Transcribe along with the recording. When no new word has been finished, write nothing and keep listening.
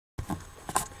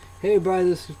Hey everybody,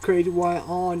 this is Crazy Wyatt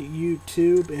on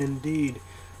YouTube. Indeed,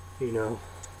 you know,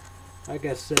 like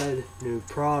I said, new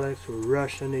products. We're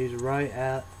rushing these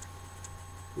right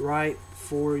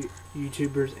for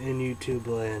YouTubers in YouTube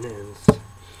land,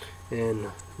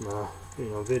 and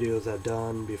videos I've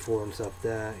done before and stuff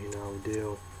that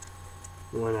do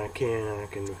when I can. I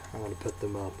want to put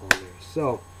them up on there.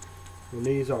 So, and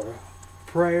these are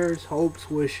prayers,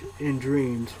 hopes, wish, and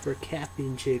dreams for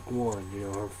Caffeine Chick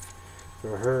One.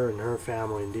 For her and her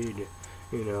family, indeed.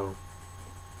 You know,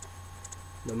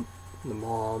 the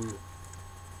mom,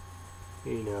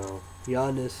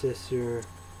 youngest sister,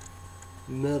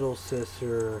 middle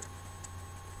sister,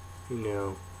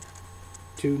 two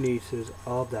nieces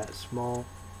of that small,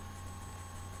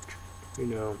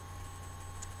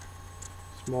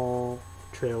 small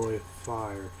trailer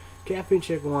fire. Caffeine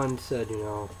Chick One said,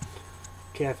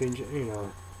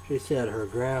 she said her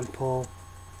grandpa,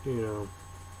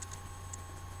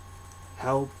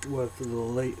 help with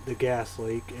the gas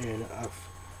leak, and a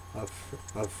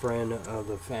friend of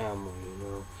the family,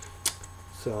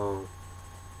 So,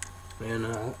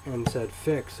 and said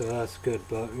fix, so that's good.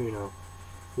 But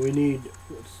we need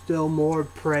still more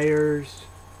prayers,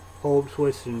 hopes,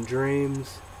 wishes, and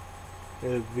dreams. It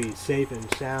would be safe and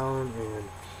sound, and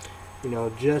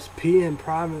just PM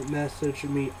private message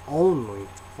me only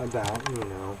about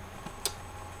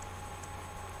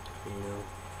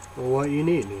what you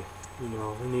need.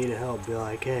 We need help. Be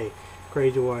like, hey,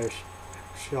 Crazy Wyatt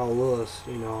Shaw Lewis,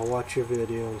 I watch your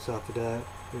video and stuff like that.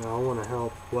 I want to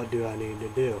help. What do I need to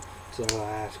do? So I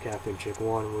asked Caffeine Chick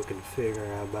One, and we can figure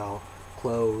out about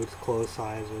clothes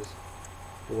sizes,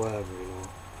 whatever,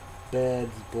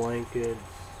 beds, blankets,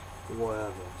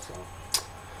 whatever. So.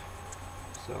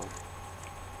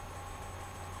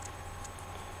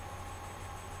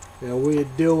 Now we're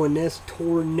doing this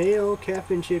tornado.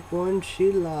 Caffeine Chick One,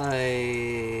 she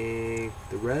like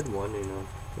the red one,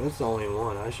 That's the only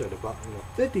one I should have bought,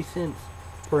 50 cents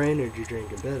per energy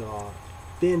drink, a bit off.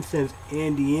 Then since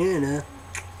Indiana,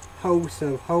 host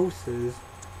of hosts,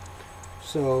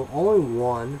 so only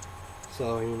one.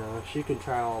 So, she can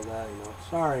try all that,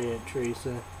 Sorry, Aunt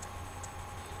Teresa.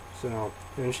 So,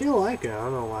 and she'll like it. I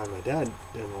don't know why my dad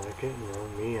didn't like it,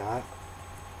 me, a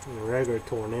regular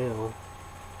tornado.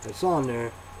 It's on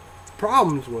there.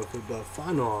 Problems with it, but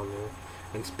fun on there.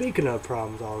 And speaking of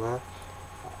problems on that,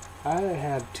 I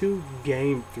have 2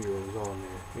 game viewers on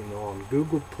there. On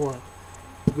Google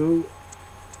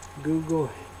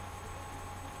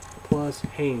Plus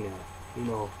Hangout.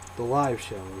 The live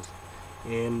shows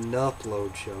and the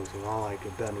upload shows, and I like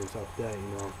it better and stuff that.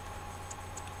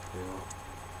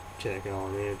 Check it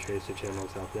on there, trace the channel and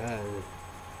stuff that.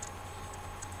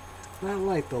 And I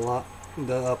like the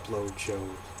upload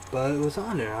shows. But it was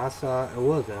on there. I saw it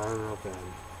wasn't. I don't know if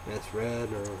it's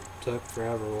red or took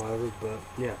forever or whatever. But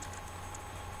yeah.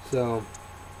 So,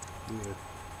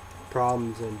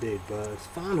 problems indeed. But it's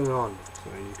finally on there. So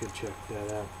you can check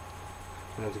that out.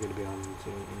 That's going to be on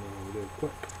so real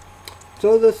quick.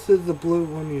 So this is the blue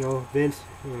one, Vince,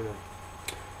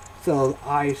 So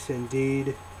ice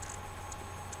indeed.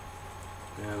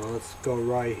 Now let's go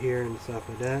right here and stuff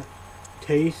like that.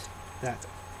 Taste that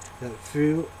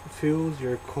fuels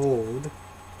your cold.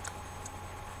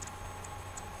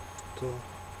 So,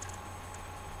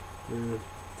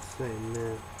 same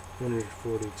man,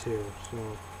 142. So,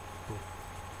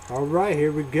 all right,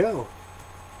 here we go.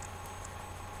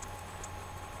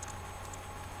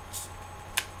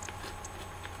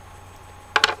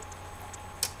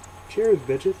 Cheers,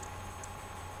 bitches.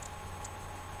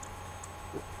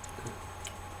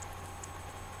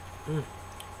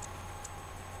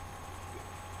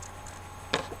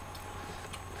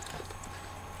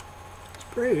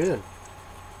 Pretty good.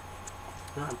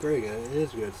 Not pretty good. It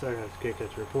is good. Second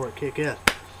Kick-Ass report. Kick-Ass.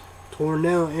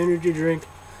 Tornado energy drink.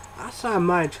 I saw I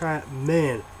might try it.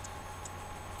 Man,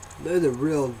 they're the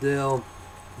real deal.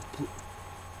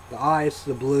 The ice,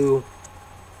 the blue.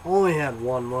 Only had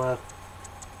one left.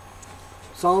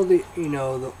 Saw the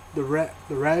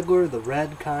regular, the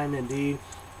red kind indeed.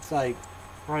 It's like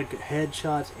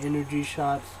headshots, energy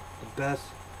shots, the best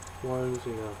ones,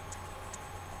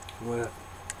 with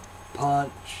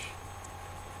punch,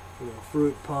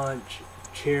 fruit punch,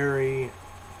 cherry.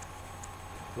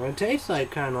 Well, it tastes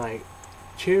like kind of like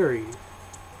cherry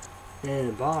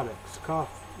antibiotics,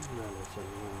 cough,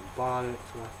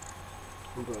 antibiotics,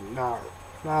 but not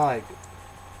like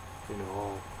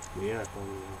all the yuck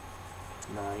on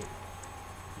night,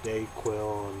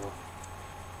 Dayquil and the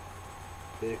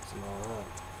Vicks and all that.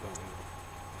 But,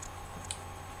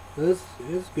 this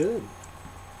is good.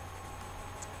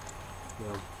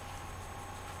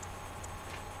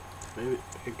 Maybe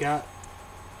it got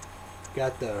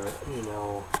got the, you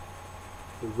know,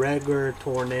 the regular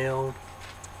tornado,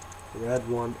 the red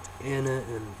one in it,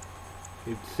 and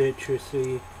it's citrusy,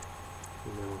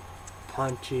 you know,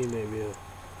 punchy, maybe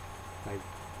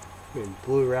maybe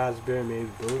blue raspberry, maybe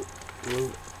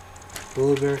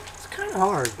blueberry. It's kind of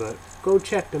hard, but go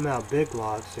check them out. Big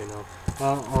Lots, you know.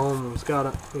 Almost got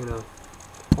a, you know,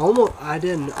 almost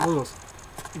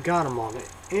got them on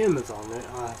Amazon.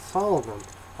 I saw them,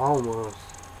 almost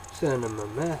send them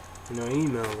a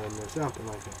email them or something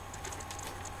like that.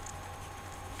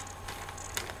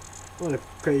 What a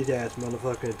crazy ass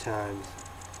motherfucking times.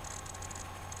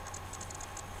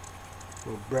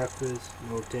 No breakfast,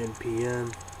 no 10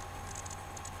 p.m.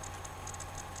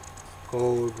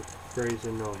 Cold,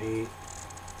 freezing, no heat.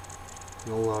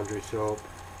 No laundry soap.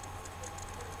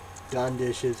 Done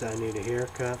dishes, I need a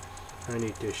haircut. I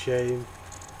need to shave.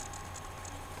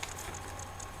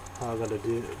 I'm gonna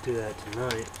do that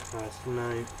tonight. Last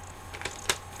night.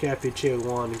 Captain Chick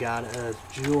 1 got us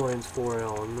joints for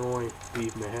Illinois.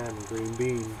 Beef Manhattan, green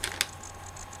beans.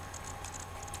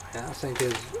 Yeah, I think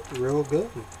it's real good.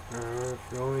 I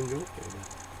really enjoy it.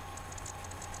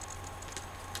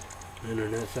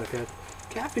 Internet suck ass.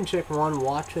 Captain Chick 1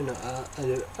 watching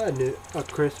a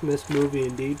Christmas movie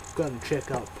indeed. Gotta check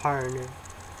out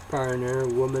Pioneer,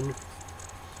 Woman,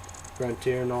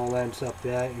 Frontier, and all that stuff.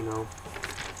 That, you know.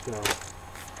 So,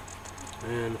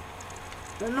 and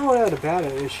I know that about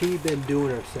it. And she been doing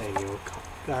her thing, you know.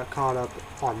 Got caught up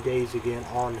on Days Again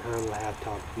on her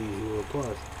laptop, Visual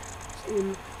Plus.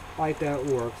 Seems like that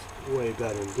works way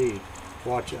better indeed.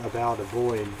 Watch About a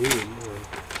Boy indeed.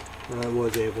 I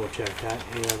was able to check that,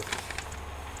 and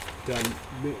done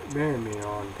Marry Me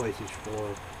on PlayStation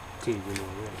 4 TV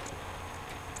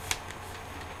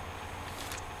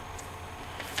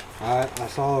already. I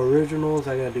saw originals.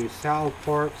 I gotta do South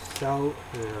Park. I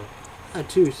got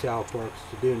 2 South Parks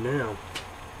to do now.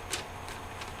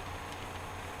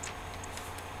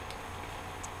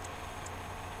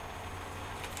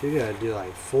 You gotta do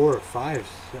like 4 or 5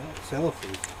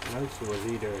 selfies. That was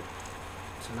either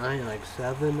tonight like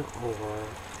 7 or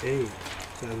 8.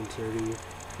 7:30.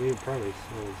 We probably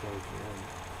still something.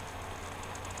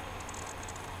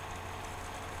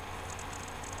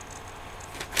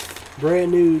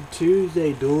 Brand new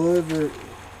Tuesday delivered.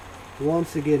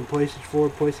 Once again, PlayStation 4,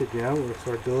 PlayStation Network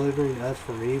start delivering Us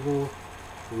from Evil,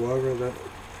 whatever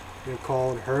they're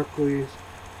called, Hercules,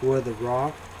 War the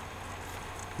Rock,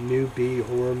 new B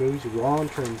horror movies, Raw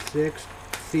turned 6,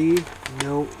 See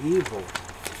No Evil,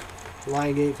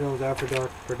 Lionsgate Films After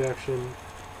Dark production,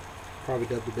 probably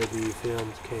WWE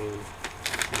Films came.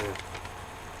 Yeah.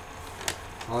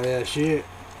 Oh yeah, she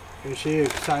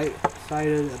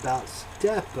excited about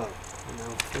Step Up, you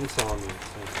know, it's on me.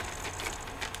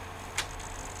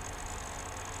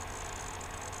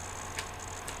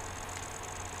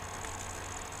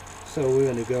 So we're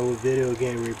going to go with Video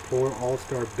Game Report,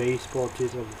 All-Star Baseball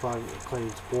 2005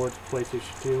 Acclaimed Sports,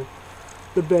 PlayStation 2.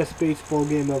 The best baseball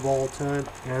game of all time,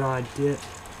 and I did.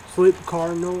 Sweep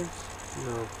Cardinals,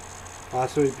 no. I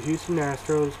sweep Houston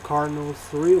Astros, Cardinals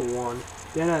 3-1.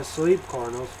 Then I sweep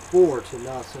Cardinals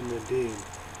 4-0 indeed.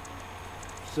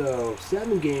 So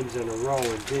 7 games in a row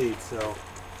indeed. So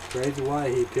crazy why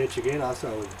he pitched again. I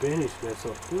saw it was Benny Smith,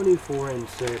 so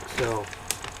 24-6. So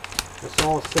it's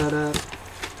all set up.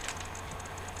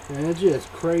 And it's just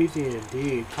crazy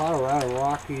indeed. Colorado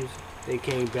Rockies, they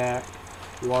came back,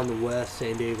 won the West.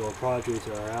 San Diego Padres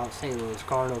are out. St. Louis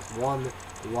Cardinals won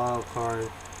the wild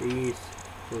card. The East,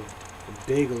 the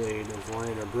big lead is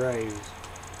Atlanta Braves.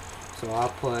 So I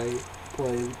play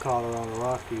Colorado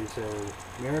Rockies in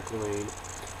American League.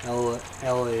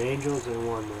 LA Angels, they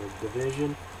won the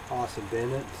division. Austin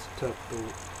Bennett took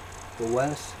the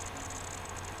West.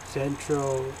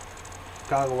 Central,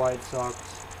 Chicago White Sox,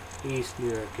 East New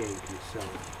York Yankees. So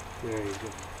there you go.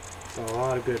 So a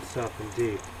lot of good stuff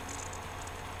indeed.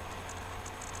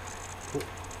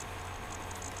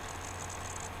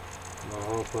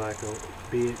 Hopefully I can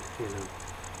beat, you know,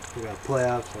 we got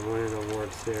playoffs and winning the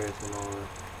World Series and all that.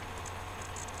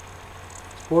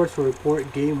 Sports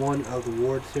Report, Game 1 of the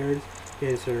World Series.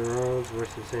 Kansas City Royals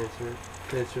versus San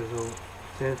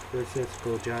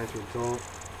Francisco Giants result.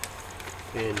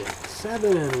 And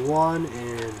 7-1,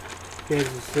 and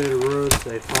Kansas City Royals,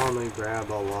 they finally grab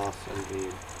a loss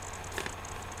indeed.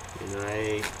 You know,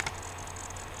 a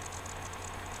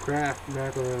Kraft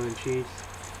macaroni and cheese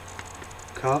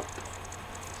cup,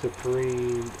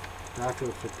 Supreme,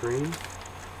 Nacho Supreme.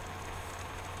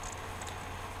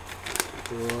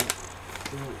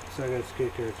 So I got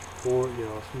Skitters, 4, you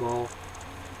know, small.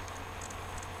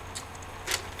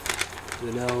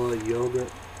 Vanilla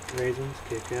yogurt raisins,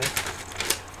 Kit Kat.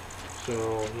 So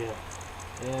yeah,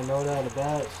 And no doubt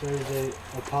about it, Thursday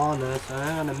upon us.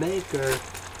 I'm gonna make her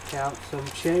count some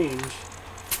change.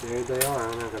 There they are.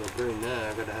 I'm not gonna bring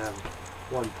that. I gotta have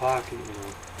one pocket, you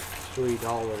know,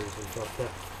 $3 and stuff like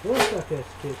that. What's that guy's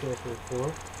kick effort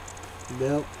for?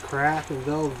 Milk, Kraft, and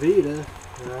Velveeta.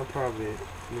 And I'll probably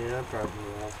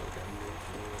also got milk.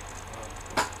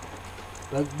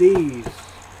 But these,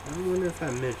 I wonder if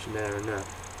I mentioned that or not.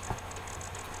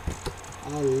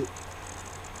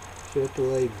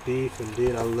 Chipotle beef,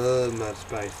 indeed. I love my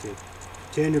spicy.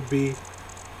 Tender beef,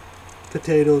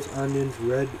 potatoes, onions,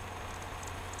 red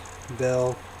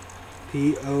bell,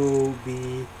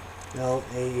 POBLANO,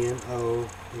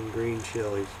 and green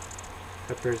chilies.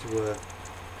 Peppers with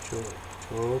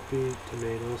chipotle,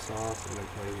 tomato sauce, and a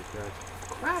gravy crust.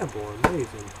 Incredible,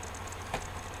 amazing,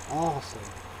 awesome.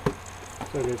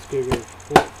 So let's keep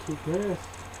this.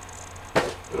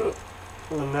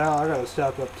 Well, now I gotta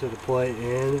step up to the plate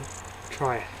and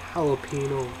try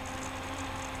jalapeno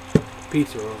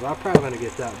pizza rolls. I'm probably gonna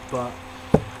get that, but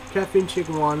Caffeine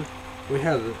Chicken One, we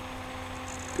have a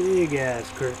big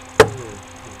ass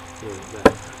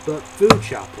but food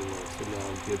chopper rolls. You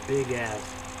know, good big ass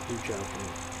food chopper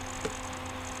rolls.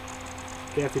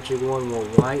 Caffeine Chicken One will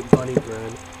white bunny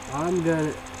bread.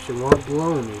 She want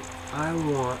bologna. I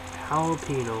want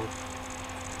jalapeno,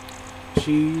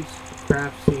 cheese,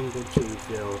 Kraft single cheese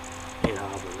fill, and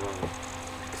habanero.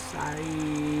 Excited.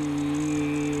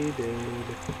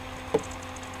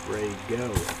 Ready to go.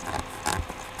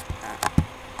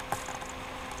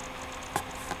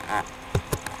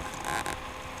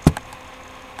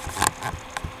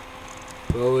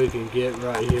 Well, we can get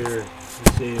right here and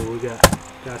see we got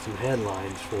some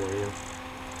headlines for you.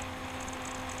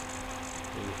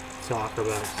 And talk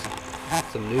about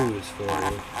some news for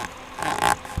you.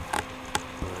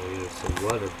 There's some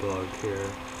weather bug here.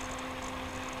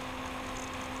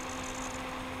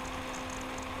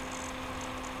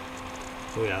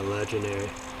 We got legendary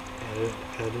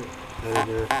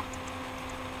editor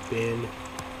Ben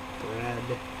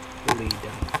Bradlee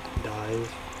dies.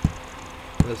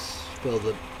 Let's spell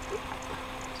his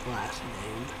last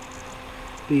name.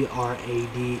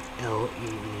 Bradlee.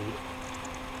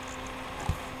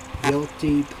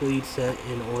 Guilty plea set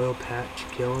in oil patch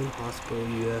killing. Hospital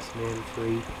U.S. man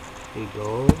free.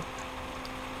 Legal.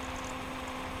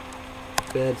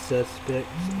 Bed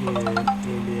suspects in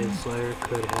Indian Slayer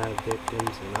could have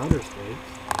victims in other states.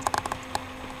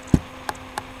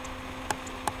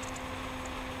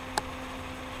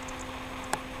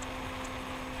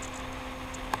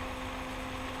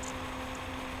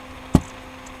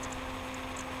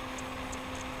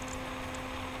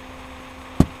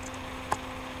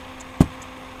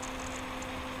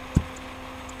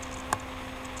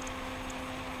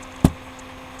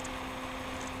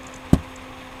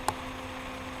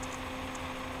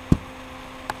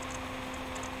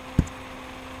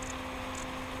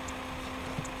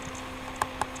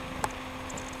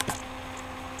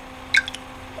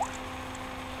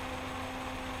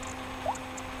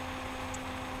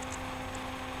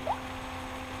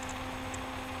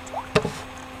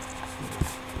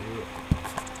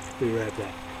 Be right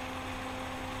back.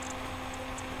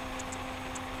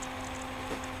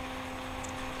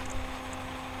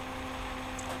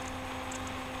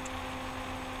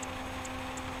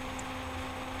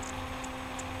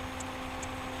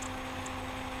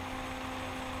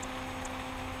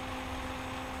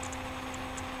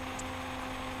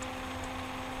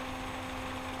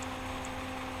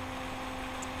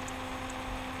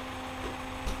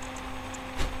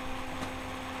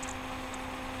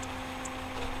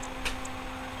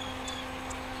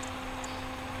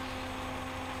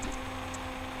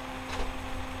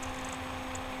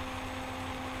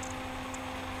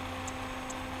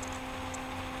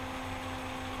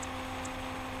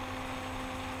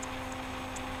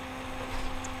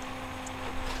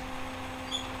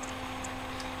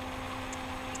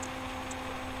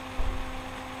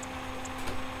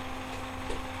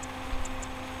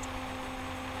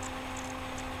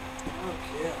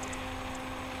 Okay.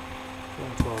 I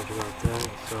apologize about that.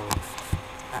 So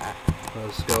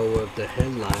let's go with the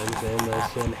headlines, and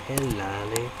let's send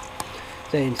headlining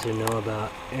things to know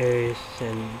about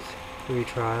Arison's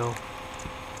retrial.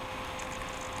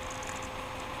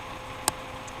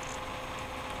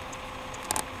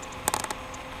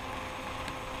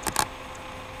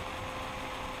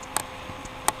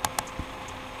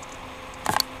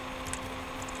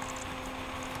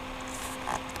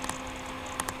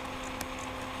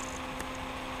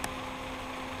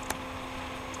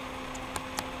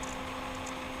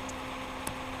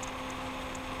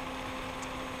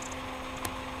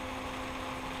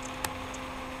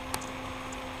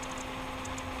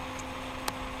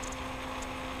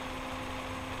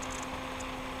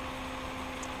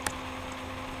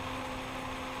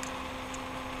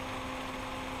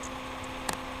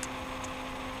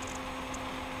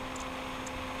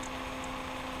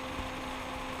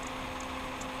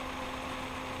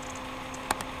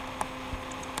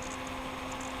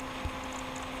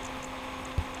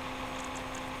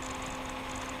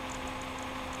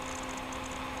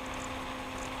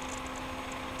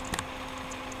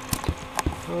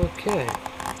 Okay.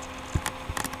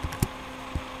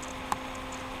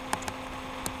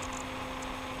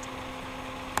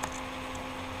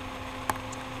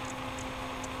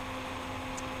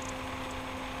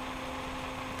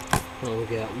 Well, we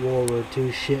got World War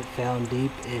II ship found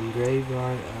deep in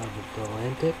graveyard of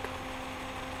Atlantic.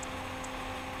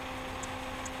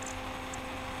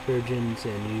 Surgeons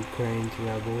and Ukraine's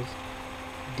rebels.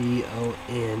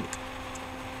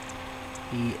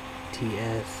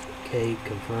 DONETSK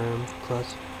confirmed.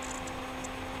 Cluster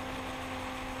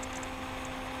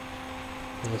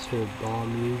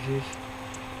bomb users.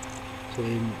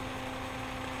 Sweden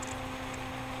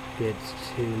gets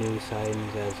 2 new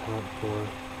sightings as hunt for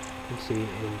sea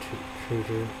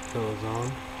intruder goes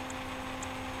on.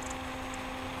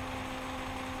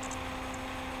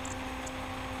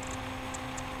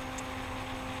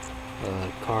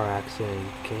 Car accident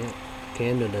in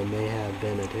Canada may have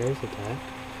been a terrorist attack.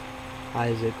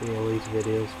 Isaac released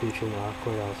videos featuring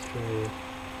awkward Australian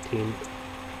teen.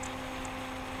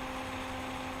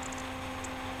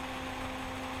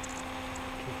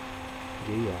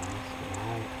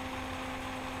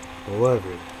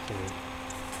 However,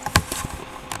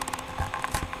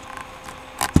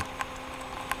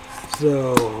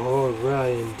 so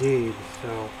alright indeed.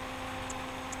 So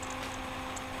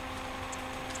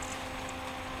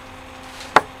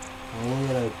we're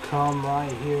gonna come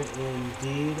right here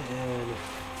indeed, and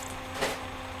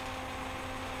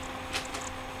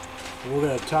we're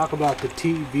gonna talk about the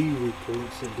TV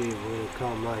reports indeed. We're gonna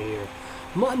come right here.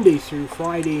 Monday through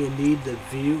Friday indeed, The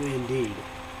View indeed.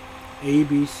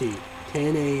 ABC,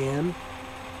 10 a.m.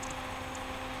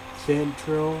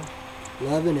 Central,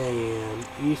 11 a.m.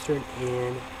 Eastern,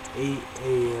 and 8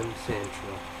 a.m.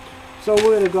 Central. So we're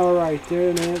going to go right there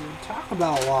and talk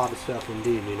about a lot of stuff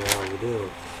indeed, you know how we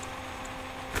do.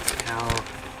 How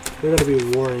they're going to be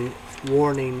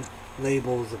warning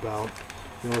labels about,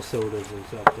 you know, sodas and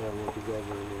stuff that will be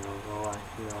governed, you know, all right,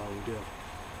 you know how we do.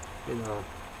 You know.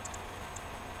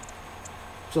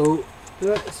 So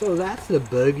that's the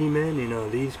boogeyman, you know,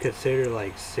 these considered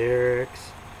like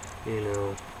Cerex, you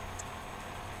know,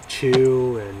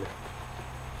 chew and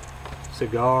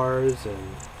cigars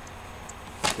and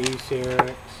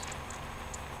e-Cerex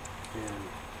and,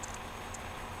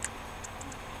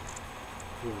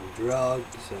 you know,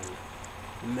 drugs and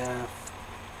meth,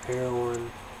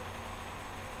 heroin,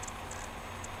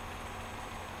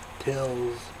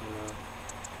 pills, you know,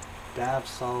 bath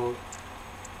salt,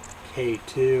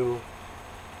 K2,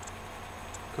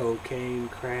 cocaine,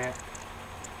 crack,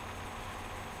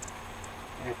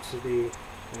 ecstasy,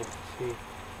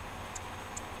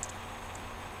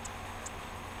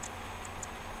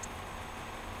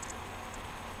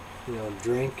 you know,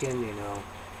 drinking, you know,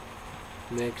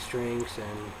 mixed drinks,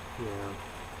 and, you know,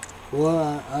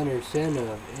 well, I understand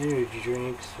of energy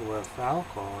drinks with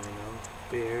alcohol, you know,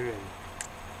 beer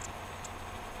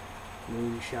and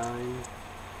moonshine,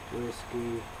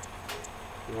 whiskey,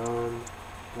 rum,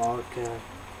 vodka.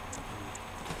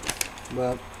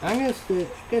 But I guess the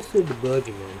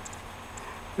boogeyman.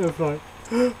 It's like,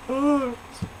 oh,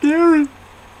 it's scary.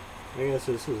 I guess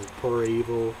this is poor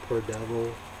evil, poor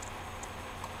devil.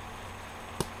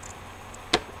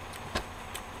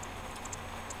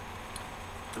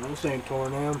 I'm saying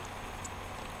Tornado,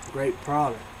 great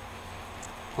product.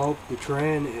 Hope the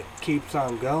trend it keeps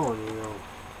on going, you know.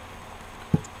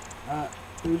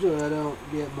 Usually I don't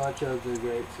get much of the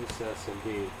great success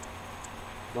indeed.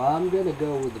 But I'm gonna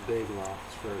go with the big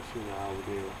lots first, you know how we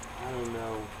do. I don't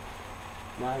know.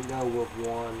 Might go with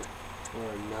one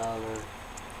or another.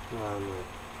 I don't know.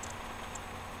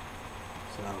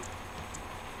 So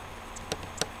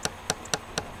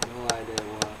no idea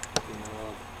what, you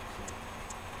know.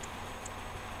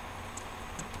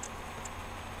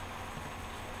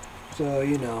 So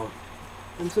you know.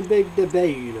 It's a big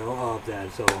debate, you know, of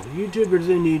that. So, YouTubers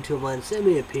in YouTube land, send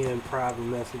me a PM private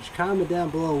message. Comment down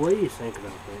below what you think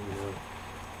about that,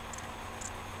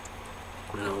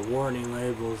 you know. Warning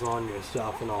labels on your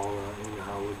stuff and all that, you know,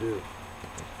 how we do.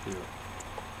 You know.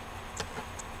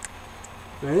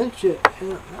 Man, it's just,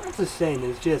 that's the saying,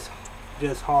 it's just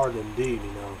hard indeed,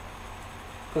 you know.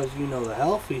 Because, you know, the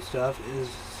healthy stuff is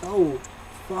so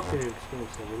fucking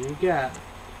expensive. And you got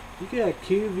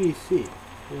QVC.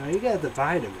 You know, you got the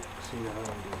Vitamix, you know how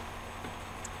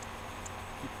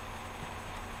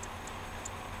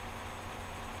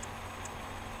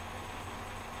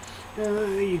to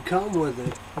do. You come with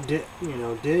it, you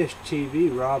know, Dish TV,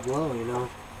 Rob Lowe, you know,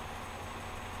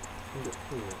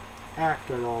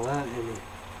 actor and all that,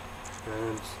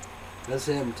 and that's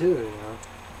him too, you know.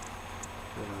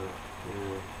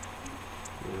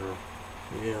 You know.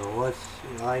 You know, once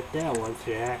like that, once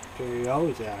you're actor, you're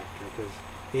always an actor, because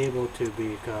able to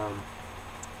become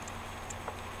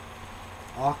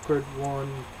awkward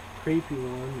one, creepy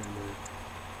one, and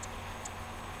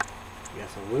I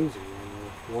guess a loser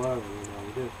one, whatever, you know,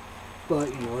 we do. But,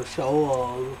 you know,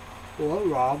 show what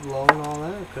Rob Lowe and all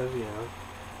that, because, you know,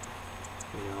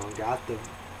 got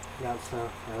some,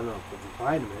 I don't know, for the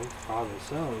vitamins, probably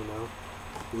so, you know,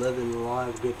 living a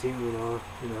life, good team, you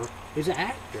know, he's an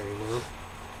actor, you know,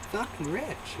 fucking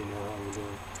rich, you know, how we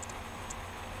doing.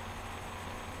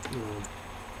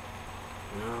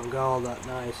 You know, got all that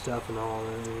nice stuff and all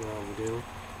that, you know, how we do.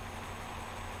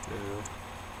 You know.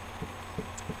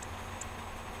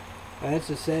 That's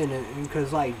the saying,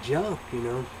 because like junk, you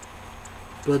know.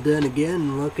 But then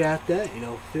again, look at that, you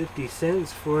know, 50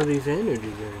 cents for these energy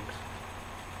drinks.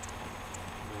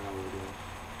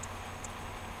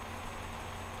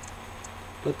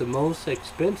 But the most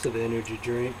expensive energy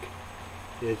drink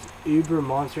is Uber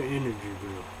Monster Energy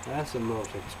Brew. That's the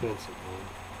most expensive one.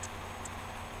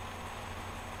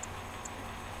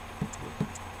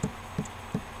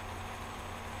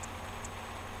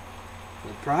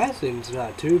 The pricing's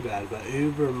not too bad, but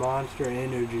Uber Monster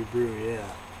Energy Brew, yeah.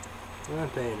 I'm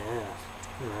not paying half.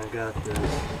 And I got this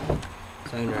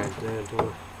sign right there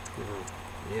too.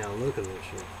 Yeah, look at this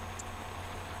shit.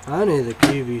 I need the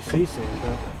QVC thing,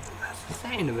 but that's the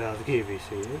thing about the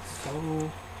QVC. It's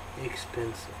so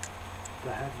expensive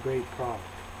to have great product.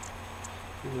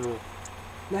 You know,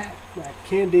 that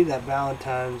candy, that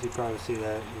Valentine's, you probably see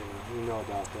that, you know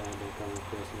about that, they come with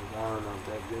Christmas. I don't know if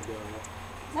that's good or not.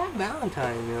 That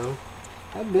Valentine, you know,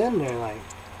 I've been there like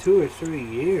 2 or 3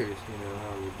 years, you know,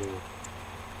 how we do.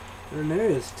 And there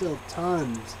is still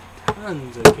tons of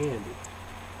candy.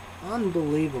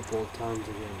 Unbelievable tons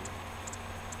of candy.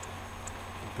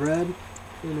 Bread,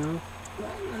 you know,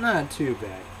 not too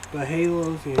bad. But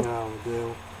Halos, you know how we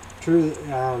do. True, I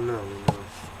don't know, you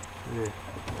know. Yeah.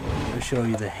 I'll show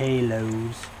you the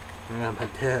Halos. I'm my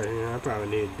dad, you know, I probably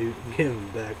need to give them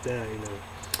back that, you know.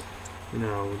 You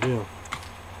know how we do.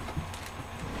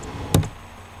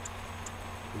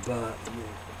 But,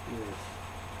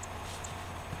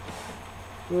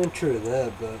 not true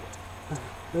that, but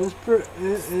it's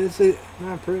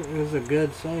a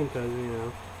good thing, because, you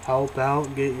know, help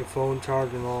out, get your phone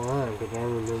charged and all that, because I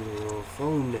remember, you know,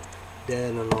 phone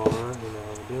dead and all that, you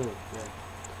know, doing it. But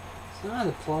it's not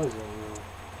a pleasant, you know.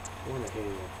 I want to hate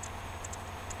it.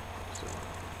 So.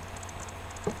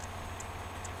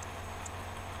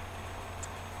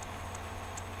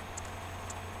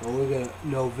 Well, we got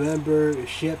November,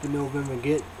 ship in November,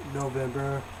 get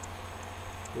November.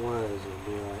 What is it?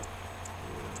 Be like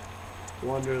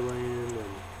Wonderland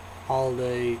and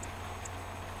Holiday,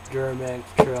 Duramax,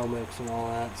 Trail Mix, and all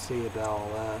that. See about all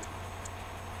that.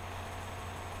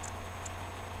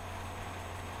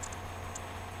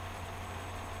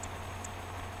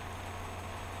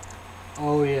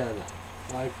 Oh yeah,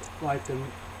 like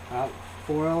them out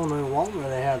for Illinois Walmart,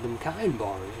 they had them kind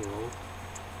bars, you know.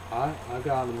 I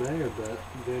got them there, but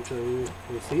eventually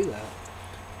we see that.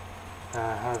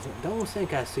 Don't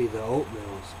think I see the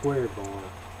oatmeal square bar.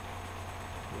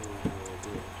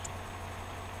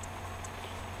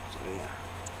 So yeah.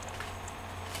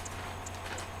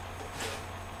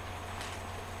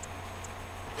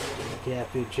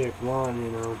 Caffeine Chick 1,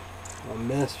 you know, I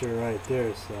missed her right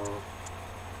there, so.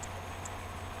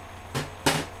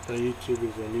 So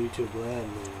YouTubers and YouTube Lad,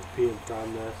 and PM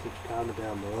Prime message, comment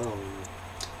down below. You know.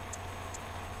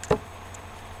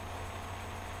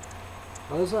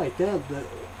 I was like that, but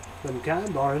them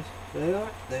kind bars, they are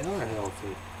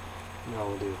healthy.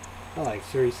 No, dude. I like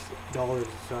 $3 or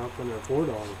something, or $4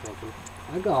 or something.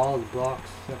 I got all the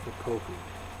blocks except for coconut.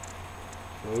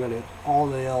 We're gonna get all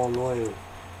the Illinois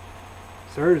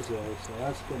Thursday, so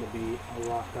that's gonna be a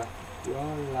waka.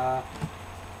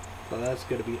 So that's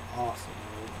gonna be awesome.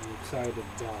 I'm excited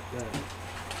about that.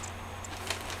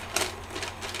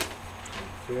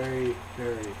 Very,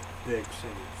 very big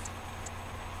things.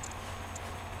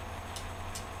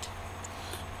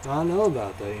 I know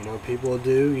about that, you know, people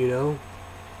do, you know,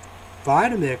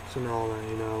 Vitamix and all that,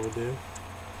 you know, would do.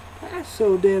 That's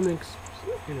so damn,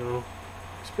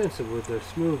 expensive with their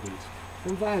smoothies.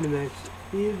 And Vitamix,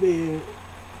 you'd be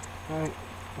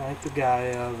like the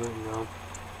guy of it, you know,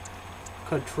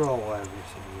 control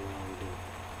everything, you know, would do.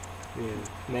 You know,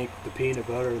 make the peanut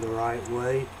butter the right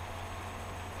way,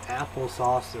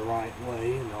 applesauce the right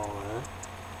way, and all that.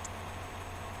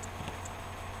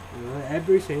 You know,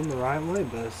 everything the right way,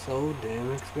 but it's so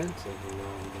damn expensive, you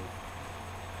know.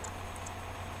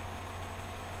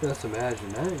 Just imagine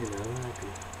that, you know. I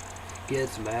could get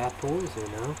some apples, you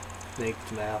know. Make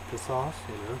some applesauce,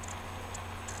 you know.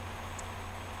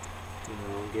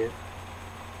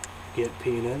 get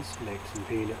peanuts, make some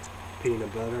peanut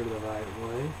butter the right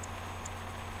way.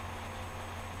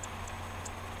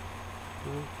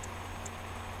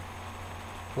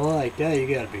 Well, like that, you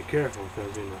gotta be careful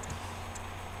because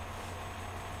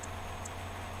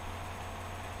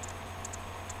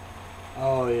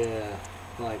oh yeah,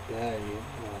 like that, you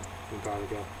gotta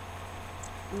go.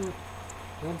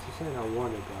 That's the thing I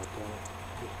wonder about that.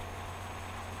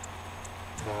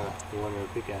 I wonder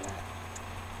if we gotta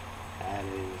add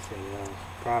anything else.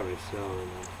 Probably so,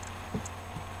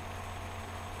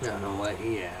 I don't know what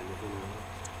he added,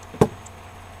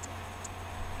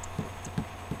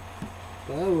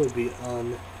 But that would be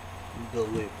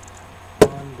unbelievable.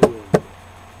 Unbelievable.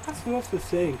 That's the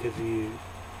thing, because you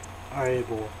are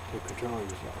able to control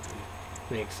yourself and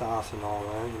make sauce and all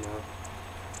that,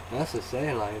 That's the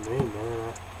saying, like me,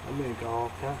 man. I make all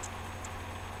kinds.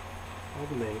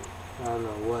 I don't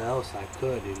know what else I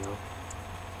could,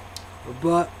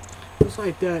 But, just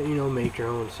like that, make your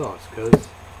own sauce, because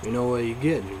you know what you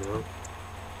get, You're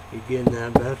getting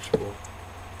that vegetable.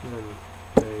 And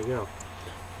there you go.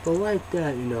 But like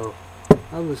that,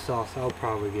 other sauce, I'll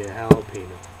probably get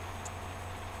jalapeno.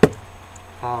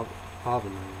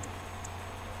 Habanero.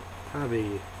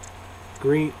 Probably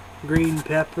green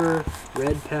pepper,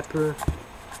 red pepper,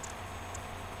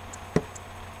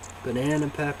 banana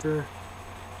pepper.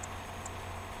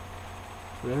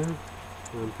 Yeah.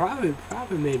 And probably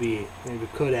maybe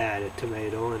could add a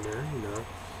tomato in there,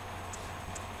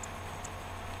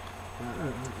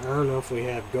 I don't know if we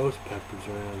have ghost peppers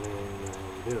around here,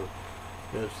 we do.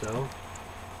 If so,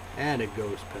 add a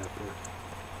ghost pepper.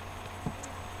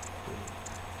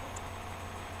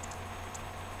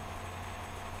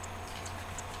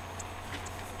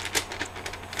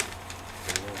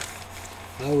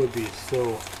 That would be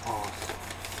so awesome.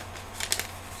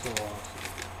 So awesome.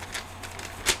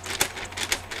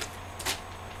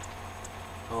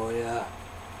 Oh yeah.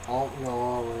 All the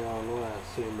way on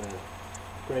west in the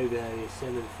Gray Valley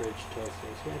Cinnamon Fridge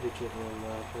Toasters. Yeah, did you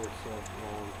one for a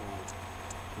long time?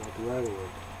 Not the regular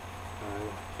one.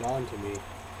 Dawned to me,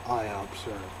 IHOP,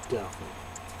 sir, definitely.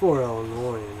 For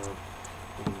Illinois,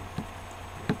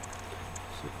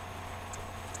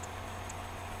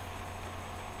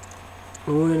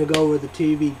 We're going to go with the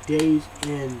TV days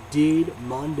indeed,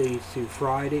 Mondays through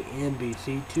Friday,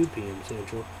 NBC, 2 p.m.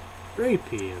 Central, 3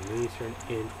 p.m. Eastern,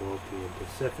 and 12 p.m.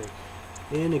 Pacific.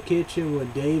 In the kitchen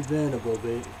with Dave Venable,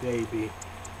 baby.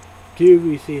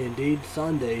 QVC indeed,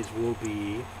 Sundays will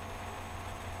be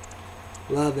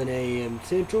 11 a.m.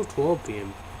 Central, 12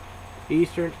 p.m.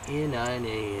 Eastern, and 9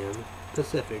 a.m.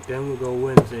 Pacific. Then we'll go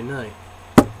Wednesday night.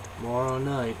 Tomorrow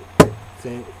night,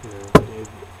 Dave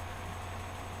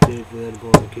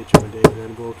Venable in the kitchen with Dave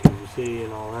Venable, QVC,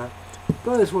 and all that.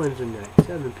 But this Wednesday night,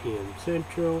 7 p.m.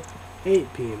 Central,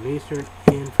 8 p.m. Eastern,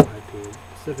 and 5 p.m.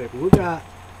 Pacific. We got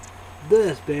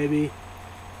this, baby.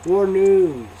 War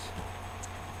News.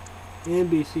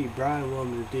 NBC, Brian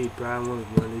Williams indeed. Brian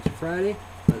Williams Monday to Friday.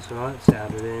 Let's go on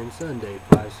Saturday and Sunday,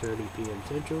 5:30 p.m.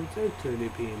 Central, 6:30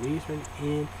 p.m. Eastern,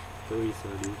 and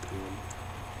 3:30 p.m.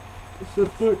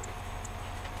 Pacific.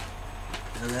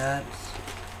 And that's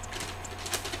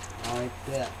like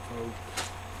that, folks.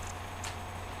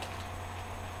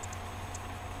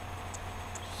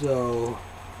 So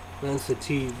that's the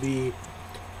TV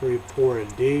report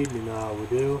indeed. You know how we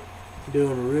do.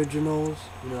 Doing originals.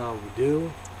 You know how we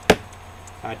do.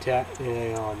 I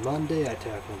tackle on Monday. I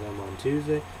tackle them on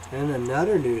Tuesday. And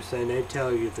another news thing, they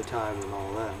tell you the time and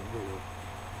all that.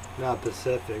 Not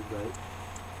Pacific,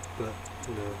 but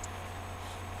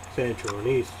Central and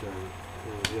Eastern.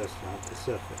 Just not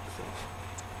Pacific. So.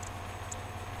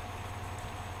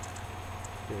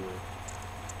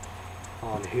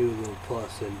 On Hulu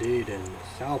Plus indeed, and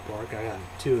South Park, I got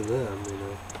 2 of them,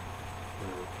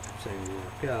 same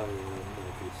workout,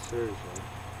 maybe Thursday,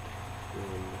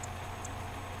 and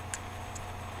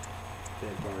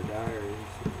Vampire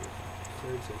Diaries,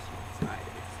 Thursdays and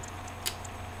Fridays.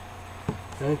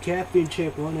 And Captain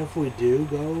Chick 1, if we do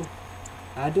go,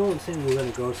 I don't think we're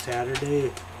going to go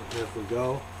Saturday. If we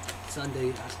go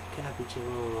Sunday, Captain Chick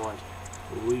 1 will watch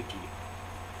Ouija.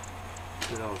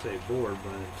 I don't say board,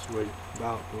 but it's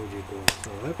about Ouija board,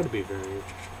 so that's going to be very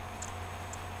interesting.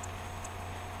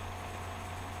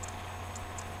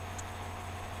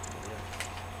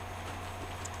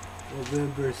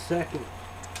 November 2nd.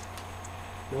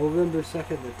 November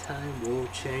 2nd, the time will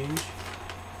change.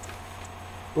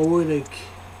 But we're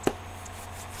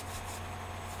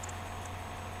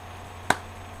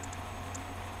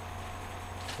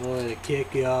going to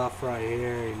kick you off right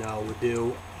here. We'll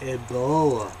do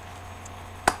Ebola.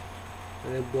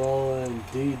 Ebola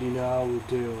indeed, how we're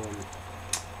doing.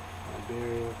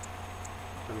 Liberia.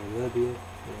 I mean Libya.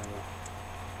 Yeah.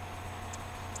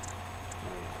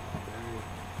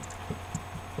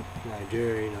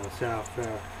 Nigeria, you know, South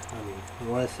Africa, I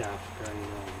mean West Africa,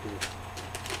 you know,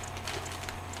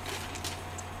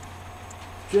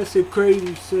 just a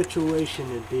crazy situation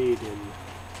indeed, and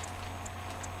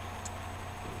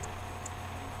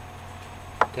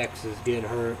Texas getting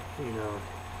hurt, you know,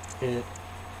 hit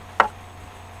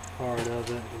hard of it,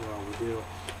 you know, we do.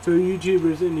 So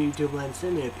YouTubers in YouTube land,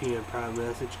 send me a PM private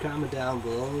message, comment down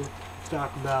below, let's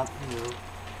talk about, you know,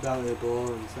 about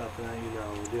Ebola and stuff like that, you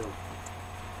know, we do.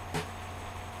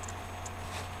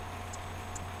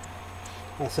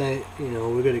 I say, you know,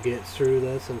 we're gonna get through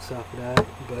this and stuff like that,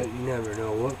 but you never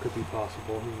know what could be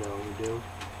possible, you know, we do.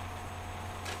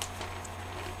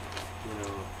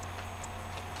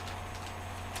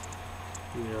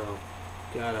 You know,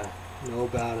 gotta know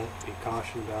about it, be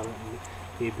cautious about it,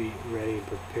 and be ready and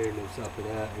prepared and stuff like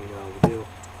that, you know, we do.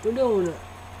 We're doing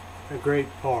a great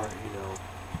part, you know,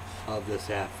 of this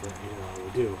effort, you know,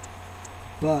 we do.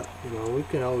 But, you know, we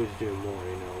can always do more,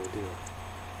 you know, we do.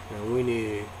 You know, we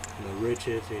need the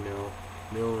richest, you know,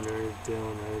 millionaires,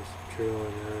 billionaires,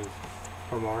 trillionaires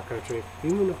from our country.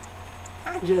 Even though,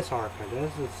 not just our country,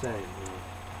 that's the same, you know.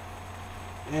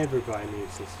 Everybody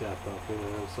needs to step up, you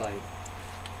know, it's like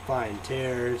fighting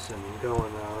terrorists and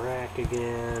going to Iraq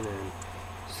again and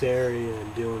Syria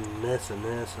and doing this and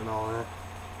all that.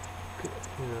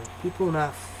 You know, people are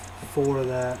not for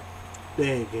that,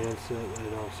 they against it, they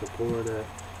don't support it,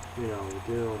 you know,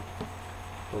 we do.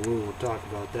 But we will talk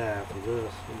about that after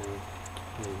this, you know.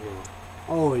 And, you know,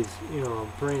 always, you know,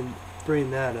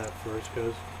 bring that up first,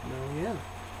 because, you know, yeah,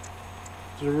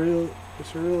 it's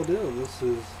a real deal. This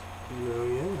is, you know,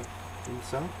 yeah, it's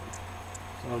something.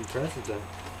 It's unprecedented.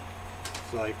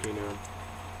 It's like, you know,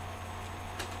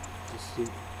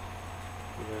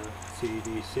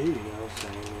 CDC, you know,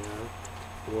 saying, you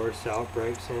know, worst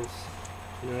outbreak since,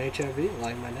 you know, HIV,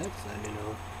 like my dad said, you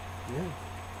know, yeah,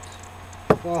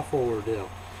 awful ordeal.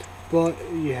 But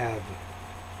you have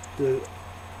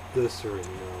this three, you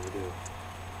know, we do.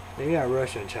 They got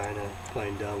Russia and China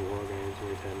playing dumb war games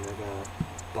every time. They got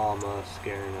bomb us,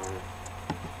 scaring our,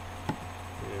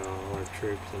 you know, our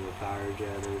troops and the fighter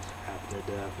jetters half to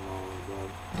death and all of that.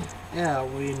 Yeah,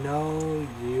 we know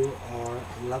you are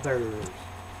lovers.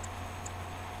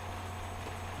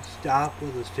 Stop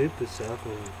with the stupid stuff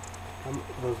and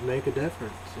let's make a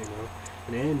difference, you know.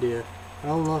 In India,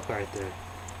 don't look right there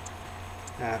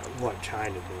at what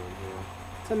China doing, you know.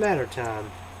 It's a matter of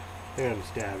time, they're gonna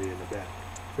stab you in the back.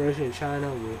 Russia and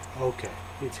China, okay,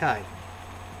 it's tight.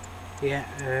 Yeah,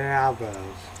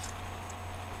 elbows.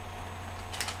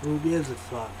 Who gives a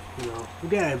fuck, you know? We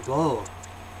got Ebola.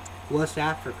 West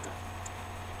Africa.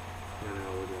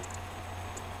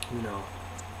 You know,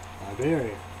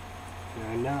 Liberia. You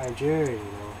know, Nigeria, you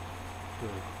know.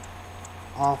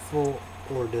 Awful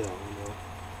ordeal, you know.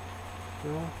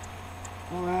 You know?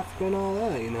 All Africa and all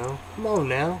that, you know. Come on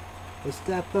now. Let's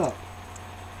step up.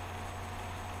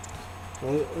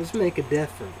 Let's make a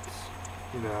difference.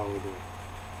 You know how we do.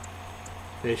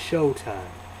 It's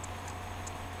showtime.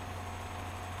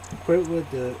 Quit with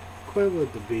the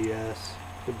BS,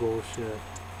 the bullshit,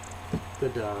 the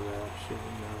dumbass shit,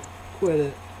 you know. Quit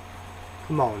it.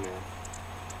 Come on now.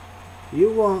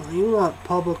 You want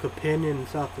public opinion and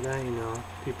stuff like that, you know.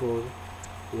 People,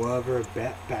 whoever,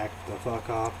 back the fuck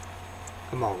off.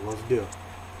 Come on, let's do it.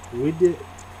 We did.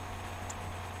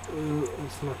 I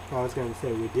was gonna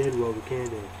say we did what we can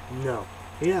do. No,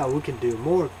 yeah, we can do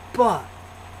more, but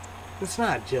it's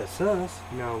not just us.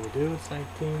 No, we do. It's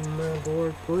like Team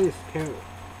Board Police can't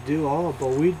do all, but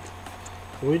we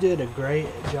did a great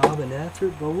job and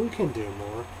effort, but we can do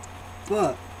more.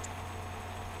 But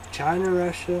China,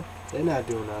 Russia, they're not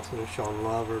doing nothing. They're showing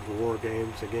lovers, war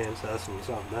games against us and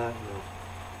stuff like that. You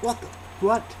know,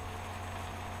 what?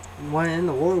 When in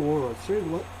the World War III,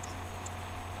 what?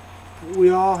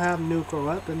 We all have nuclear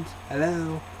weapons.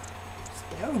 Hello.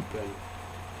 Stupid.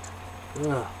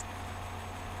 Ugh.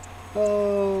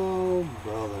 Oh,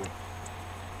 brother.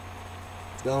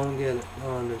 Don't get it.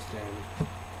 Don't understand it.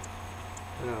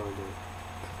 I know we do.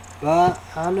 But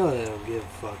I know they don't give a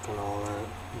fuck on all that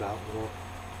about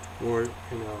war,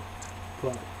 you know,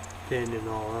 opinion and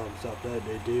all that stuff. That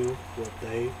they do what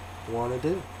they want to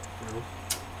do, you know.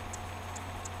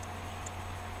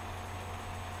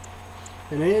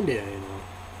 In India, you know.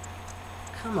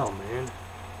 Come on, man.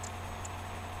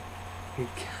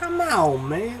 Come on,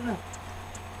 man.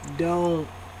 Don't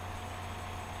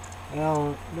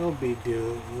be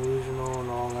delusional and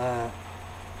all that.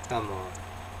 Come on.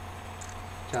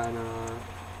 China.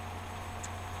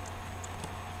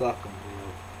 Fuck them, you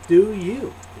know. do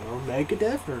you. You know, make a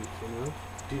difference. You know,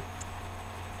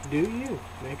 do you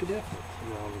make a difference? You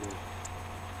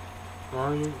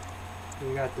know,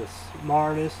 you got the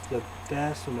smartest, the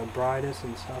best, and the brightest,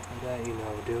 and stuff like that. You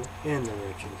know, do and the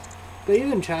richest. But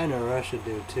even China and Russia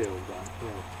do too. But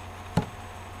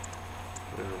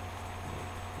you know,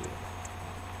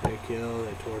 they kill,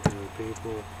 they torture the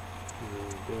people. You know,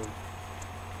 do.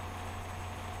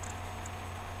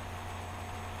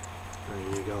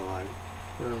 And you go like,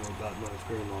 I don't know about North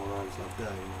Korea and all that stuff there,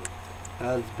 you know.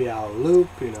 That'd be out of loop,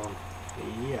 you know.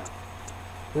 Yeah.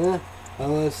 Yeah, I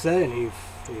was saying he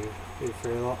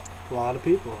freed a lot of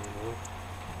people, you know.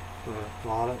 A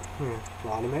lot of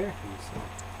Americans. So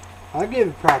I give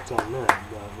it props on that,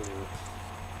 but you know.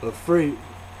 But free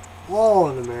all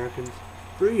of the Americans,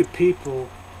 free your people,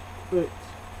 quit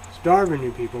starving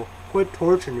your people, quit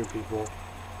torturing your people,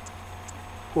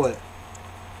 quit.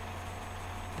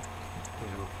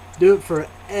 Do it for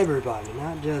everybody,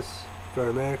 not just for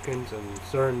Americans and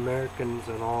certain Americans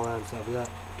and all that stuff.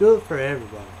 Do it for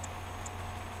everybody.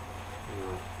 You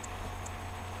know,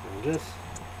 and just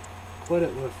quit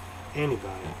it with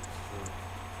anybody.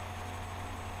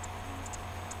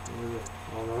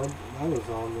 That was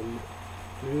on the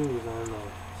news. I don't know,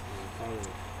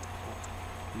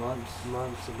 probably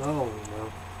months ago. You know,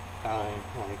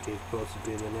 like he's supposed to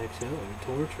be the next Hitler,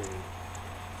 torturing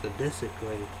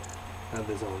sadistically of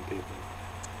his own people.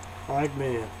 Like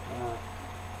me,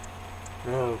 I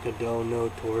don't condone no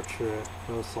torture,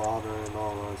 no slaughter, and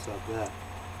all that stuff like that.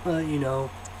 But, you know,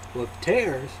 with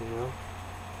terrorists, you know,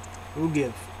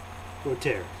 we're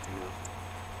terrorists, you know.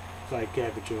 It's like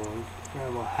Cabbage Orange.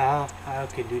 Well, how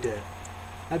can you do that?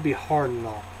 That'd be hard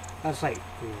enough. That's like,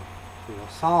 you know,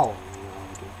 sawing, you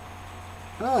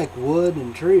know. Not like wood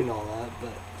and tree and all that,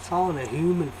 but sawing a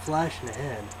human flesh in the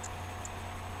head.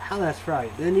 How that's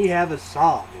right. Then you have a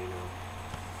saw, you know.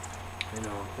 You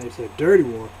know, it's a dirty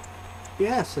war.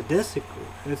 Yeah, sadistic war.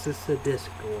 It's a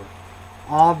sadistic war.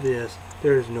 Obvious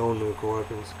there's no nuclear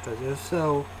weapons, because if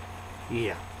so,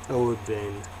 yeah, it would have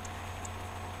been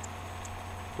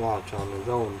launched on his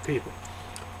own people.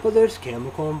 But there's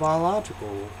chemical and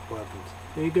biological weapons.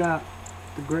 You got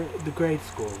the grade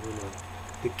school, you know,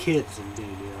 the kids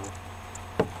indeed, you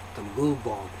know, some glue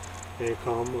bombs. They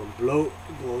come and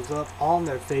blows up on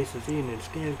their faces, eating their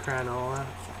skin, crying, all that.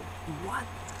 It's like, what?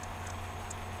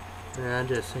 And I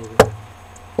just think,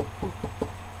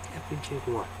 Captain Chick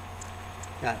 1.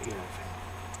 Got young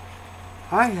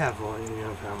family. I have one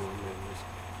young family members.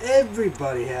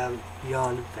 Everybody have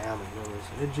young family members.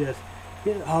 It just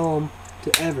hit home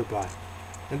to everybody.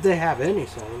 If they have any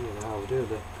son, you know how we do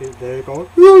that. They go,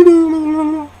 you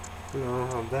know,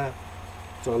 how that.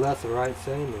 So that's the right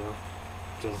thing, you know.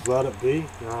 Just let it be, you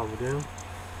know how we do.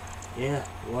 Yeah,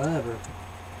 whatever.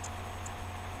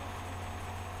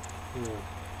 Yeah.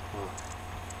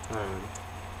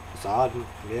 Assad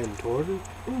getting tortured.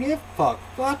 Who give a fuck?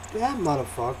 Fuck that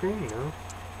motherfucker, you know.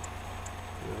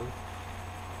 You know.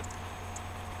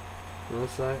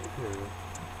 That's like, you know.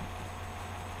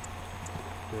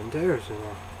 And terrorists, you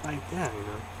know. Like that, you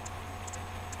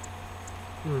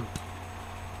know.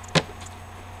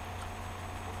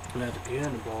 And at the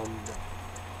piano bomb.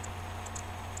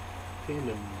 You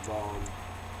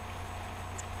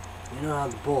know how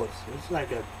the bullets, it's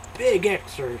like a big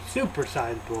X or super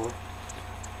sized bullet.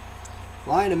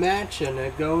 Light a match and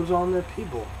it goes on the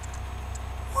people.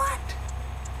 What?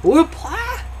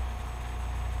 Whoopla?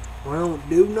 We don't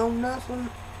do no nothing?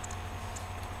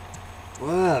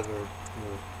 Whatever.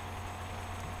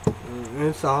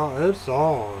 It's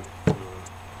on.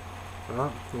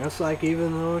 That's like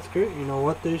even North Korea, you know,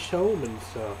 what they showed and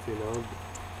stuff, you know.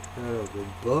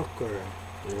 A book or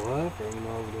whatever, you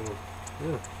know,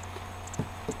 yeah.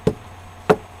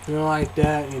 You know, like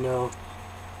that, you know,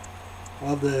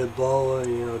 all the Ebola,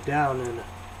 you know, down in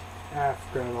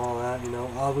Africa and all that, you know,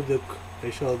 all of the,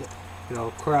 they showed, you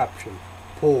know, corruption,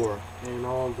 poor, and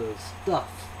all the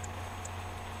stuff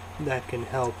that can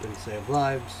help and save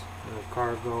lives,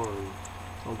 cargo, and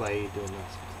nobody doing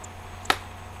nothing.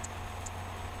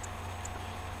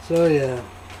 So, yeah.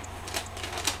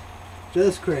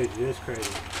 Just crazy, just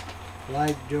crazy.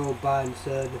 Like Joe Biden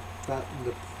said about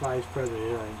the Vice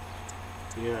President of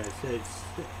the United States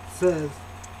says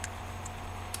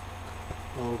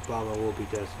Obama will be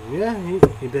tested. Yeah,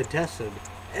 he been tested.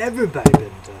 Everybody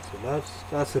been tested.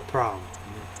 That's the problem.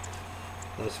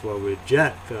 That's why we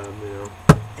reject you know,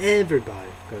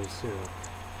 everybody, because you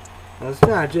know, it's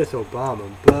not just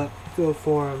Obama, but feel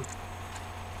for him.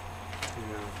 You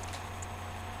know,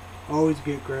 always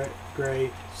get gray.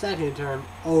 Second term,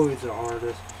 always the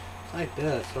hardest. It's like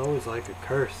this. It's always like a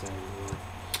curse thing, you know.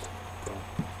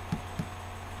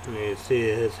 But, I mean, see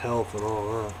his health and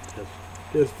all that.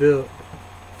 Just feel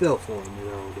for him, you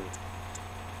know.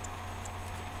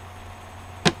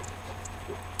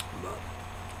 But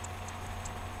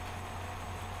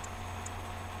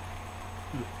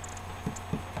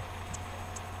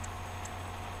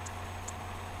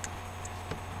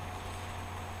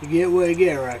you get what you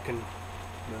get, I reckon.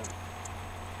 But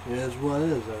it is what it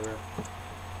is, I reckon.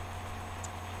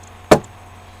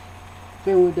 I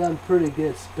think we've done a pretty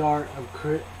good start of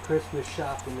Christmas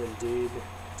shopping indeed.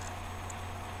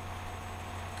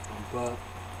 But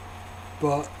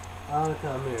I want to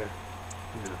come here.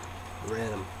 Yeah,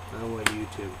 random. I went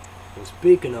YouTube. And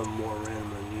speaking of more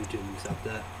random on YouTube and stuff,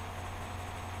 that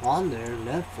on there,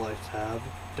 Netflix have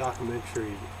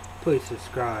documentary. Please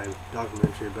subscribe.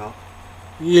 Documentary about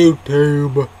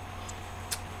YouTube.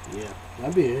 Yeah,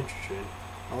 that'd be interesting.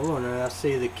 I wonder. I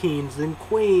see the Kings and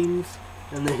Queens.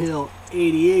 And the Hill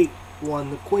 88 won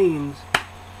the Queens.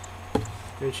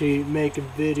 And she making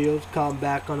videos, come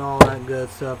back on all that good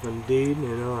stuff indeed,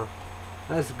 you know.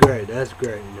 That's great, you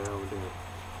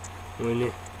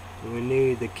know. We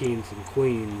need the Kings and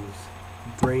Queens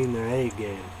bring their A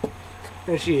game.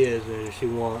 And she is, and she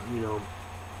want, you know,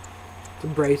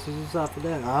 some braces and stuff like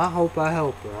that. I hope I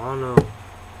help her. I don't know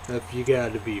if you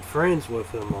got to be friends with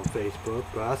him on Facebook,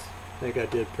 but I think I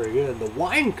did pretty good. The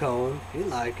wine cone, he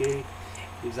like it.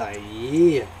 He's like,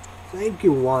 yeah, thank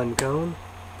you, wine cone.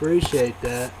 Appreciate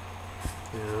that.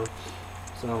 You know,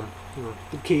 so, you know,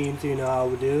 the Keens, you know how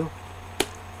we do.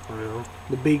 You know,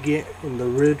 the big and the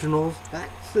originals.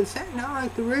 That's not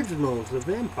like the originals, the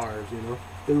vampires, you know.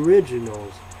 The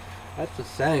originals. That's the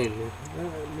same.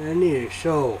 I need a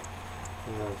show.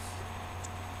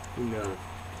 You know.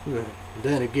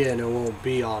 Then again, it won't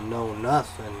be on No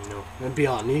Nothing, you know. It'll be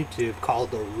on YouTube called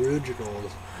The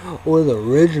Originals. Or The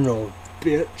Original,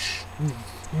 bitch.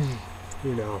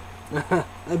 You know.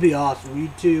 That'd be awesome.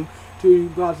 YouTube,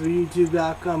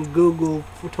 YouTube.com, Google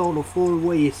for total full.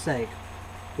 What do you think?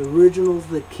 The originals,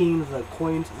 the kings, the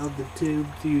queens of the tube,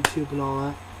 YouTube and all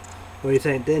that. What do you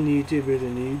think? Then the YouTubers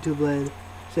in the YouTube land,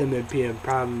 send me a PM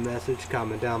private message,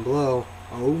 comment down below.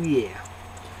 Oh yeah.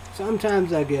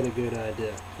 Sometimes I get a good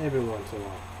idea, every once in a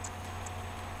while.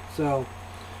 So,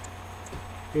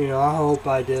 you know, I hope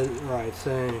I did the right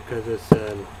thing, because it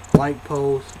said like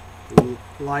post,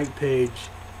 like page,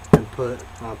 and put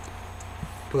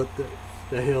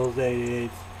the Hills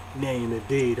 88's name and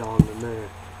deed on there,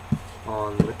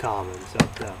 on the comments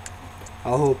up there. I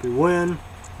hope you win.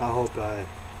 I hope I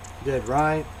did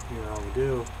right. You know, I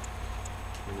do.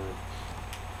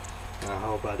 I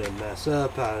hope I didn't mess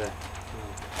up.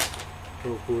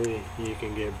 Hopefully you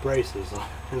can get braces.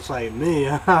 It's like me,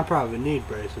 I probably need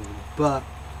braces, but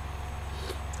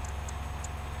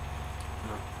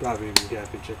probably even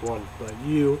Gappy Chick 1, but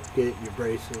you get your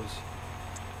braces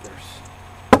first.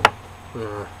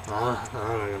 I'm not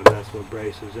gonna mess with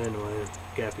braces anyway.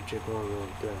 Gappy Chick 1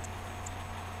 won't do.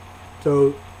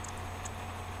 So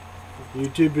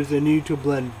YouTubers and YouTube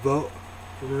land vote.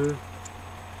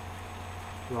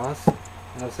 Well,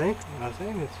 I think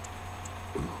it's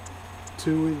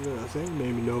 2 weeks. I think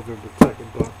maybe November 2nd,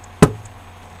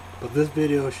 but this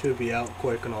video should be out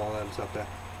quick and all that stuff. That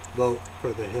vote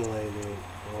for the Hill 88 and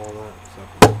all that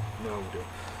stuff. No, do.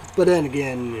 But then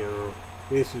again, you know,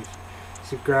 this is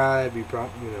subscribe. You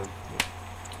probably, you know.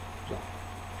 So.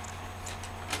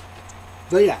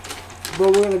 But yeah,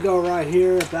 but we're gonna go right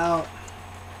here about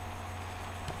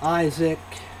Isaac.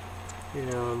 You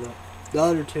know, the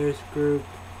other terrorist group.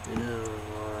 You know.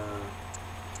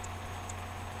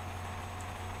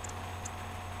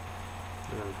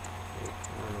 I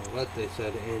don't know what they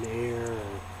said, in air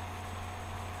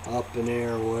or up in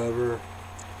air or whatever,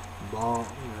 bomb,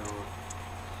 you know,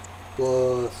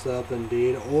 blow us up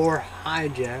indeed, or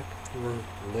hijack. And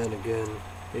then again,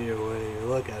 either way you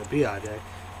look at it, be hijack.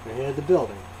 We had the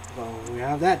building, so we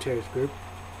have that terrorist group.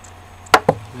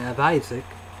 We have Isaac,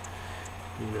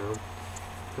 you know,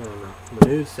 I don't know, the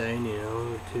news saying, you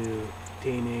know, 2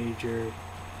 teenager,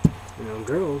 you know,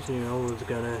 girls, you know, was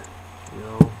gonna, you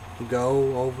know,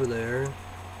 go over there,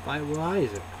 fight with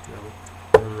Isaac, you know.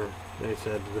 And they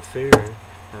said the fear,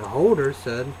 and Holder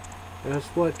said that's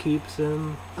what keeps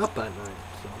him up at night.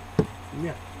 So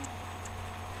yeah,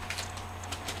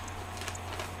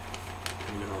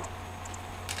 you know,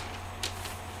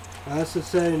 that's the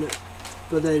saying.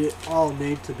 But they all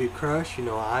need to be crushed. You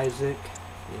know, Isaac,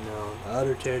 you know, the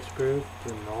other terrorist group,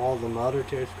 and all the other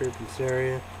terrorist group in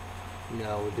Syria. You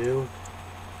know, we do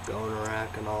go in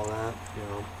Iraq and all that. You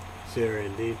know. Syria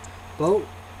indeed. But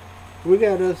we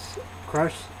gotta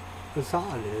crush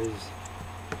Assad, his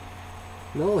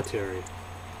military.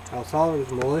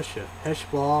 Al-Sadd's militia.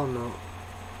 Hezbollah, no.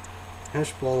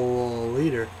 Hezbollah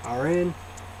leader, Iran,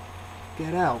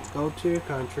 get out, go to your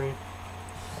country.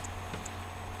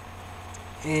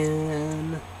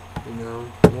 And, you know,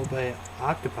 nobody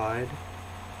occupied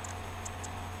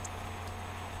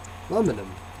Lebanon. You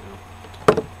know.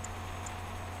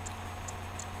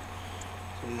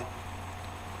 So, yeah.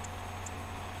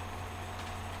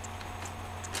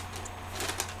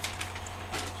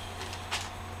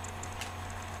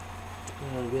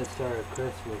 Get started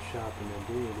Christmas shopping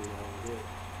indeed, you know.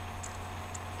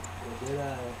 Did I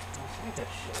think I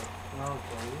should.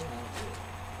 Okay, yeah.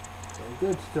 So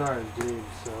good start indeed,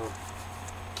 so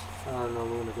I don't know,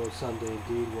 we're gonna go Sunday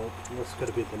indeed. Well, that's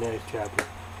gonna be the next chapter.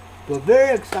 But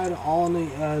very excited on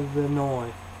the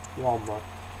Illinois Walmart.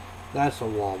 That's a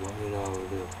Walmart, you know, over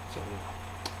there. So yeah.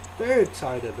 Very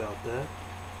excited about that.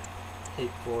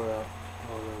 Hate for on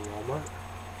Walmart.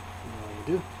 You know what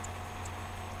we do.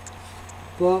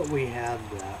 But we have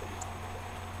that.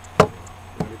 We're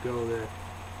gonna go there.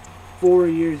 4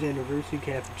 years anniversary,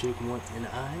 Captain Chicken 1 and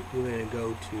we're gonna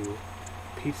go to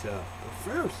pizza. But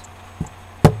first,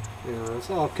 you know, it's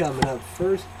all coming up.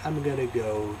 First, I'm gonna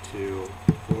go to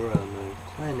the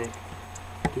clinic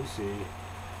to see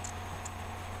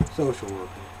social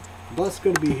worker. The bus is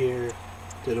gonna be here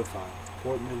to the 5.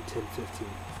 Portman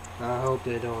 10:15. I hope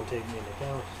they don't take me into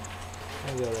account.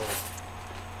 I gotta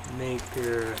make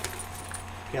her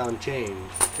count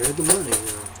change. Here's the money,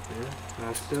 you know. Yeah,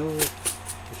 I still, it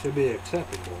should be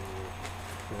acceptable.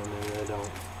 You know? Maybe I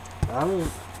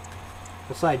don't.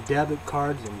 It's like debit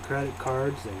cards and credit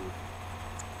cards and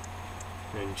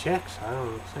checks. I don't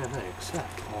understand how to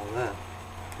accept all that.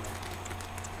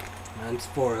 That's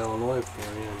for Illinois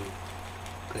for you, and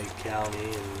Clay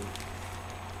County and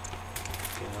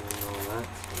all that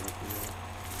stuff. You know.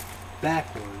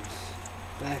 Backwards.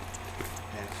 Backwards.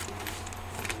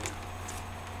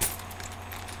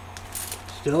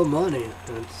 Still money.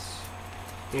 It's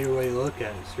either way you look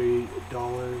at it. $3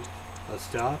 a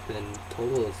stop and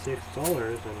total of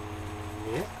 $6, and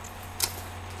yeah.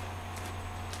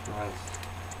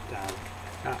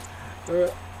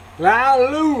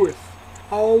 Lyle Lewis,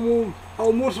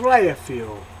 almost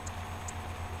Layfield.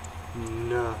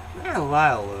 No, not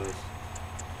Lyle Lewis.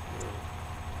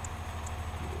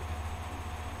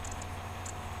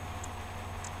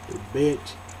 The bitch,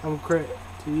 I'm to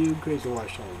you, crazy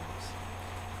watch on this.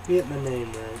 Get my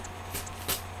name right.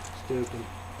 Stupid.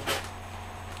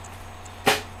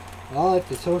 I like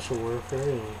the social worker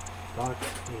and doctor,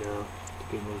 you know, to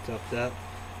get me up that.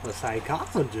 A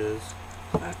psychologist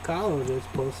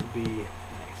supposed to be,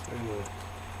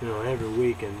 you know, every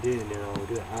week and then, you know,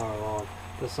 do an hour long.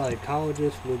 The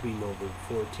psychologist will be November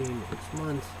 14 next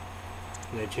month.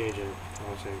 And they change it,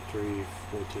 I'll say 3,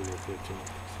 14, or 15.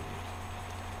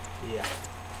 Yeah.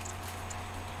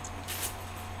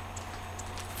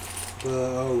 But,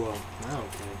 oh well, I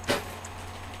don't care.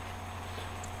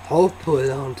 Hopefully they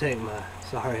don't take my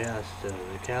sorry ass to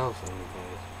the counseling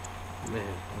place.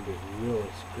 Man, I'll be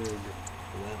really screwed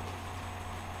for that one.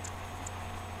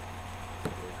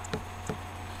 Yeah.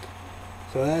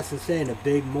 So that's the saying, a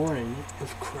big morning.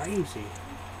 It's crazy.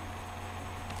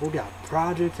 We got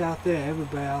projects out there,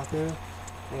 everybody out there.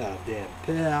 I got a damn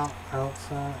pit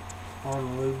outside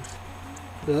on the loose.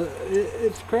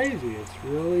 It's crazy. It's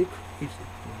really crazy.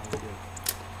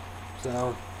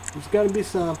 So it's gotta be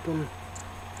something.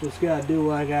 Just gotta do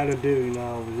what I gotta do, you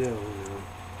know. You know.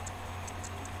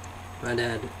 My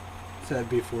dad said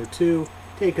before too,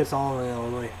 take us all in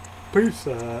Illinois.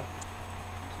 Pizza Hut.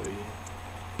 So yeah.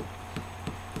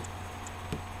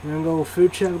 We're gonna go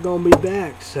food truck, gonna be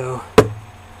back, so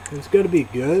it's gonna be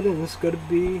good, and it's gonna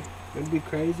be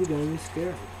crazy, gonna be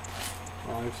scary.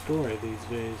 Life story these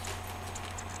days.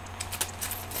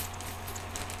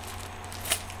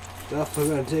 Definitely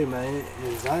gonna take my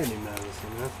anxiety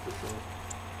medicine, that's for sure.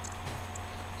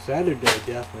 Saturday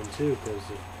definitely too, because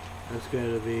that's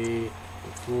gonna be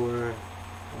before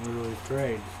Illinois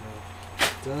parade,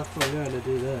 so definitely gotta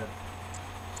do that.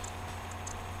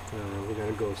 We're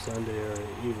gonna go Sunday or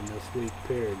even this week,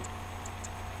 period.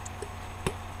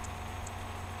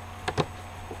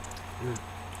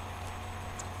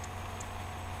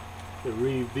 The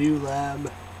review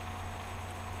lab.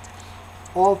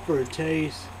 All for a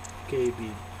taste.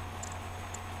 KB.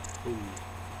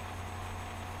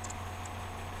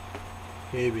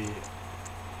 KBD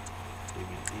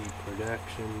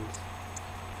Productions.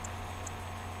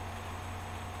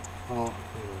 Oh,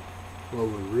 what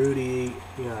would Rudy eat?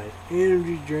 You got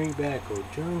energy drink, Backo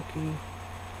Junkie.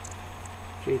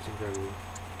 Jason from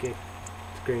Get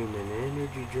Screaming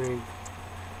energy drink.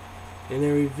 And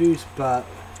the review spot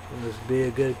must be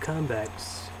a good comeback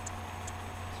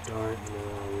start. You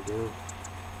know how we do.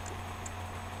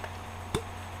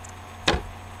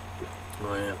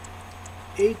 Oh yeah.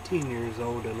 18 years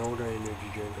old and older energy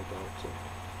drink adults.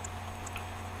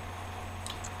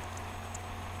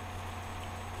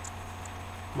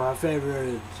 My favorite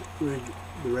is the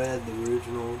red, the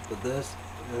original, but this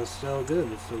is so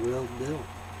good. It's the real deal.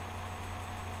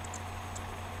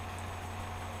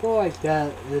 Well, like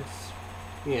that, it's,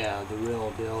 yeah, the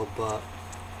real deal, but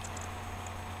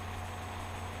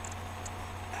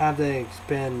have they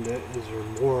expanded? Is there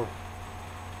more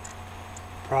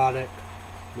product,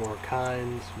 more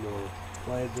kinds, more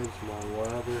flavors, more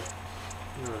whatever?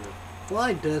 I don't know. Well,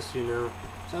 like this, you know,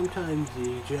 sometimes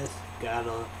you just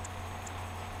gotta,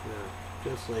 you know,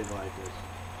 just leave like this.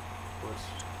 What's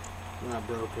not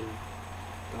broken,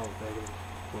 don't fix it.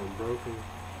 When broken,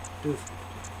 do.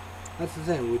 That's the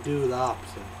thing, we do the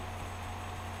opposite.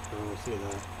 I don't see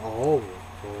that all over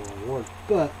one,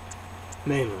 but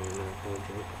mainly in that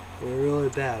country. We're really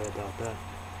bad about that.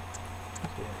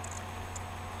 Yeah.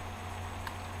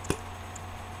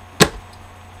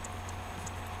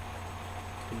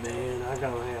 Man, I'm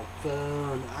gonna have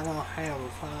fun. I'm gonna have a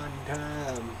fun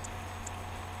time.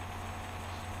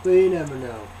 But you never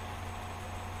know.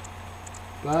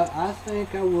 But I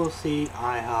think I will see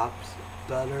IHOP's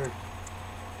butter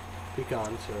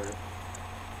pecan syrup.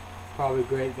 Probably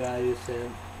great value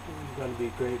since it's gonna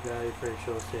be great value French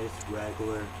toast taste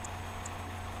regular.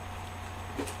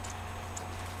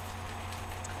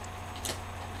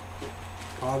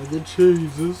 Probably the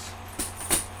cheeses.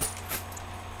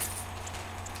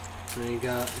 And you're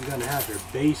gonna have your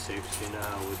basics, you know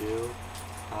how we do.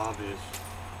 Obvious.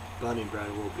 Bunny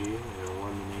bread will be, you know,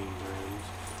 one of the main brands.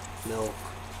 Milk.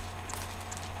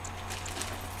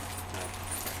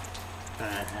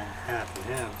 Half and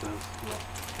half,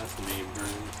 that's the main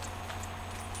brand.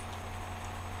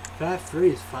 Fat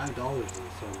free is $5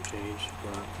 and some change,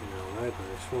 but, you know,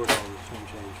 regular is $4 and some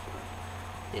change, but,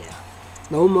 yeah.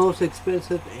 No most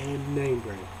expensive and name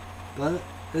brand. But,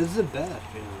 this is the best,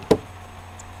 you know.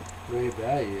 Great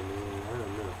value, man. I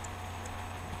don't know.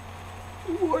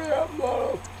 What up,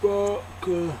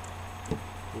 motherfucker?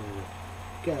 Yeah.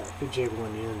 Got a good chick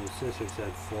one in. The sister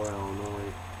said 4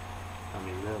 Illinois. I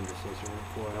mean, them, the sister went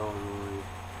 4 Illinois.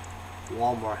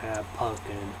 Walmart had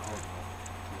pumpkin. Oh,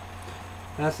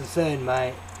 that's the saying,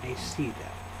 mate. I see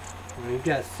that. I mean, you've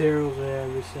got cereals and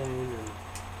everything, and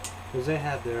because they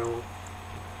have their own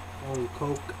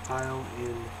Coke aisle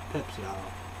and Pepsi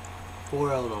aisle.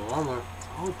 4 Illinois Walmart.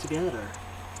 All together.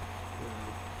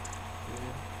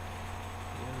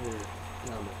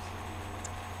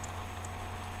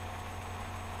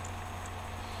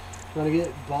 Gonna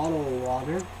get bottled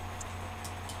water.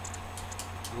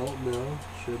 Oatmeal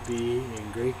should be,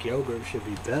 and Greek yogurt should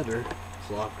be better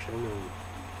selection, and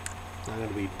not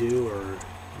gonna be due or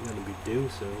gonna be due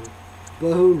soon.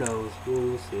 But who knows?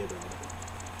 We'll see about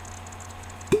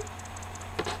it.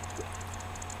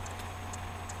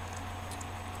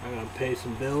 I'm gonna pay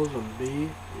some bills and be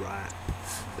right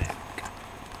back.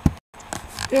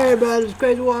 Hey everybody, it's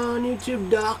Crazy Wall on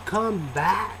YouTube.com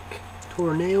back.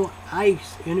 Tornado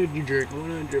Ice Energy Drink,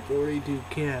 142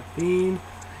 caffeine,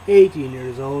 18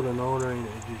 years old and older,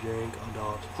 energy drink,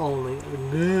 adults only.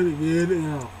 Good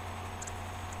now.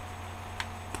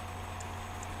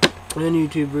 And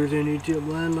YouTubers and YouTube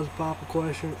land, let's pop a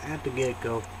question at the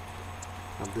get-go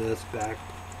of this back,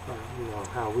 you know,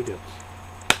 how we do.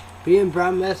 PM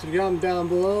prime message comment down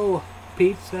below.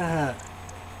 Pizza Hut.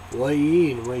 What you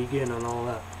eating? What you getting on all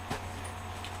that?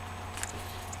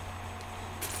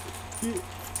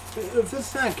 If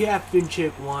it's not Captain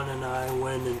Chick 1 and I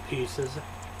win in pieces,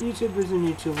 YouTubers and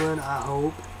YouTube land, I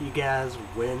hope you guys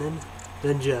winning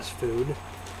than just food.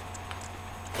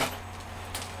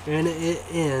 And it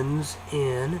ends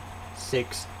in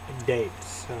 6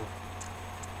 days.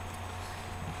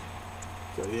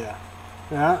 So yeah.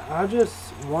 I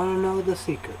just want to know the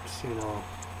secrets, you know.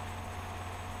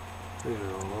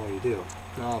 What you do.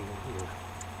 Don't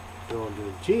do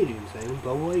the cheating thing,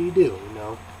 but what you do, you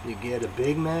know. You get a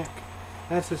Big Mac.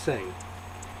 That's the thing.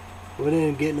 We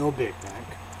didn't get no Big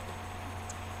Mac.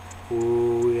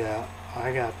 Ooh, yeah.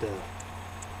 I got the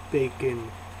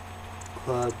Bacon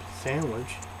Club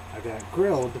sandwich. I got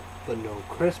grilled, but no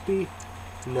crispy,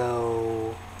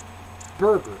 no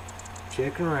burger.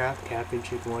 Chicken wrap, Captain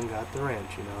Chick 1 got the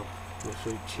ranch, you know, the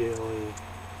sweet chili,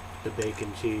 the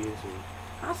bacon cheese, and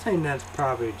I think that's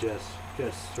probably just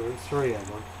 3 of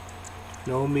them.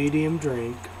 No medium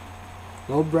drink,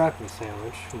 no breakfast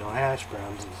sandwich, you know, hash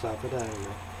browns and stuff like that, you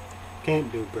know.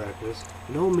 Can't do breakfast.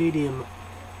 No medium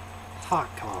hot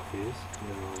coffees,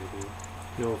 you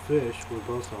know, no fish, we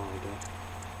both don't like that.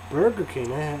 Burger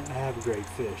King, I have great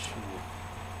fish, you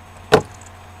know.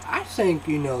 I think,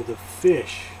 you know, the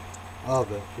fish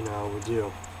of it, you know, with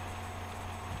you.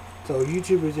 So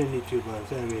YouTubers and YouTubers,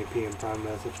 send me a PM Prime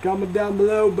message. Comment down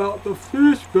below about the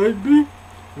fish, baby.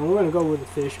 And we're gonna go with the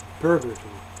fish burgers.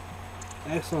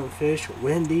 Excellent fish,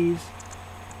 Wendy's,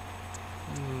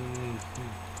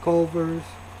 Culver's,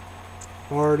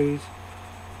 Hardee's,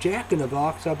 Jack in the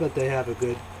Box. I bet they have a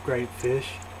good, great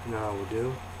fish. You know how we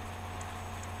do.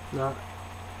 Not,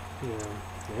 you know,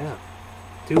 yeah.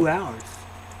 2 hours.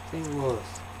 St.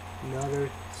 Louis. Another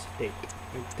steak.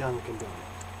 Like Dunkin'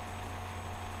 Donuts.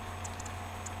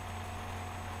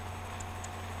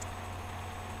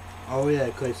 Oh yeah,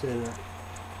 Clay said that.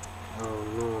 Oh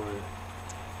no.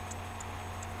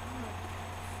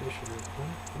 Fish in it.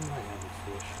 What might have a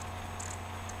fish?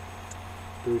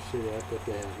 Bruce City, I thought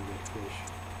they had a good fish.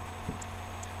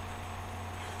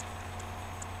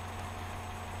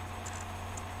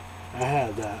 I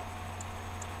had that.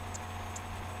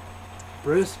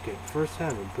 Brisket. First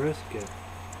time with brisket.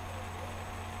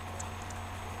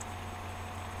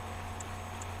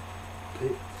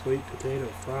 Sweet potato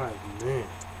fries. Man.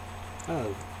 That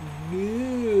was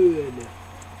good.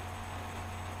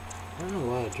 I don't know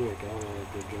why I drink. I don't know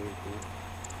if I drink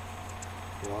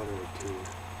water or tea.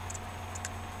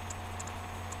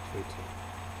 Sweet tea.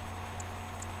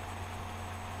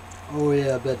 Oh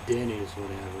yeah, I bet Denny's would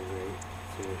have a great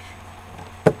fish.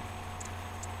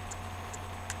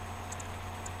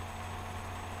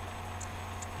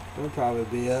 There'll probably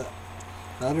be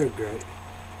another great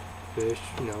fish,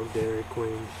 you know, Dairy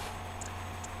Queen.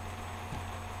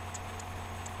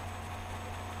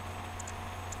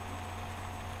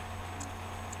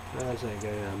 That's that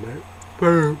guy on there.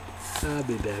 Burp. I'll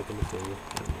be back in the field.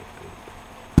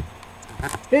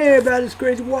 Hey everybody, it's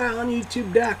Crazy Wild on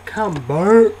YouTube.com.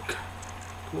 Burp.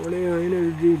 Cornell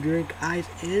energy drink, ice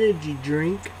energy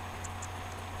drink.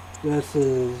 This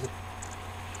is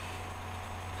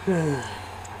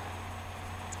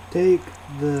take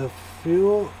the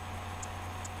fuel,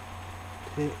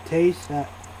 taste that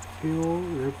fuel,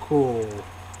 you're cool.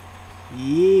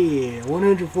 Yeah,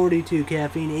 142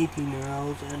 caffeine,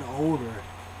 18-year-olds and older.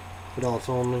 But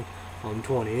also only I'm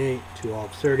 28, 2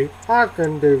 off 30. I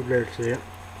can do this shit.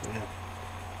 Yeah.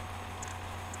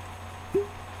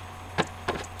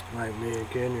 Like me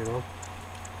again, you know.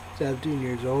 17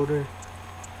 years older.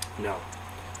 No.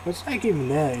 It's like even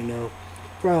that, you know.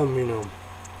 From, you know,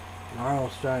 R.L.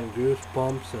 Stine,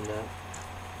 Goosebumps, and that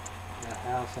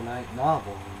House of Night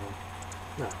novel,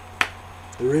 you know. No.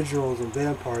 The originals and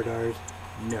Vampire Diaries,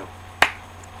 no.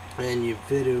 And you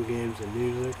video games and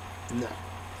music, no.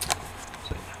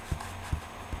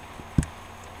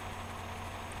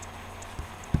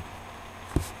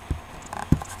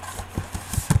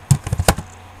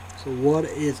 So what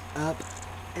is up,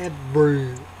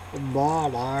 everybody?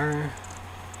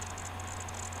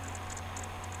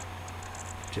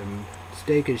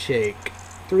 Steak and Shake.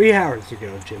 3 hours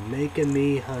ago, Jamaican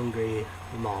Me Hungry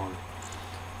Mom.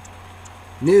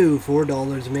 New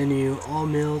 $4 menu, all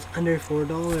meals under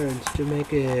 $4.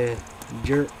 Jamaica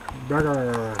jerk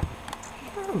burger.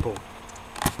 Horrible.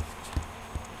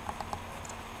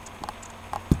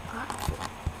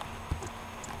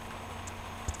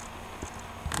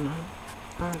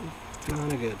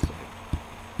 Not a good thing.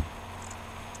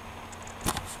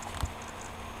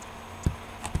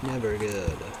 Never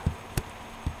good.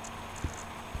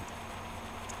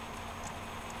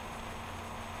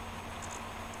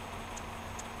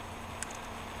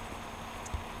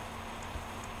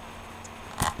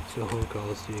 Someone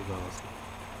calls Steve Austin.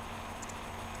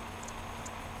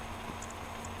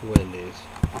 Wendy's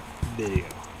video.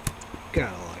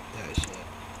 Gotta like that shit.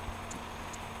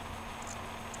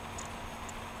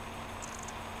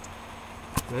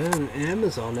 Man,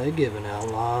 Amazon, they're giving out a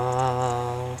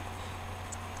lot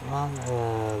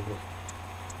of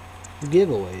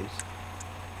giveaways.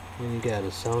 And you got a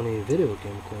Sony video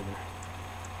camcorder.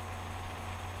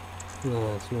 Let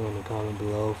us know in the comment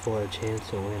below for a chance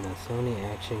to win a Sony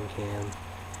Action Cam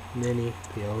Mini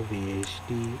POV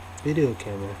HD video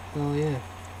camera. Oh yeah.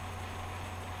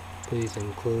 Please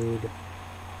include,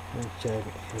 let's check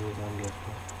Amazon gift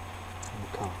card in the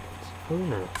comments.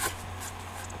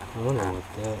 I wonder what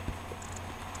that.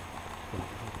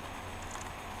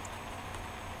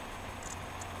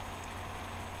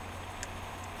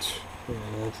 Yeah,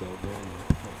 that's all brand new.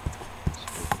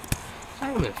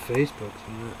 I'm at Facebook,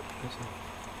 so that's all.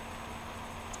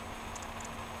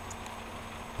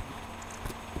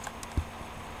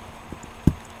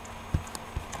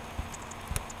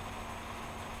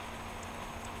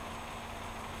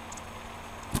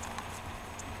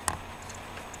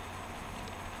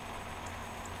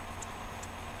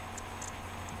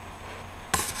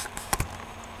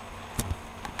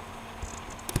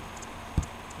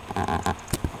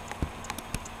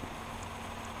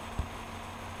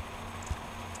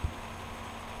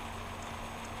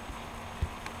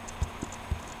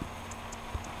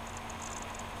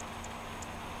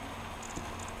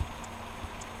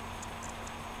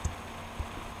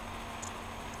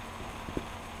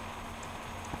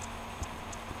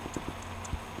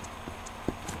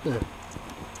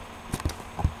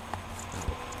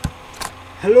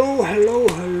 Hello, hello,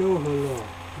 hello, hello.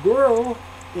 Girl,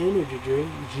 energy drink,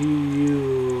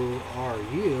 G-U-R-U.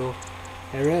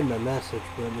 I read my message,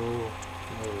 but no.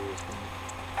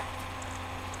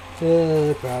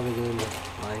 Probably didn't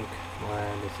like what I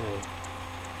had to say.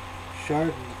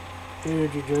 Shark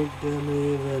energy drink didn't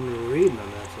even read my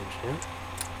message, huh?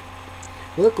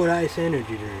 Look what Ice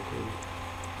energy drink.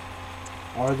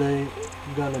 Are they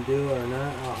gonna do it or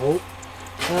not? I hope.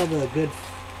 I have a good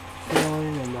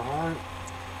feeling in my heart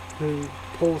to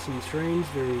pull some strings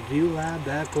to Review Lab,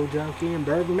 Backhoe Junkie, and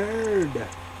Bourbon Nerd.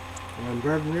 And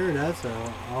Bourbon Nerd, that's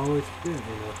always good, you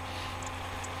know.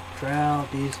 Try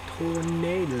out these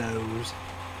tornadoes.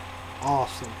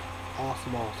 Awesome.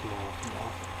 Awesome, awesome, awesome,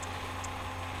 awesome.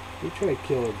 We tried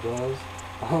Killer Buzz.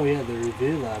 Oh yeah, the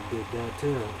Review Lab did that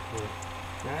too.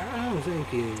 I don't think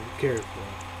he cared for it.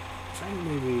 I think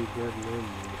maybe Bourbon Nerd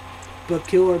did. But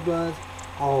Killer Buzz,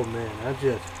 oh man,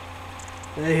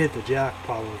 they hit the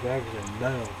jackpot with records and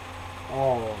metal.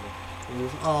 All of it. It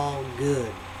was all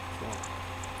good. So.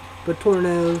 But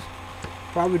tornadoes,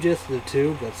 probably just the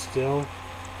two, but still,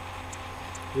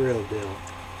 real deal.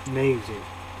 Amazing.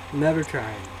 Never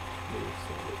tried.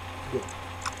 Good.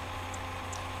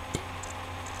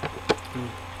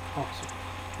 Awesome.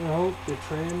 I hope the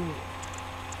trend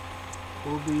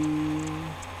will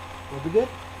be good.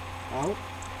 I hope.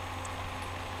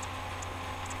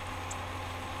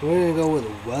 We're gonna go with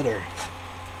the weather.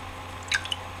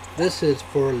 This is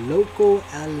for local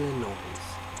Illinois.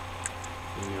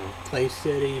 You know, Clay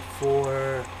City,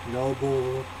 4,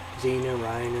 Noble, Xena,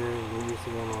 Reiner, Louis,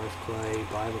 Illinois, Clay,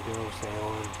 Bible Grove,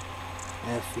 Salem,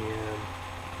 FEM,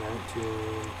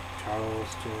 Neptune,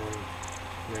 Charleston,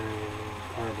 Marion,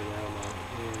 Carbondale, Mount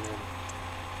Vernon,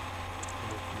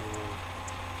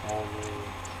 Albany,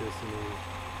 Sissany,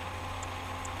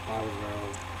 Bible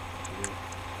Grove,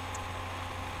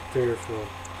 Fairfield,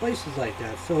 places like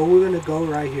that. So we're gonna go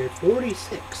right here.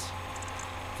 46.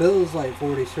 Feels like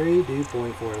 43. Dew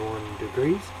point 41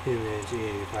 degrees.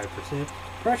 Humidity 85%.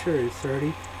 Pressure is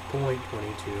 30.22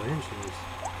 inches.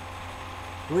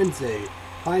 Wednesday,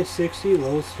 high 60,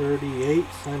 low 38,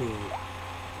 sunny.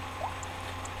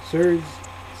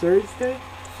 Thursday,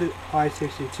 high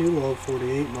 62, low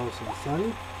 48, mostly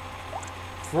sunny.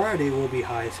 Friday will be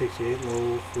high 68,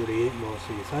 low 48,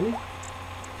 mostly sunny.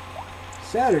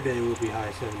 Saturday will be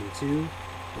high 72,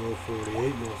 low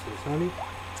 48, mostly sunny.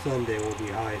 Sunday will be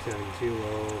high 72,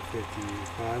 low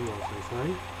 55, mostly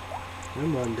sunny.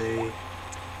 And Monday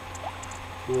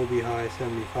will be high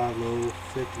 75, low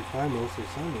 55, mostly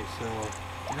sunny. So,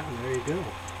 yeah, there you go.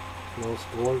 No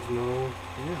storms, no,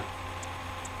 yeah.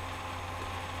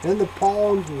 And the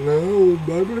pollen, no,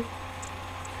 baby.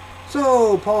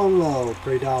 So, pollen low,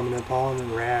 predominant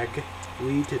pollen rag.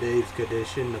 Today's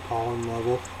condition, the pollen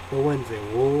level for Wednesday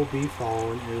will be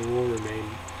falling and will remain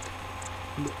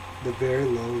the very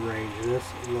low range.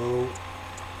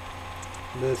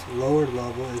 This lower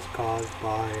level is caused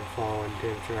by falling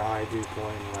temperature, high dew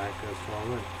point, and lack of strong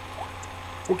wind.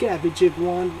 Okay, Happy Chick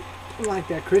 1, like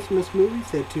that Christmas movie,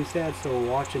 said too sad, so we're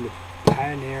watching the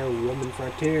Pioneer Woman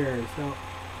Frontier, so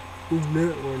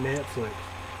or Netflix.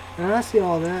 And I see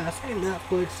all that, I say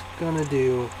Netflix gonna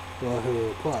do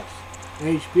Hulu Plus.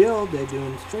 HBO, they're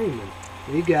doing streaming.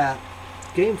 You got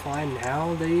Gamefly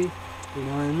now, they,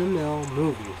 in the mill,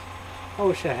 movies. I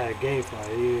wish I had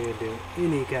Gamefly. You can do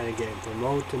any kind of game from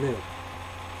old to new.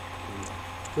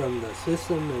 From the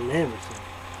system and everything.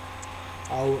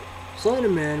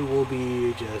 Slenderman will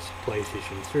be just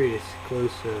PlayStation 3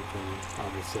 exclusive, and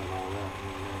I'll just set all that,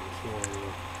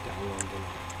 download them.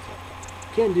 So,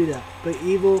 can't do that. But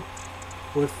Evil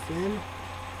Within,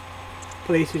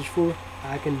 PlayStation 4,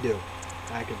 I can do.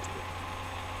 I can do it.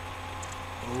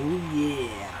 Oh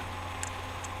yeah.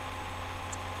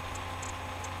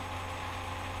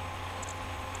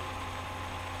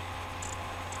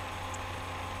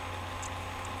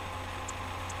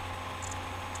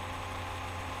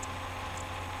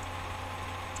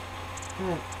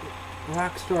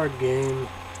 Rockstar game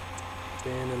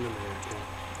banned in America.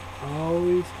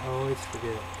 Always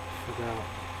forgot.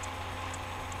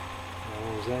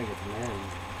 What was that? Get the man.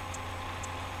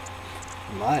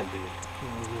 Might be.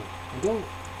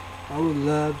 I would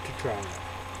love to try it.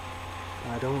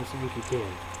 I don't think you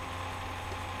can.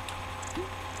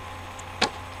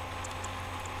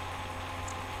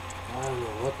 I don't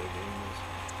know what the game is.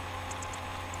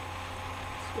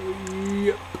 So,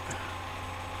 yep.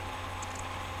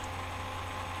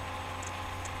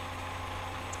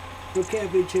 So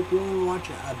Cafe Chick, you wanna watch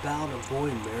About a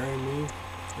Boy Marry Me?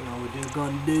 You know, we're just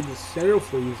gonna do the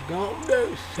selfies. Gonna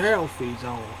do selfies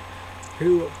on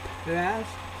who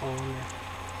passed on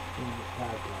the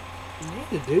iPod. I need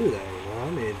to do that, you know. I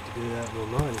need to do that with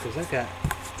mine because I got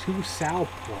 2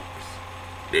 South Parks.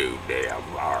 Do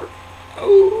damn right.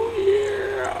 Oh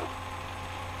yeah.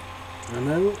 I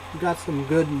know got some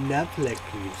good Netflix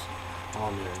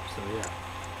on there, so yeah.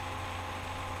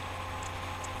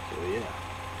 So yeah.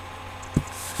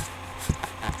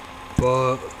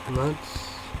 But let's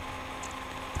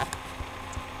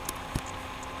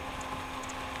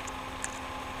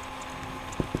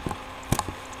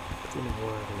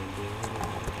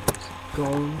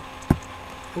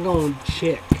I'm going to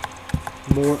check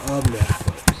more of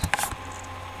Netflix.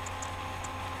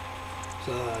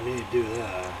 So I need to do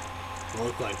that. It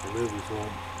looks like the movies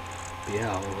won't be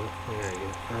out. There you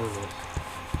go. Furnace.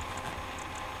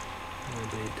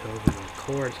 Beethoven, of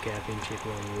course, Caffeine Chick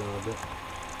won't love it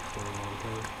for a long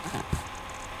time.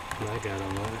 And I got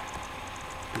on that.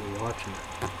 Be watching it.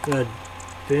 I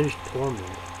finished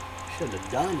Torment. Should have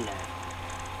done that.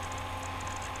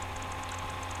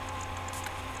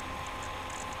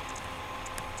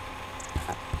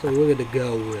 So we're gonna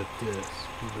go with this.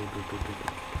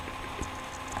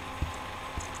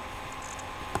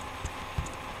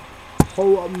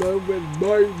 Oh, I'm moving,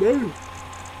 baby.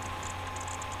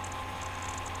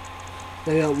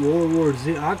 They got World War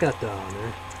Z. I got that on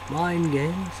there. Mind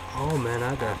Games. Oh man,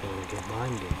 I definitely get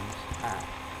Mind Games.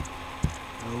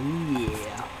 Oh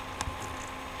yeah.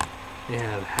 They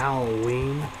have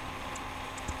Halloween.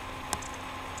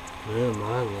 Yeah,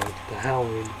 mine like the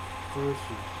Halloween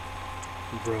versus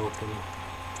broken.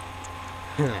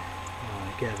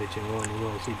 Cabbage and one. You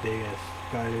want to see big ass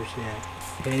spiders? Yeah.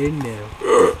 Hey no.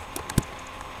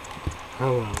 I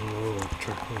want a little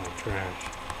trash.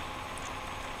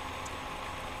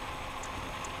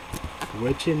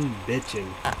 Witchin'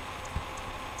 bitchin'.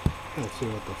 Let's see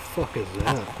what the fuck is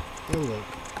that. Oh look.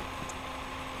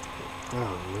 I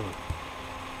don't know.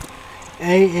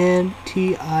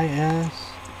 ANTIS.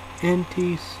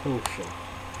 Antisocial.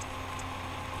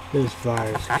 This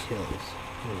virus kills.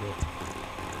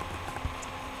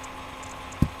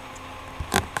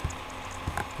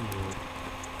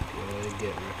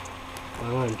 I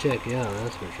want to check you out,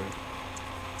 that's for sure.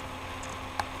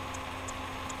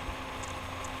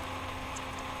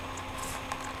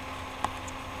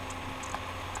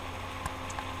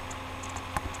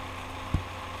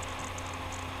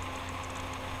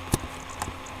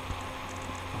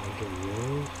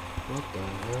 What the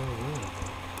hell is that?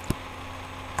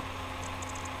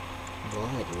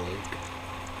 Blood lake.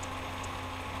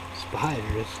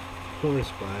 Spiders. More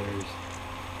spiders.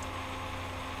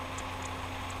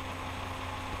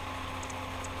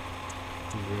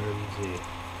 Guernsey.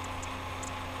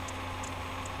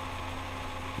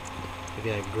 We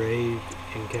got Grave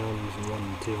Encounters 1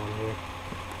 and 2 on here.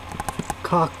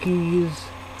 Cockies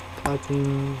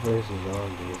versus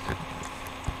zombies.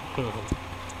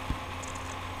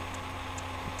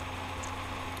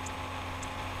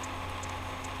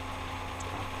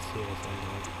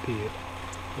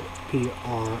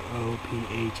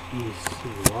 P-R-O-P-H-E-C-Y.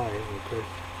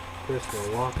 Christopher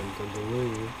Walken, I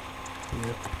believe.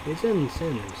 Yeah. It's in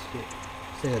Center.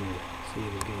 Stephen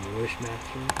King,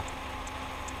 Wishmaster.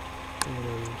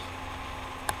 And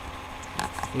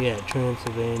yeah,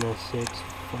 Transylvania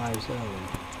 657.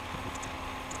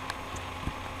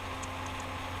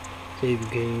 Stephen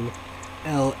King,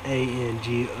 Langolirs.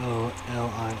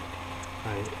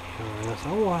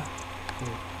 Oh, what?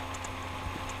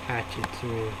 Hatchet 3.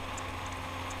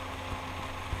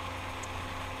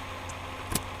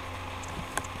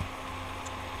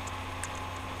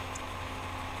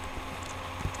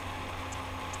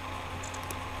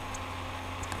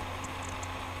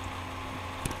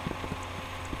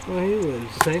 Well, he would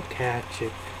think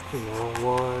Hatchet, you know,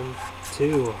 1,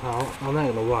 2. I'm not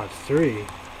gonna watch 3.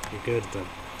 You're good, but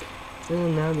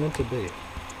not meant to be.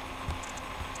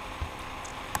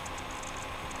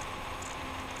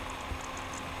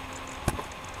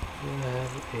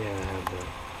 Yeah, I have that.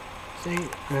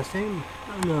 Same.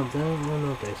 I don't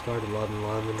know if they started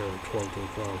 11/11 or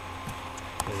 12/12.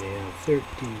 But yeah,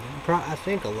 13. I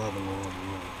think 11/11.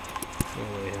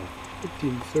 Oh yeah,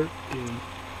 15, 13.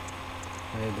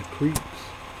 I had the Creeps.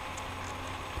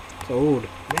 It's old.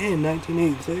 Man,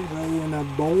 1986. I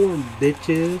wasn't born,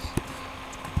 bitches.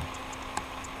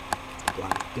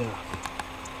 Black Death.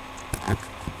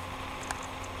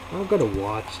 I'm gonna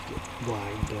watch the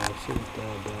Black Death, see what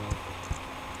that about.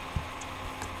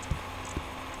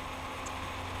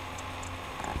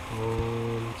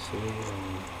 Sweet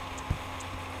home.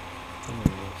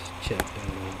 Let's check that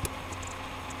out.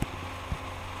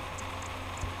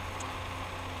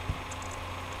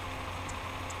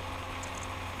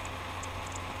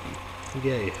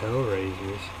 Yay,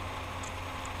 Hellraisers.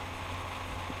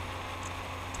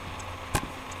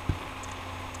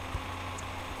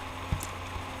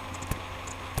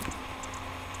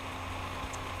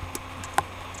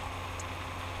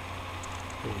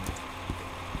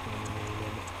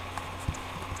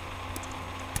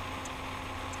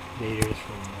 Leaders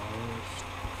from Mars.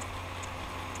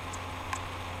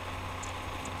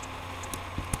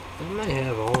 I might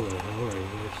have all the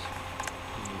Hellraisers.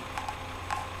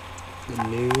 The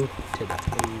new to the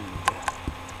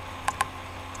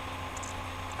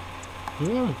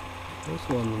old. This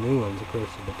one, the new one's, of course,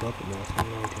 is the Puppet Master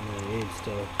 1998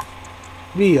 stuff.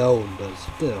 Be old, but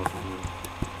still.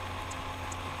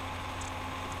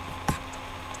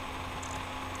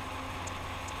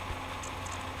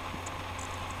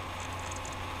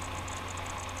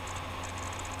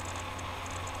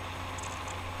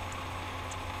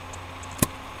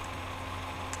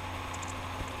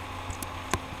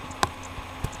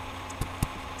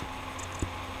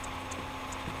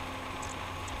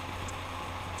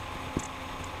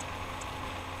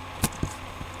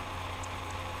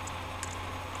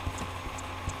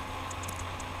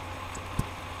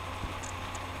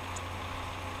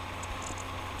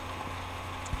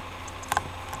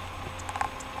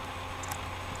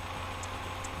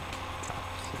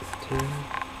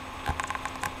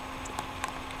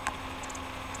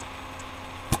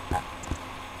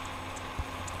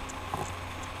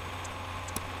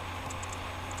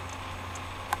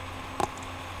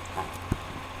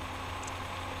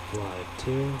 Live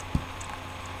 2.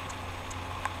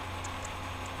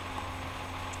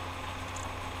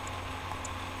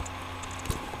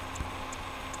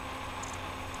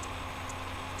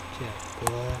 Jack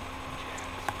Black,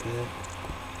 Jack's Pet.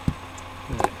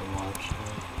 I can watch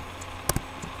that.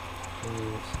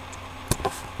 Please.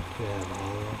 We have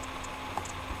Hollow.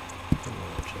 I'm gonna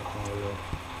watch a Hollow.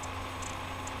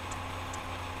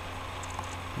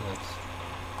 That's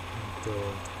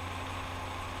good.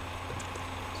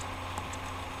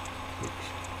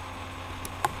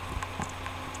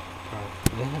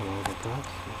 They have all the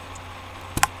boxes.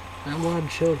 I want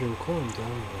children coins on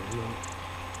there, you know.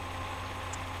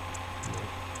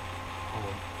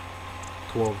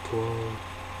 12.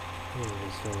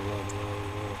 It's for 11.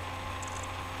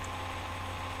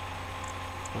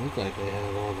 I look like they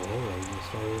have all the Hellraisers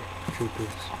started.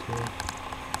 Troopers too.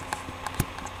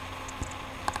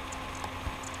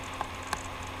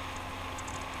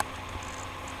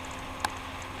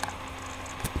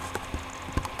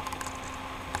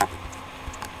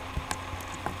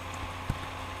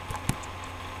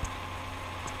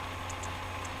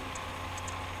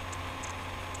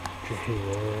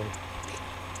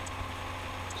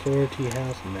 Sorority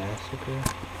House Massacre.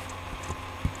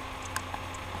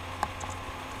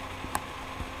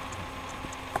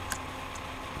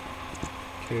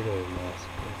 Judo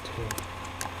Massacre too.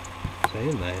 So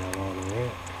you might have all the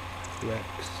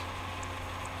Rex.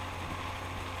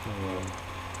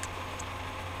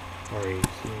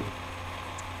 REC.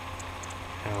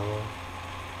 Hallow.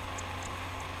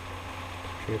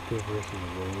 Tripper versus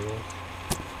Werewolf.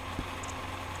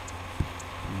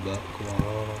 Buck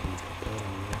Wild, and put that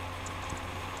on there.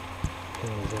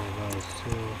 Kills all guys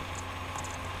too.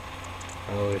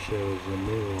 I wish it was a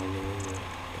new one, do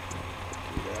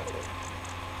that one.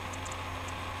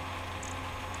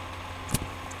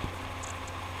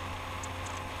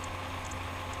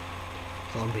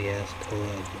 Zombie ass Toll of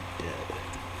the Dead.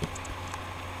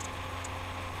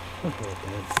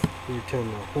 Dead. Return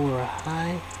to Horror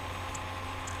High.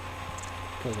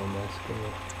 Puzzle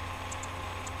Massacre.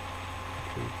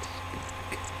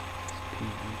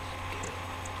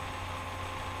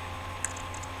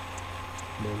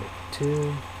 Mimic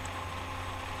 2.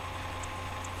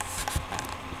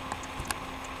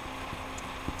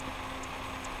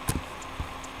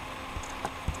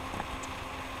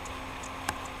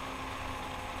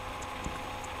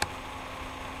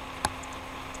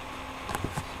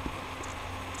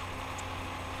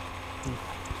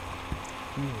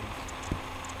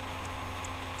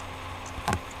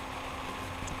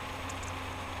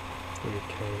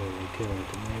 Return of the Killer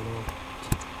Tomato.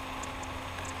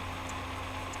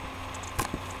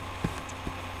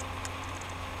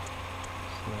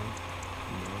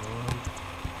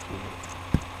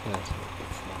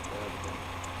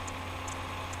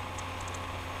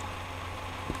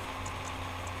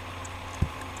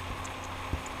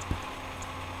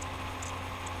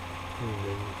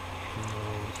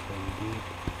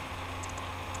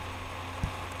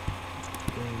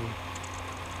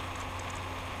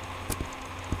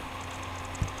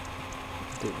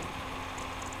 Dude.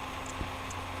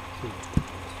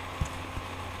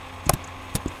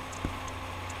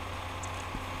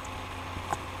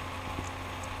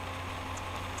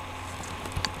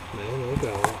 Man, look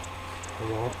at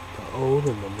all the old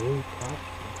and the new props.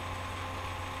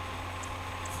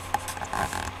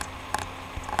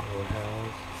 Old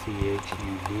house,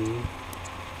 CHUD.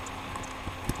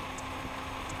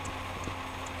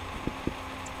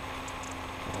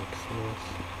 Foxness.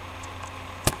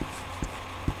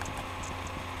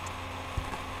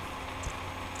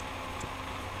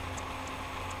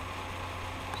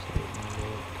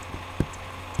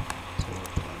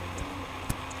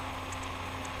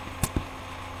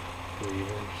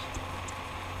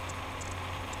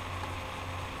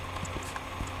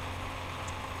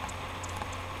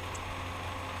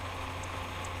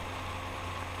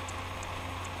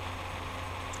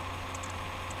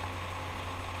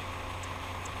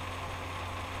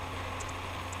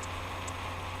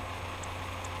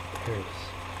 Paris.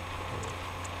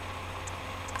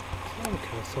 I think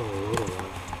I saw a little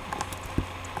one.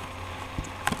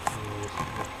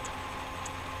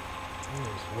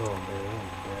 Oh man,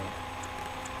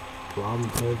 Robin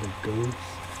Hood the Goose.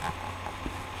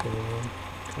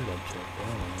 Gotta check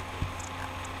that out.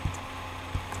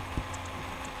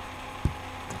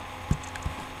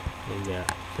 They got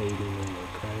Fading in the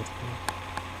Crisis.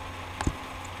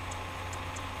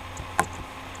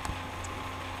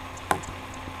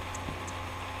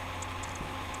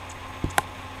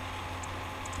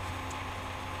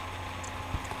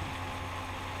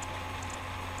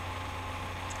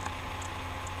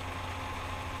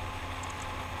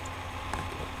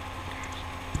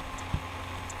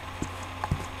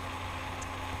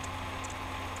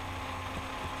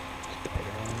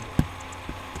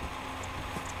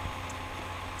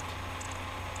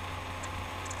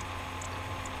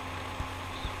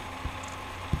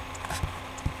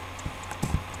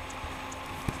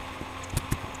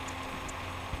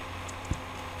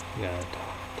 Got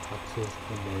Toxic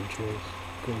Adventures,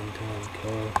 Green Time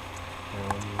Killer,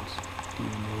 Elms,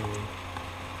 DNA.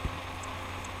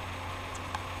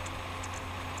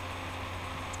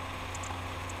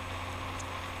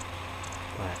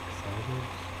 Black Sabbath.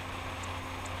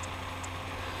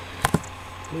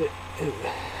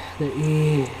 The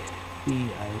EBIC.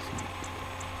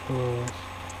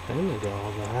 And they got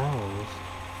all the owls.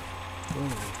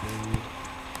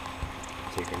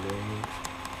 Take a ring.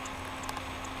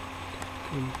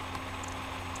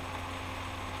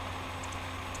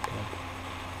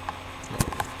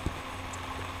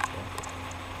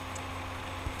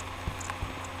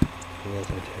 Unless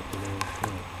I check it out.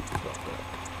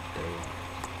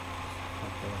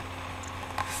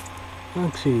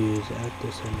 Oxys at the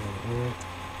center of Earth.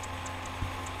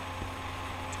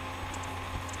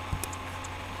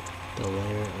 The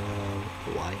layer of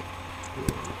white.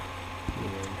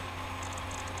 Weird.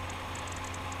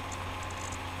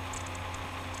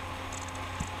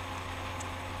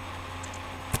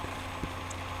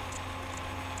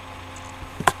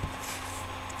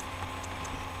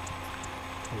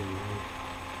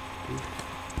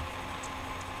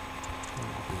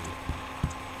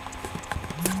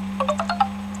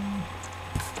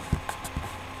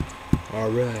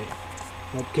 Alright,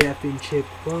 up Captain Chick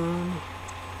 1.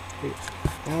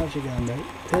 Now she got make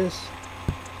piss.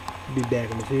 Be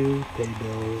back in a few. Pay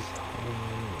bills.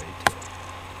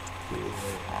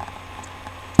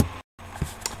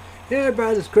 Hey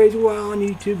everybody, it's Crazy Wild on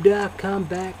YouTube.com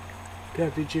back.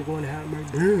 Captain Chick 1, how to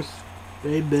make this.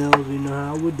 Pay bills, you know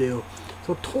how we do.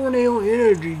 So Tornado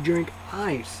Energy Drink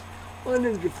Ice.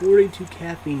 142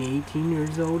 caffeine, 18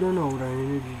 years old and older.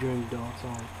 Energy drink dots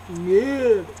on.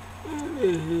 Yeah.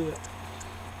 You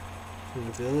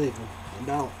believe him? I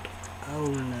don't. Oh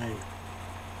no.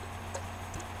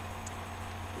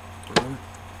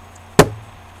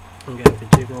 I got the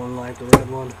chicken one like the red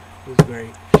one. It's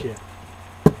great shit.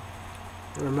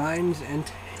 Reminds and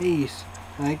tastes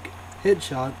like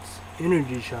headshots,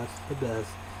 energy shots, the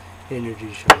best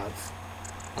energy shots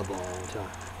of all time.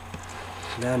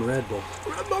 Then Red Bull.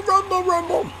 Red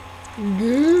Bull.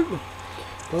 Good.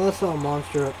 Well, I saw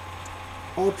Monster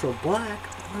Ultra Black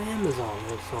on Amazon.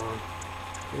 That's on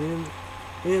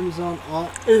Amazon on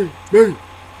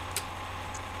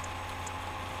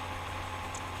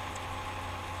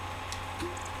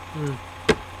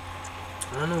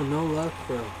I know, no luck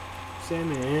for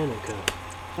Sammy and Annika.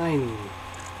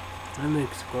 I'm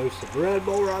exclusive. Red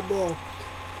Bull.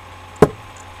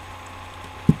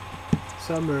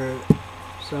 Summer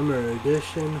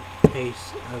edition.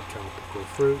 Taste of tropical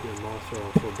fruit and Monster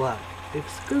Ultra Black.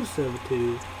 Exclusive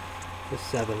to the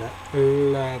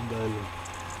 7-Eleven.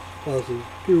 Closes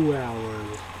 2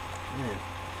 hours. Man.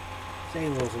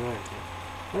 Same was an hour.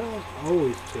 Well, it's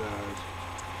always 2 hours.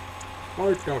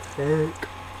 What the fuck?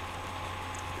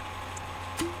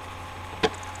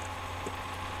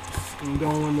 I'm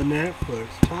going to Netflix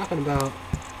talking about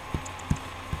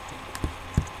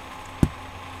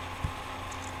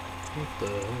what the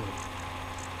hell?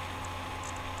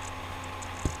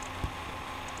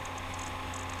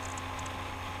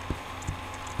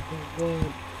 What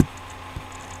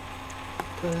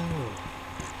the hell?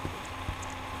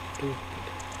 Stupid.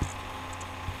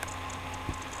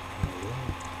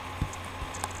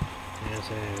 Yes,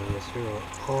 I have this hero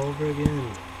all over again.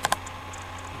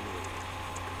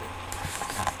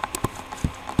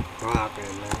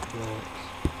 Rockin' Netflix.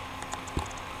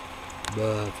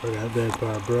 But I forgot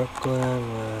Vampire Brooklyn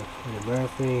with Eddie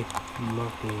Murphy,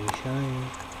 Marky Shine.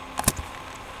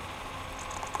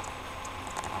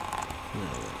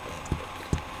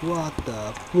 What the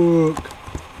fuck?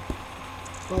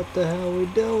 What the hell we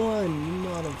doing, you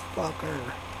motherfucker?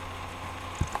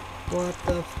 What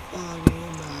the fuck, you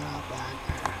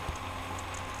motherfucker?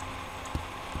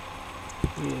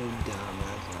 You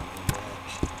dumbass son of a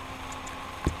bitch.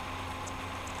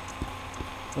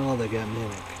 Oh, they got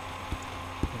Mimic.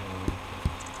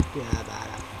 Yeah,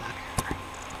 motherfucker.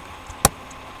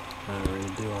 I don't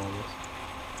really do all this.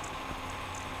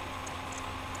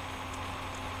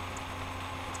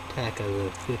 Attack of the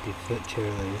 50-foot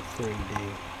cheerleader 3D.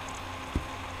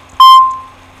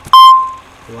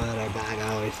 What a bag, I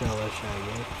always sell this show,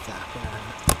 you sucker.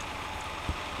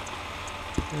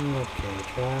 Okay,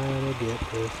 try to get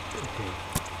this. Okay.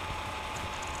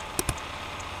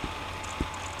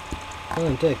 It's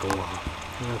gonna take a while.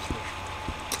 That's for sure.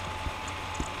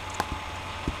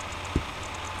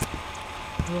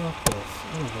 What the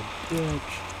son of a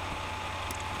bitch.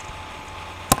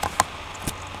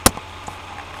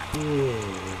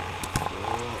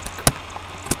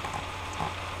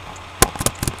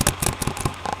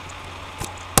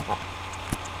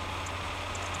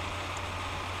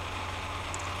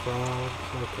 Frogs,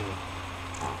 okay.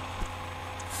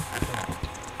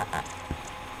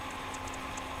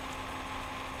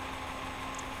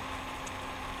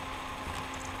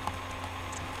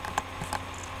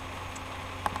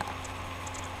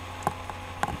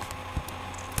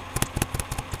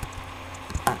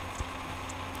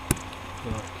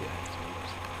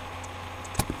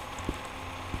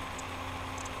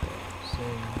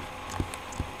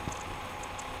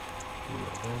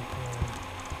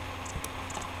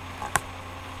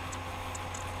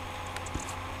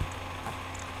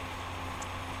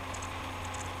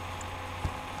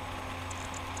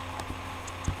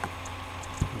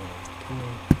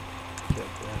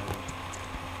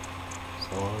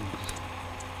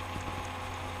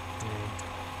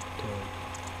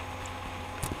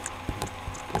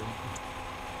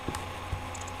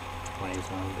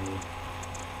 Zombie.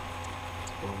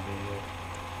 Zombie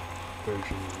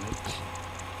version mix.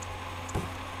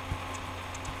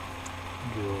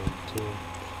 Go to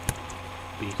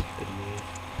Beast Beneath.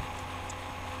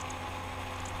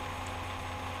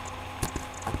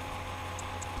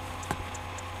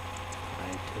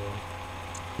 Item.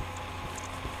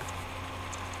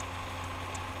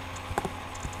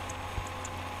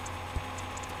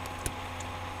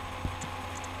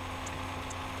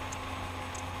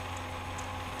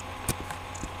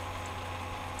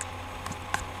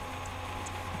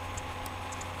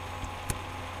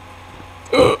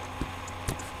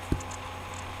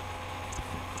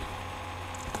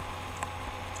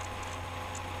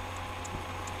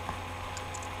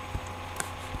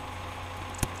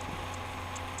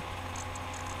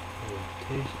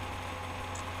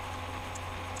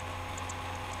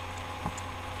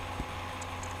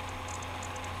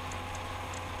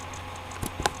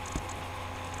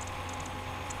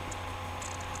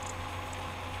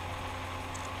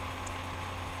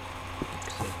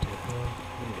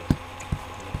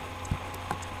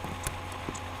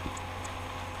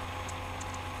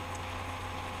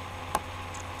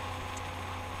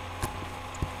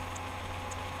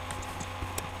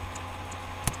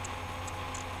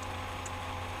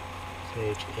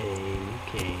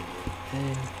 H-A-K-A.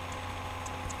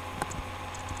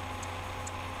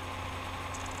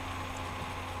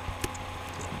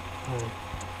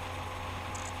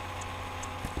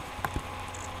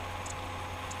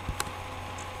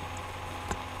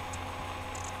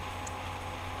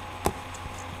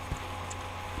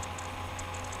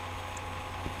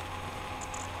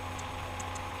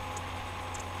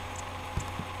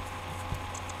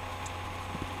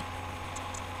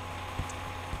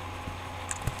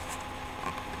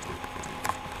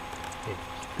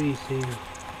 Species.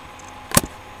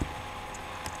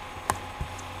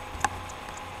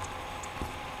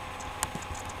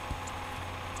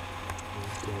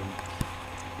 cents.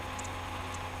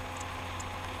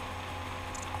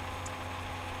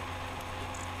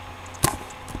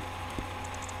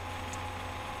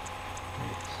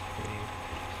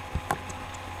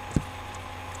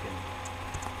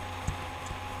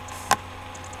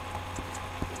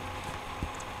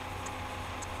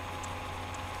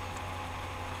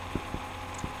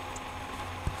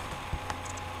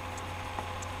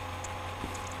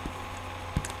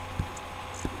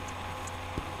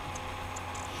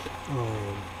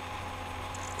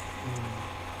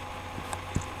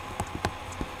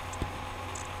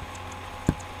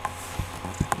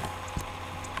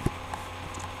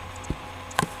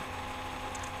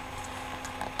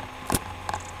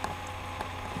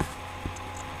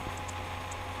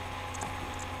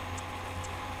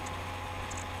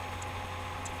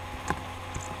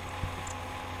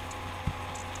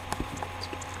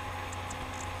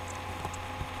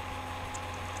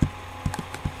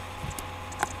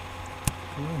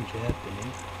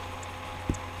 Japanese.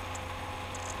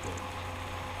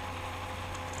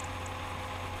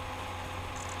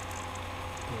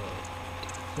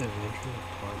 Adventure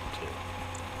Part 2.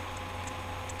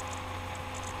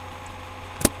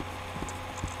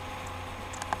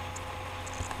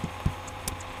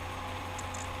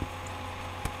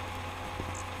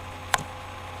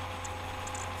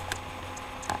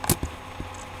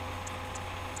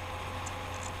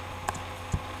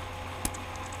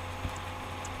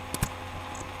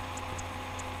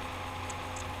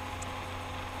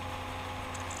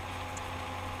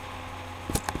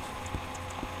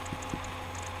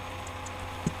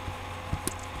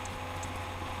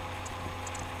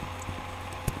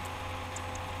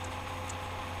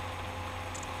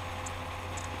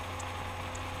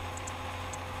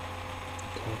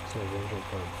 Tax Adventure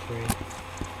Part 3.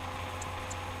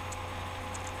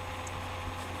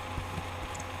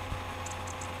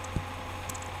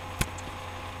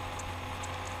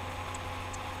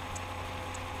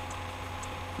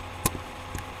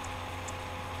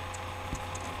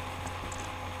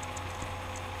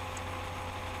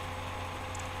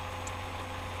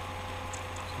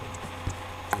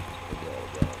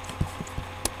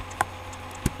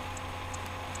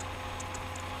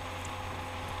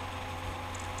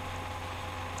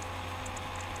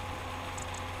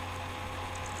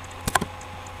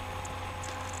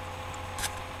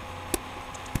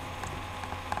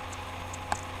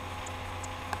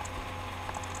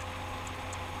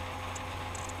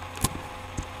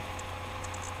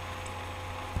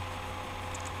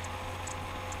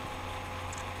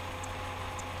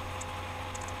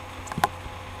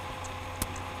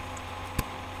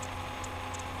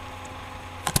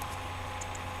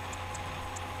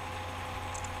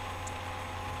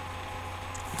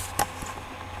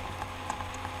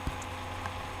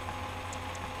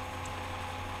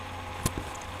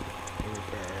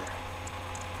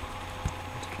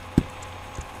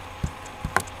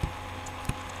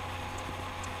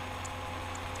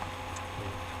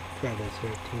 Friday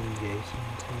 13, Jason,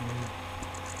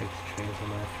 X-Trails on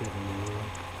my field in New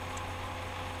York.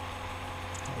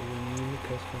 Halloween,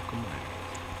 because Michael Myers.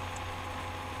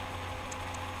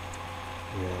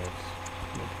 Yes.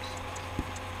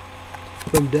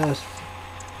 From dusk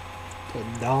to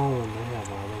dawn, they have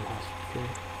all them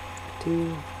hospitals. 2.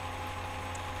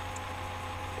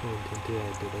 Two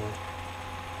after that.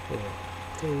 Yeah.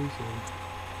 Jason.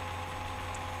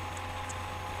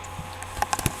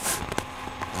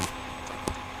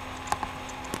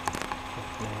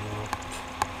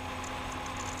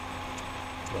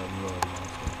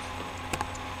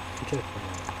 Check that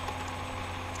out.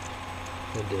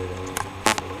 I did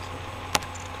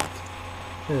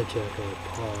I gotta check out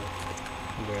Paul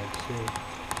Brad C.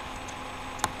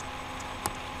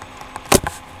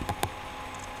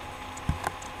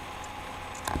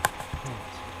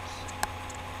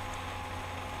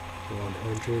 Oh,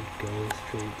 100 Go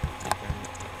Street.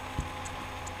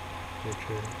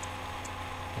 Richard.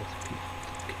 That's people.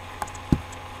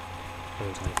 I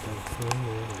was like,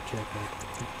 I'll check out.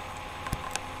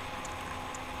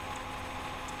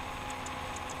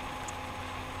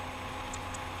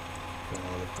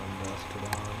 From dusk to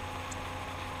dawn.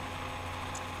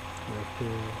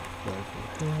 Mercury, Life from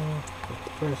Hell, that's the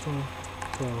first one.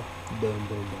 So, boom,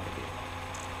 boom, boom.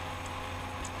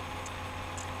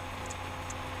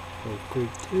 Oak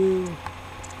Creek 2.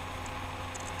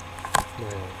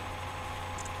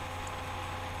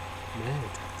 Man,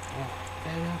 I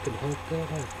can hook that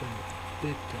up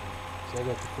big time. So I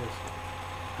got the first one.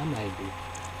 I might be.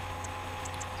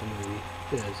 It's a movie.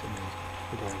 Yeah, it's amazing.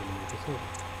 We're probably gonna make this over.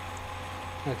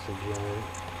 That's a giant.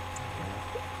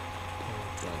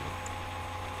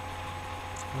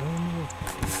 I don't know.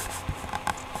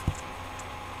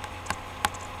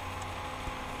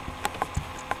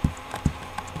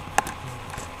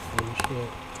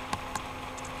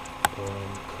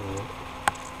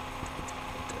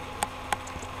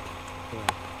 Yeah.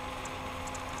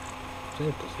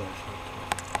 Sample flashlight.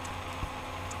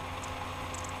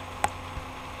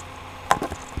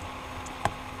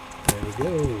 There we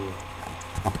go.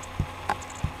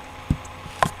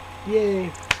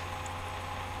 Yay!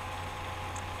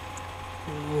 I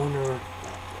wonder about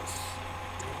this.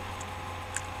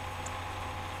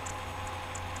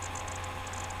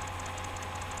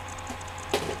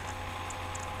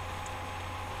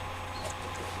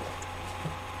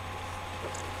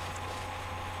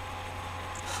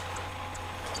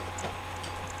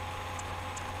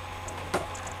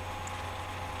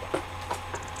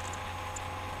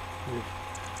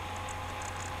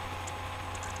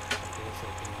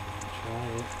 Try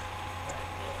it.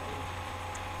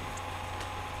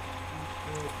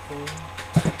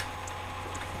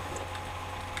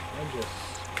 I just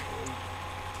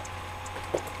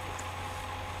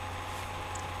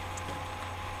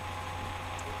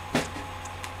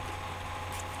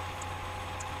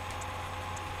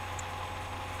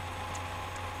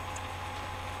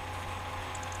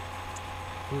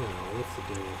I don't know what's the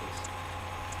deal with this.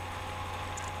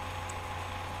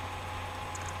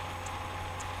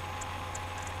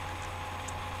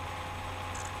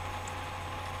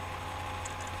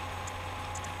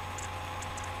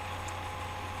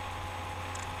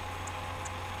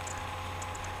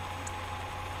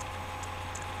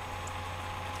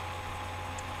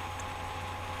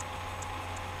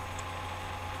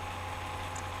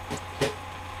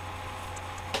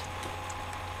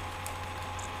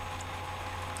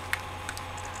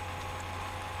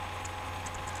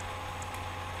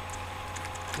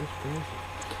 That's crazy.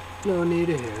 No need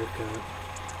a haircut.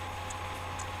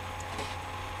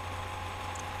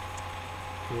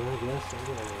 Well, I guess I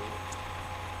got it.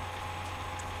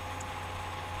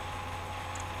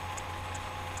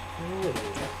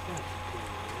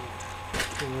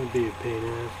 It's gonna be a pain in the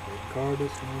ass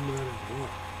regardless, no matter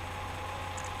what.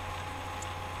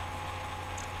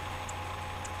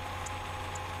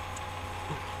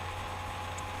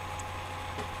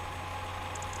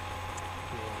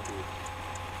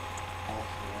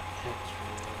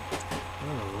 I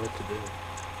don't know what to do.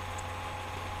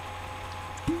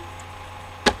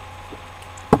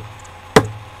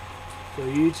 So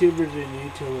YouTubers and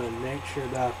YouTube, make sure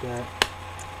about that.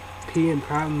 P and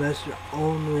private message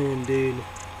only, and dude.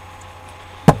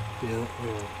 Yeah,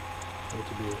 what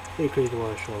to do. Hey, crazy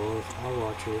want to show us. I'll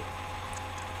watch it.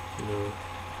 You know,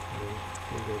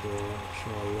 I'll go to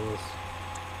show us.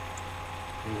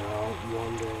 You know,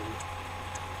 wondering.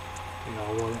 You know,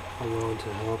 I'm willing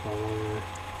to help. I wonder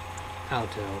how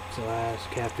to help. So I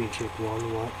asked Caffeine Chick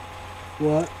 1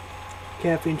 what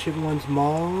Caffeine Chick 1's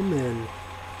mom and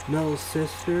Mel's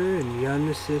sister and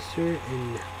Yana's sister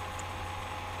and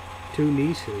 2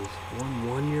 nieces,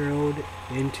 1-year-old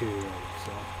and 2-year-old.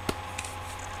 So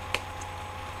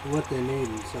what they need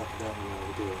and stuff that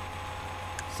we do.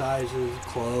 Sizes,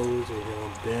 clothes, you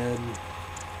know, bed,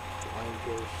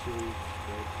 blanket, sheets,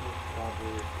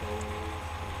 covers, pillows,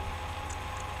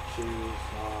 shoes,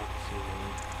 socks, you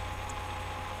know,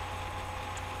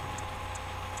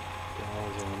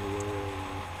 dolls, underwear,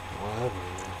 whatever,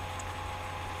 you know.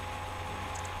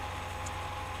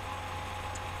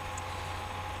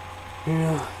 You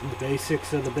know, the basics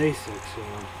of the basics, you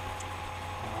know.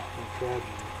 No tragedy.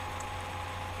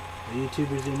 The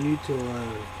YouTubers in YouTube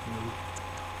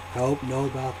help know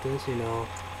about this, you know.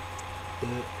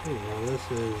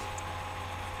 This is,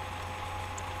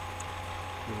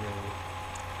 you know,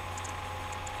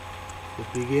 the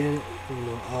beginning,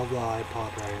 of the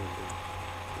iPod right here.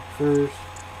 The first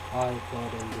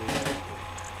iPod and it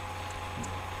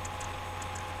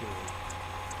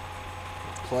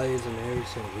plays and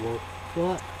everything works,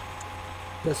 but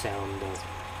the sound doesn't.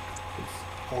 It's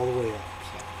all the way up.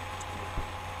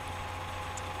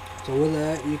 So with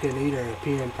that, you can either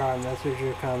PM private message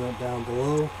or comment down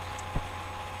below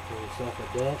and stuff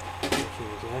like that, which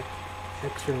is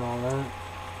extra and all that.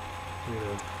 You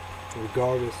know,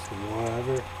 regardless of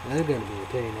whatever, that's gonna be a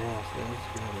pain in the ass. That's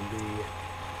gonna be,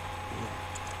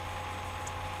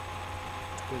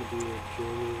 a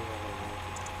journey.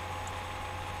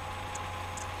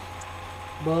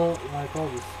 But like all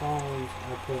the songs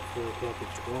I put for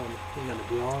Caffeine Chick 1, they're gonna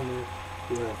be on there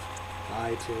with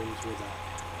iTunes with a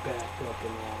backup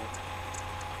and all.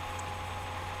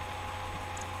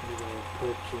 You're gonna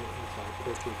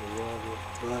purchase or whatever,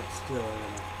 but still,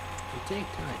 it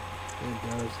takes time. It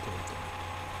does take time.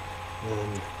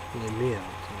 And leave me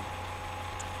out. So.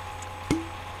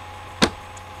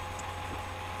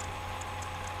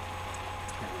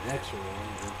 An extra one.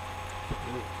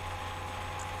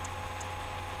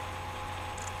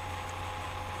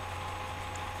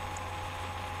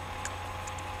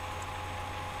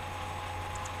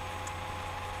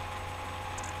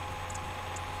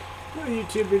 No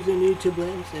YouTubers and YouTube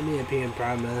land, send me a PM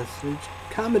Prime message.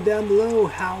 Comment down below.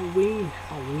 Halloween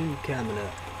coming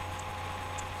up.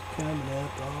 It's coming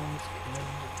up. Oh, it's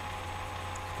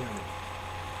coming.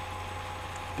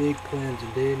 Big plans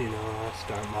indeed. You know, I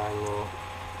start my little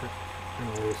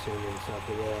racing and stuff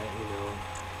like that. You know,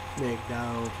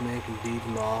 McDonald's, making D's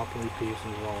Monopoly pieces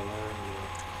and all that. You know,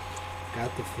 got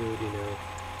the food. You know,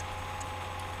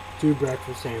 2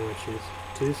 breakfast sandwiches,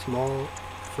 2 small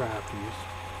frappies,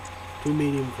 2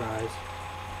 medium fries,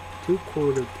 2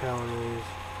 quarter pounders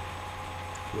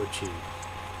with cheese.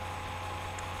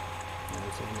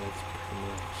 That's pretty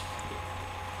much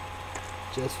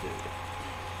just food.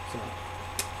 So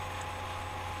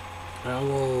I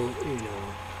will, you know,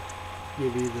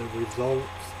 give you the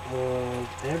results of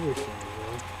everything. You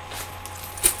know?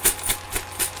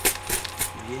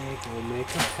 Yeah, gonna make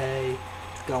a pay.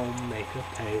 Gonna make a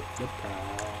pay the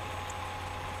price.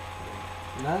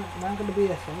 Not gonna be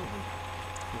a thing.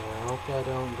 I hope I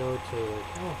don't go to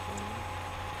California.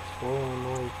 It's for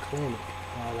Illinois clinic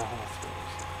out of the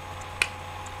hospitals.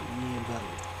 Yeah,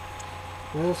 buddy.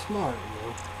 Well, smart, you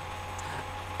know.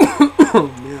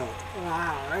 Yeah.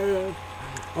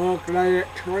 Look at that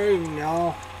train,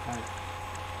 y'all.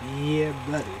 Yeah,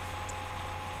 buddy.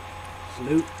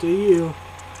 Salute to you.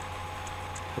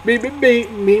 Beep beep beep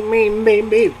beep beep beep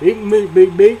beep beep beep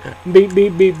beep beep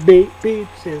beep beep beep beep.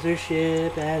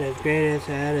 Censorship at its greatest,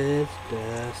 at its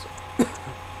best.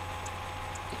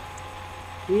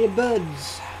 Yeah,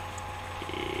 buds.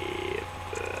 Yeah,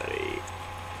 buddy.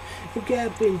 The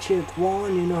Captain Chick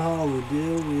 1, you know how we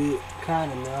do. We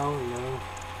kind of know, you know.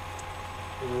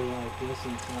 We're like this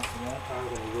and stuff like that. I'm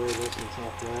gonna wear this and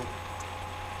stuff like that.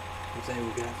 I'm saying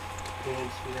we got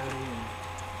pants ready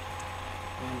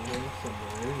and here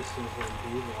somewhere. This is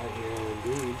Indeed right here on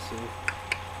Indeed, so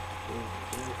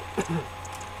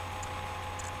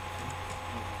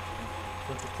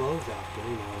put the clothes out there,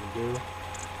 you know what to do.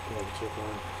 Got to check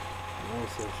on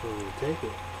nice and sure we take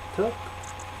it. Took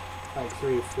like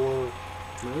 3 or 4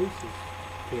 Maurice's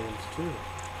pants too.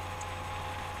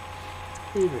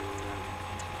 Even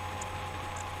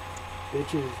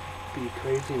bitches be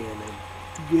crazy in a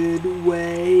good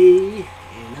way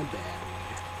and a bad way.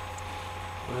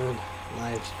 Well,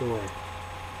 life story.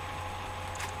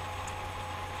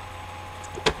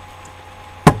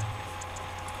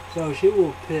 So she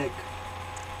will pick,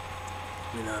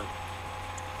 you know,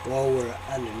 while we're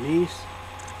underneath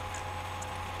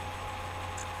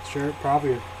shirt,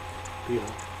 probably a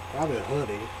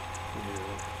hoodie, you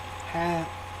know, hat,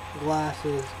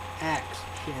 glasses, Axe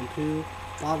shampoo,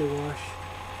 body wash,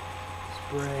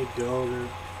 spray,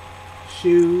 deodorant,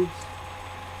 shoes,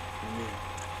 and then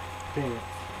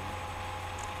pants,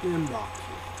 and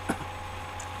boxes.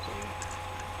 So yeah,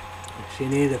 she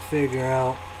needed to figure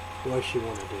out what she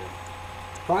wanted to do.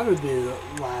 Probably be the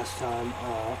last time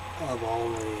of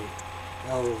only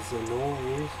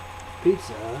Illinois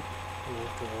Pizza Hut,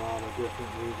 with a lot of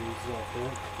different movies like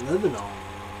that. Living on,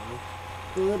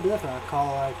 you know. Well, definitely I call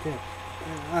it like that.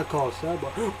 I call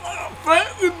Subway. Fuck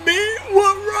with me,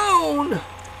 what wrong?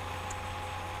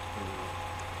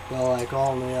 Well, like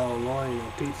all in the Illinois, you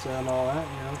know, pizza and all that,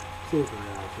 you know, super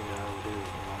nice, you know,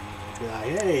 be like,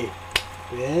 hey,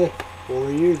 yeah, 4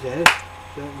 years, eh?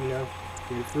 You know,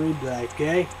 you're free black,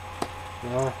 eh?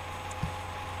 I'm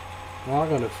not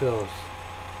gonna feel,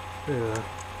 you know.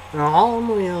 Now, all in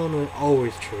the Illinois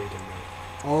always treated me.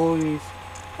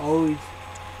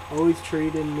 Always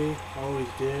treated me, always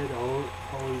did,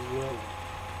 always will,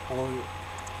 always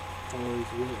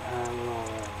will, and all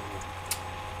that.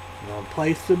 You know,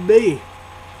 place to be,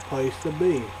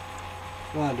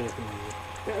 not different.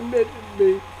 That meant to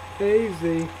be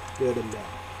easy, good and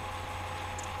bad.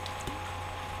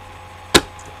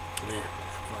 Yeah,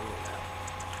 fun with that.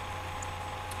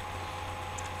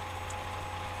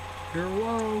 You're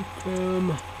welcome.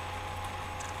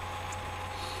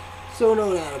 So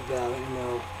no doubt about it, you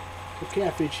know. The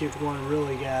Cafe Chick 1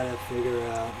 really gotta figure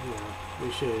out, you know,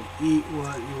 you should eat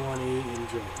what you want to eat and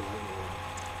drink what you want.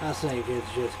 I think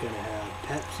it's just gonna have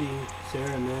Pepsi,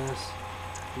 Sarah Miss,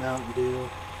 Mountain Dew,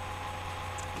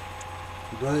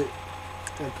 but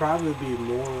it'd probably be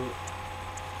more,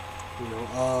 you know,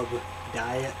 of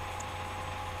Diet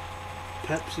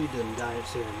Pepsi than Diet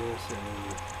Sarah Miss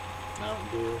and Mountain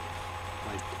Dew.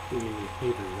 Like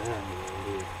even that,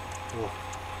 you know, oh,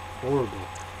 horrible.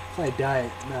 It's like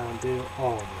Diet Mountain Dew.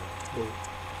 Oh man,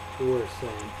 the worst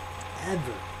thing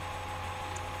ever.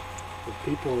 The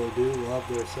people who do love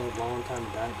their Valentine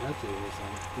Diet Pepsi is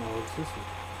like, no, it's this one.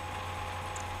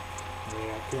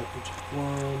 Yeah, I kept it just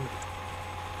one.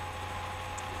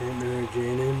 And Mary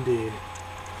Jane indeed.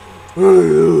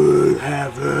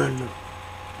 Heaven.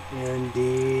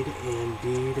 Indeed,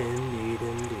 indeed, indeed,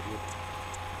 indeed.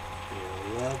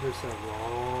 Love us a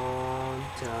long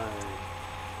time.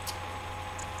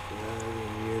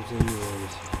 Years and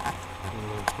years. I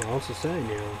also say,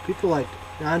 people like,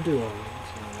 I do on it.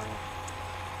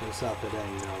 It's up today,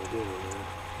 we do it.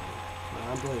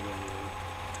 I believe it.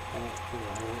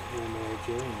 You're Mary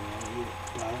Jane, you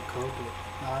Diet Coke,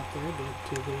 out there, get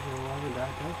 2 people in water,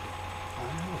 Diet Coke. I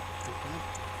know.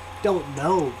 Don't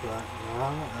know, but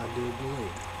I do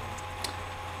believe.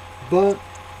 But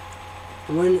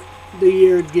when the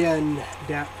year again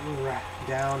down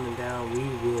and down, we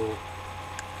will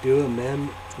do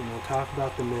talk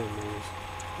about the memories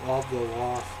of the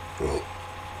loss,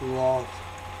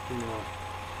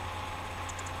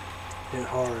 hit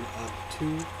hard of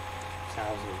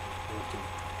 2014.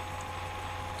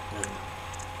 And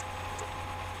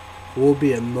will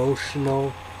be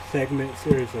emotional segment,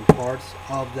 series, and parts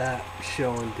of that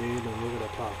show, indeed, and we're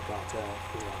gonna talk about that.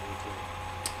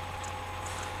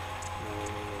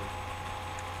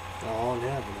 All in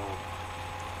heaven,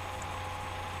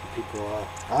 people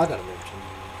I gotta mention.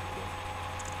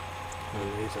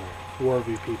 These are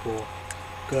worthy people,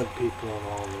 good people, and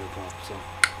all the above. So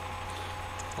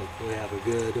hopefully have a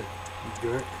good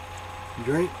drink.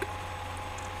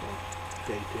 So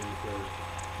stay tuned for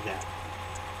that.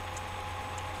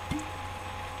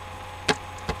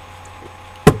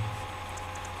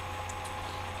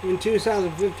 In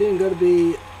 2015, going to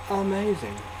be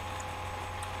amazing.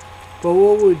 But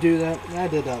what would do that? I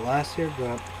did that last year,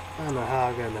 but I don't know how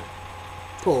I'm gonna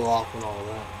pull off and all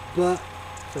that. But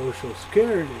Social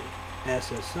Security,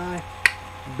 SSI,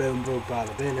 boom boom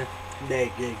bada bada, they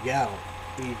get go.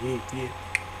 Yeah.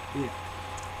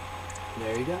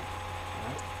 There you go.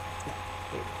 Alright. Yeah.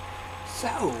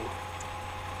 So,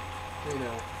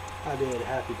 I did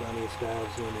Happy Bunny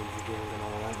styles, energy drink, and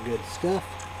all that good stuff.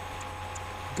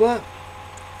 But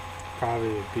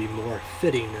probably would be more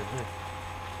fitting than that.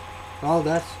 Oh,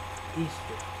 that's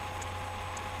Easter.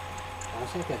 I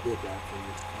think I did that for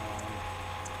you.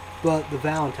 But the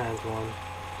Valentine's one,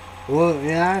 well,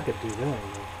 yeah, I could do that.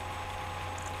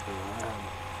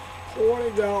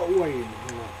 Horny got waiting.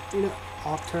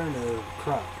 Alternative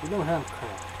crop. We don't have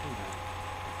crop.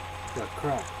 The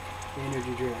crop.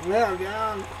 Energy drink. Well,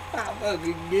 John, I'm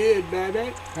fucking good,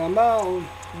 baby. Come on,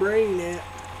 bring that.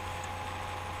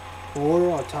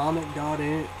 Or Atomic Dog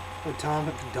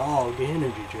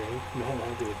energy drink. Man,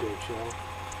 that'd be a big show.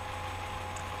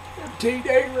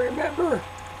 T-Day, remember?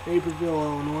 Naperville,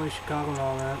 Illinois, Chicago, and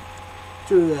all that.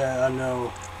 True that, I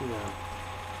know,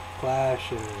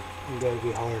 Clash and Gotta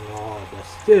Be Hard and all that, but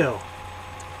still,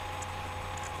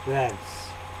 that's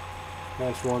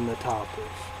one of the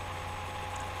toppers.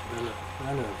 I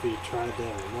don't know if you tried that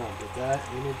or not, but that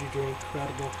energy drink,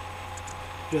 incredible.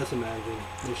 Just imagine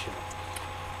the show.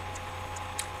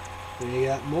 Then you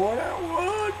got more than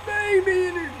one baby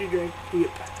energy drink.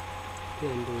 Yep. I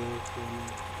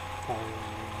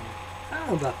don't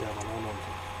know about that one. I don't know.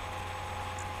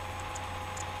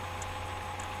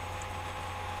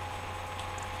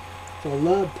 So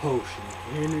Love Potion,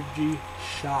 energy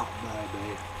shot,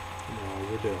 baby.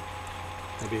 We're doing.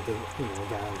 That'd be the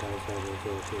Valentine's Day will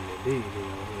go through the deed.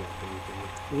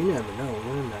 You never know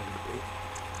when that could be.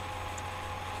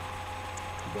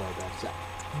 But that's that.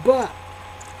 But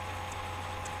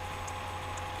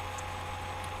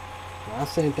I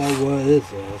think that was I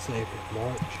think it's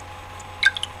March.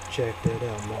 Check that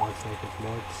out. I think it's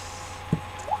March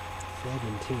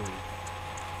 17th.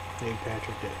 St.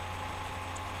 Patrick Day.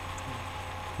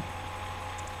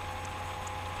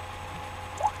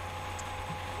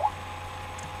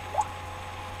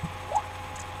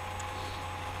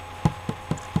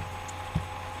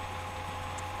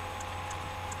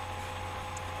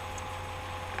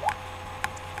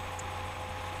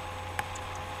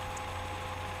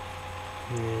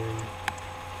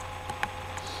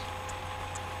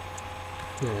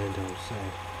 I don't say.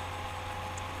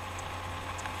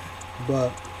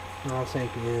 But I think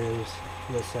it is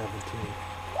the 17th.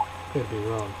 Could be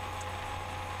wrong.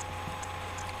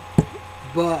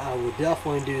 But I would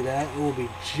definitely do that. It will be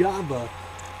Java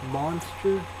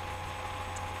Monster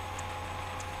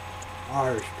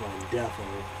Irish Blend,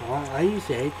 definitely. I used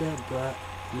to hate that, but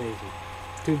amazing.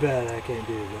 Too bad I can't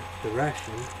do the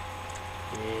direction.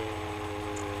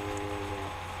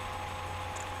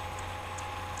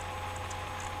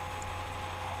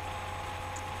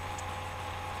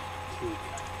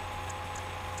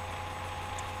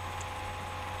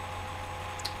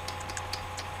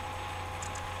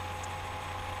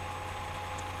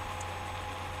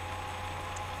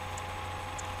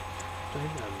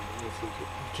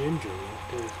 Ginger, that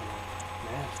tastes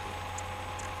nasty.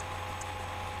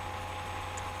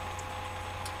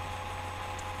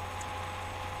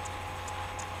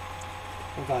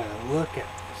 if I look at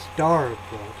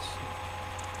Starbucks,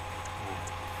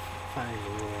 find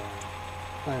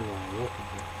what I'm looking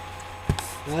for.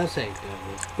 That's ain't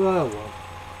that, but what?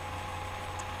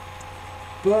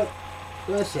 But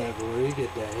that's everywhere. You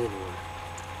get that anywhere.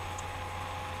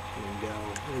 There you go.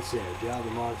 It's there.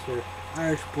 Java Monster,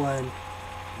 Irish Blend.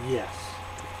 Yes.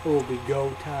 It will be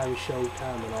go time, show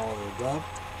time, and all of the above.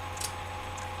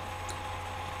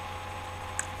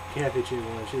 Cafe chicken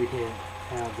ones, you can't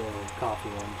have the coffee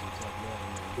ones and stuff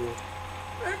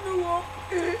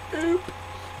like that.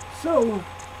 So,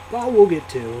 but we'll get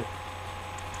to it.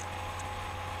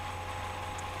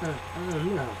 I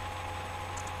don't know.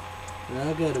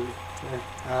 I gotta,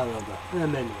 I don't know about,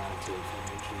 maybe not too.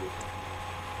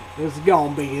 It's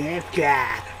gonna be that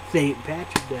guy, St.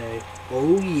 Patrick's Day.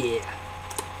 Oh yeah.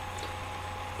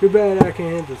 Too bad I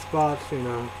can't hit the spots, you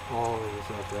know, all of the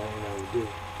stuff that I do.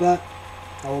 But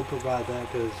I will provide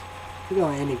that because you go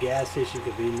to any gas station,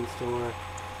 convenience store.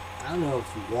 I don't know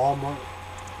if Walmart,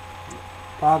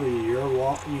 probably your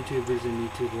YouTubers in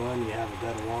YouTube One, you have a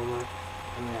better Walmart.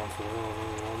 I mean, for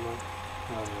Walmart.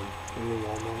 Any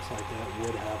Walmarts like that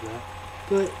would have that.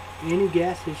 But any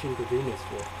gas station, convenience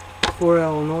store. For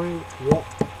Illinois,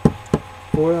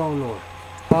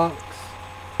 Hawks,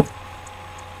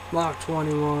 Block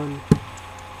 21,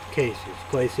 Casey's,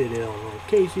 Clay City, Illinois.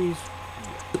 Casey's,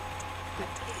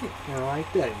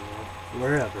 like that, you know,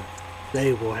 wherever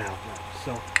they will have that.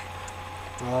 So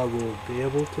I will be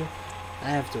able to. I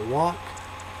have to walk.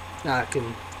 I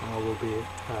will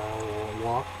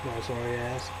walk my sorry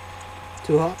ass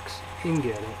to Hawks and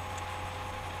get it.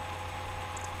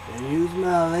 And use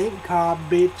my link card,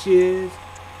 bitches.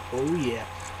 Oh yeah.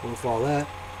 With all that,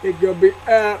 it's gonna be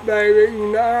out, baby.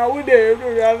 You know how we do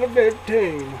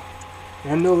 2015.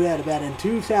 I know that about in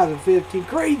 2015,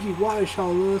 crazy water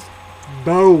show list.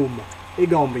 Boom. It's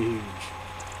gonna be huge.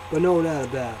 But no doubt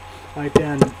about it. Like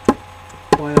that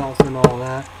playoffs and all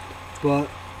that. But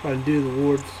if I do the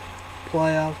awards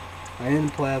playoffs, I in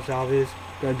the playoffs obviously.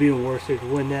 Gonna be the worst to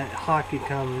win that hockey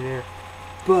coming there.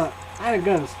 But I'm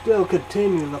gonna still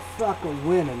continue the fucking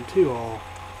winning too, all.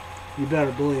 You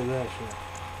better believe that shit.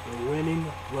 The winning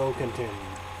will continue.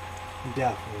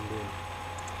 Definitely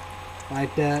do.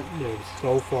 Like that, there's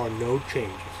so far no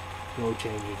changes. No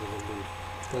changes in the league.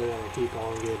 They're gonna keep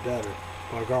on getting better.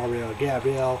 By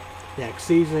Gabriel next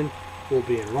season will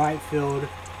be in right field.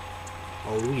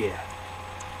 Oh yeah.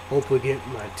 Hopefully get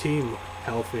my team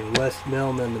healthy. Wes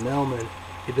Millman, the Millman.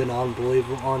 He's been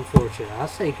unbelievable, unfortunate. I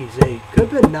think he's 8. Could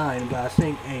have been 9, but I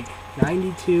think 8.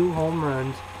 92 home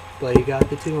runs, but he got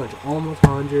the 200. Almost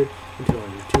 100 and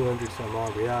 200. 200 some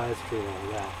RBIs, through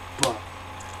all that. But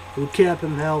we kept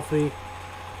him healthy,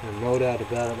 and no doubt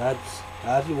about it.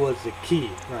 That was the key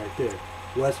right there.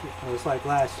 It was like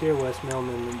last year, Wes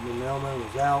Millman, the Millman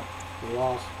was out. We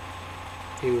lost.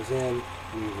 He was in.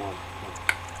 We won.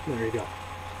 There you go.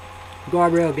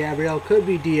 Gabriel could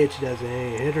be DH as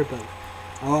a hitter, but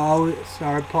I always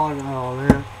started pawing all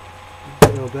that.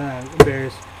 So bad.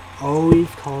 Embarrassed. Always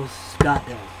calls Scott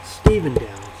Downs. Steven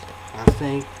Downs. I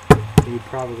think he's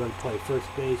probably going to play first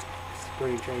base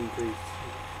spring training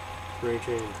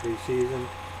preseason.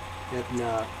 If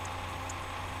not,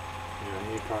 you know,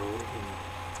 he probably in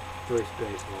first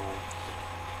base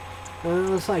and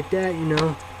all. It's like that, you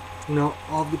know,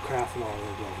 all the craft and all the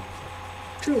above.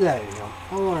 True that, you know.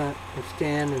 I want to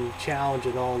stand and challenge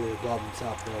and all the above and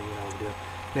stuff that I do.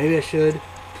 Maybe I should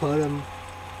put him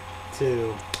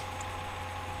to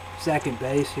second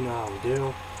base, you know how we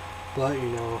do. But, you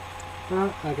know,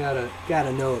 I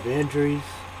gotta know if injuries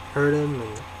hurt him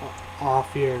and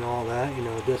off here and all that, you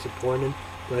know, disappointed.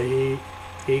 But he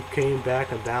came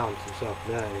back and balanced and stuff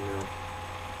like that, you know.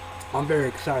 I'm very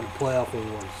excited to play off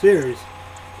in one series.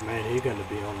 Man, he's gonna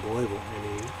be unbelievable.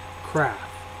 And he craft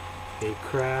his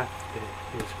craft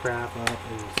up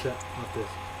and set up this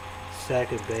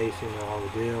second base, you know, how we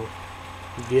do.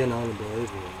 He's getting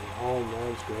unbelievable. Home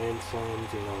runs, grand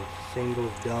slams, you know,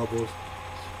 singles, doubles,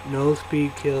 no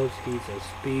speed kills. He's a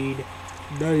speed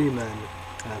demon,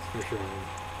 that's for sure.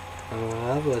 I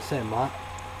was gonna say, my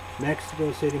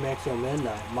Mexico City, Mexico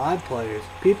Midnight, my players,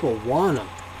 people want them.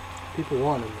 People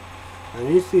want them. And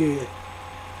you see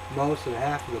most of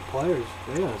half of the players,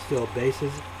 they're gonna steal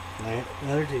bases. My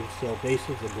other team still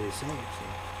bases will be the same, so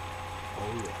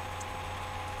oh yeah.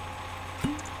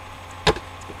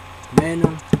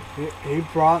 Man, he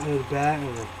brought his bat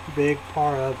and a big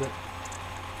part of it.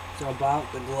 It's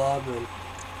about the glove and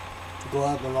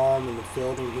arm and the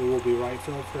fielding. He will be right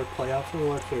field for playoffs and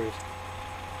World Series.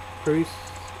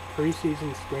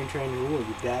 Preseason spring training, he will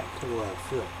be back to the left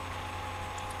field.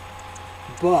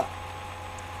 But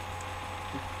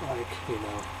like, you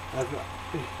know,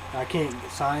 I can't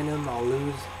sign them. I'll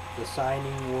lose the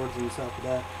signing awards and stuff like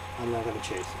that. I'm not gonna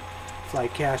chase them. It's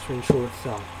like Cashman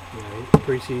shortstop. You know,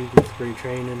 preseason, spring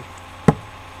training.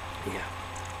 Yeah.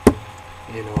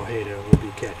 You know, Hader will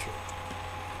be catcher.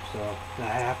 So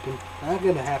that happened. Not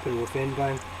gonna happen with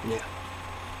anybody. Yeah.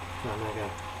 I'm not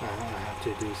gonna. I have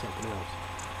to do something else.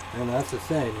 And that's the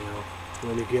thing, you know.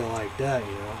 When you get like that,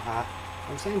 you know, I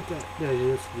think that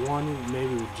there's just one,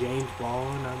 maybe with James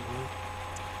Baldwin.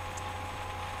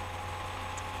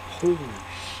 Holy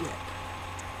shit!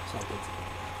 Something's going on.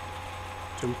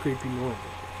 Some creepy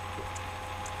noises.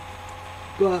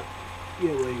 But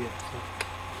yeah, what you get?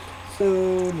 So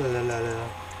la la la la.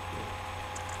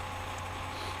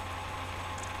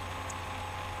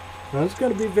 Well, it's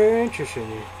going to be very interesting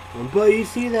here. But you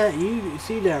see that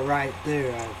right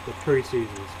there at the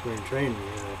preseason spring training.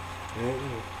 You know,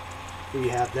 we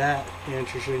have that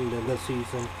interesting than the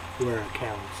season where it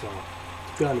counts. So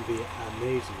it's going to be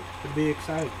amazing. It'll be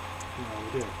exciting. You know,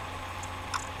 we do.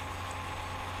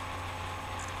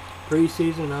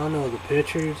 Preseason, I don't know, the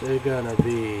pitchers are going to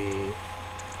be.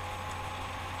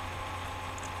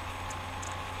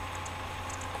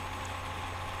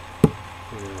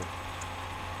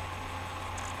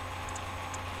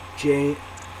 You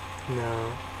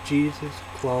know. Jesus,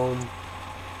 Clone,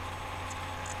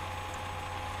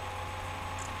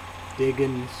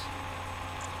 Diggins,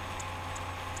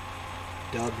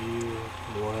 W,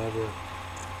 whatever,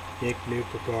 Nick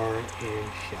Nupagar,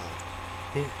 and Shot.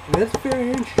 Yeah, that's very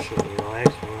interesting, you know,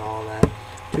 actually all that.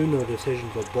 2-0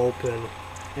 decisions, but bullpen,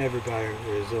 everybody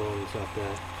Rizzo and stuff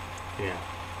that, yeah,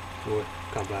 would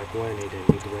come back winning. They didn't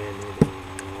need to win, they didn't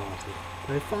even lost it.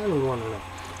 They finally won it up.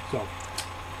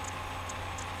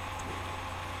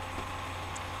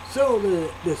 So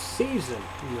the season,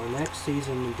 you know, next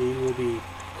season indeed will be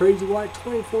Crazy White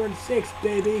 24-6,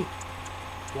 baby.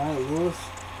 Wyatt Lewis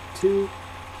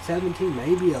 2-17,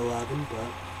 maybe 11, but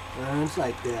it's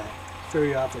like that.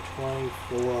 3 off of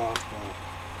 24 off of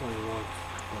 21.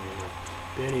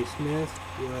 Benny Smith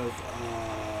with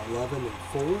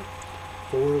 11-4.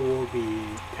 4 will be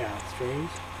Pat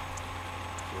Strange.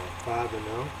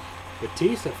 5-0.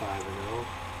 Batista 5-0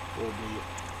 will be.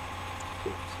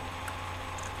 Oops.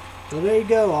 So there you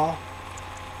go, all.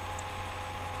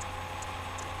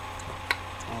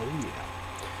 Oh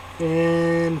yeah.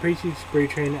 And preseason spring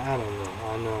training, I don't know.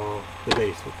 I know the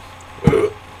basics.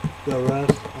 The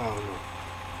rest, I don't know.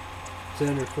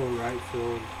 Center field, right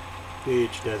field,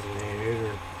 DH designated,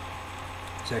 or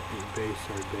second base,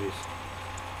 third base.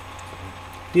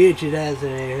 DH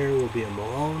designated will be a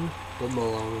Malone, but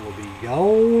Malone will be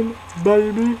gone,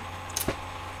 baby.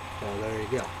 So there you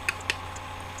go.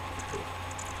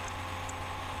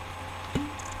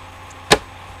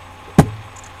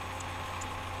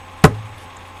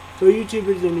 So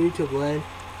YouTubers in YouTube land,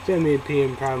 send me a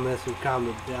PM prime message,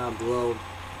 comment down below.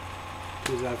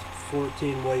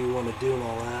 2014, what you want to do and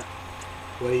all that.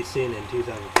 What are you seeing in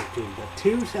 2015? But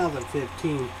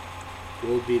 2015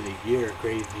 will be the year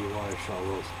Crazy Water Shot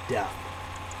Rolls.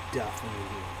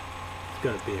 Definitely. It's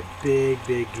going to be a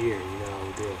big year, you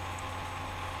know. The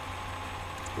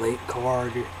late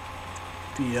card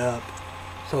be up,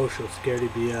 Social Security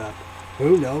be up.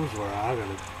 Who knows where I'm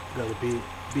gonna be at,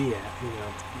 you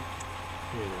know.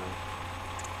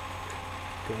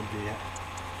 Gonna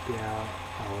be out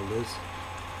on this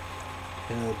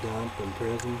hell dump in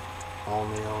prison.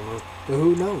 Only know. But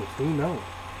who knows?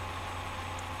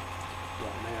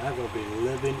 But man, I'm gonna be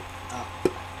living up.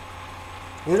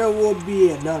 And there will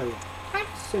be another one. Like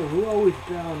I said, we always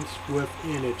balance with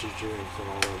energy drinks and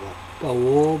all of that. But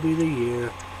will be the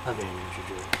year of energy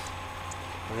drinks.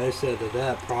 And I said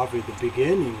that probably the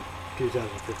beginning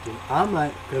 2015. I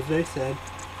might, because they said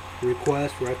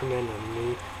recommend on me,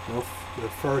 you know, the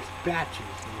first batches.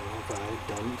 You know, if I had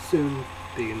done it soon,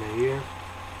 beginning of the year,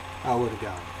 I would have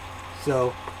got it.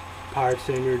 So, Pirates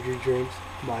energy drinks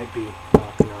might be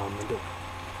knocking on the door.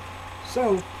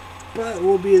 So, but it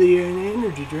will be the year in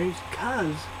energy drinks,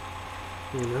 cause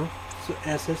you know, so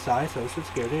SSI, Social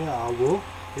Security, I will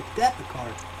get the debit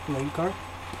card, link card.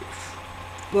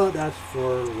 But that's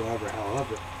for whatever,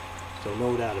 however. So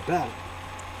no doubt about it.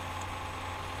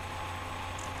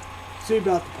 See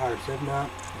about the Pirates. If not,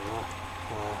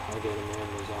 I'll get them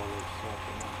Amazon and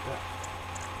something like that.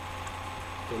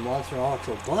 The Monster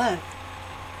Ultra Black,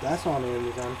 that's on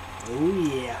Amazon. Oh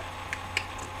yeah.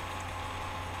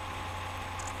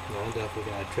 I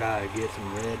definitely gotta try to get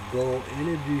some Red Bull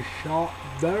Energy Shot,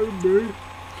 baby.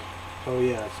 Oh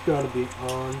yeah, it's gotta be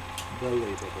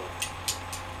unbelievable.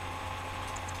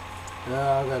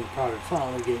 I'm gonna probably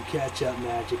finally get Catch Up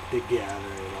Magic together,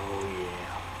 and oh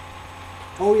yeah.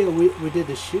 Oh yeah, we did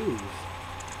the shoes.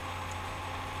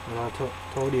 And I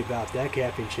told you about that.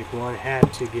 Caffeine Chick 1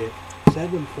 had to get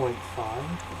 7.5.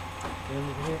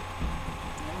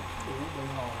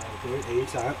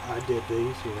 Eights. I did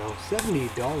these, you know. $70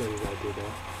 I did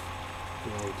that.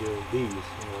 You know, doing these,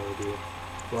 you know, we did.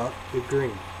 Well, the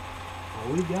green.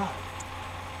 All we got.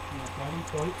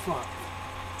 7.5.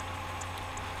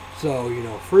 So, you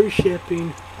know, free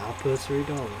shipping, I'll put $3.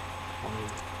 I mean,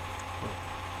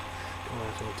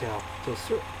 that's hotel. So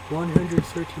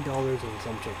 $113 and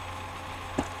some change.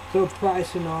 So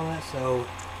price and all that, so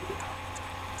yeah.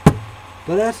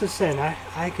 But that's the same.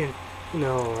 I can, you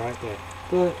know, right there.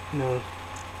 But, you know,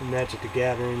 Magic the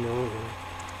Gathering, you know,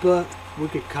 but we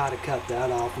could kind of cut that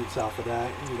off and stuff of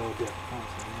that and go different.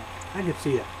 I could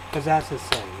see that. Because that's the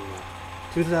same, you know.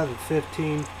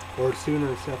 2015 or sooner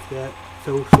and stuff like that.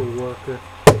 Social worker.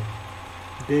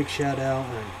 Big shout out,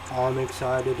 and I'm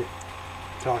excited to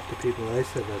talk to people. They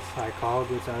said the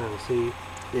psychologist I don't see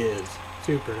is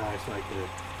super nice, like the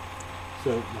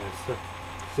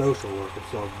social worker.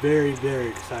 So very, very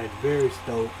excited, very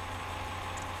stoked.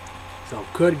 So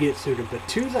could get sooner, but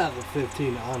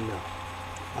 2015,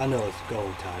 I know it's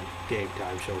gold time, game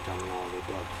time, showtime, and all that,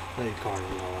 but late card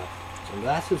and all that. So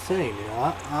that's the same, you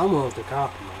know. I'm willing to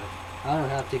compromise. I don't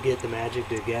have to get the Magic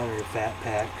the Gathering Fat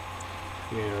Pack,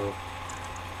 you know,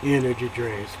 energy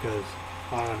drinks, because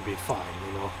I'm gonna be fine,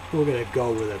 you know. We're gonna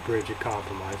go with a bridge of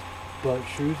compromise. But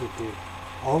shoes would be,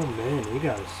 oh man, you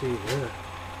gotta see that.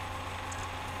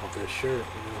 Of this shirt,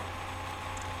 you know.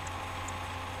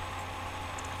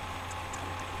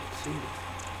 Let's see.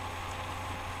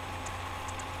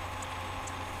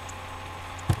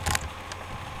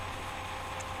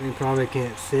 You probably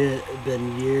can't see it. It's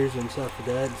been years and stuff like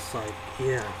that. It's like,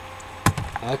 yeah,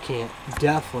 I can't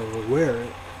definitely wear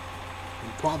it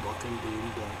in public,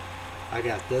 indeed. But I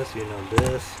got this, you know,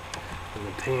 this and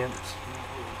the pants.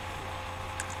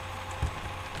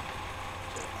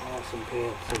 Awesome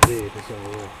pants, indeed.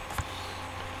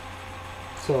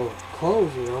 So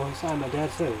clothes, you know. It's like my dad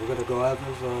said, we're gonna go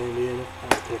Evans or Indiana,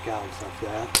 pick out and stuff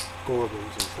like that,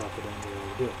 Corbin's and stuff like that. You know,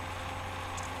 we do.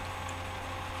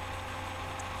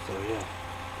 So yeah,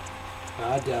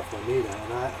 I definitely need that,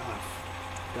 and I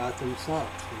got them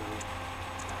socks, you know.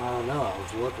 I don't know, I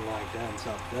was looking like that and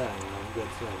stuff like that, you know,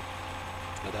 good thing.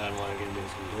 But I didn't want to give me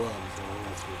some gloves, so I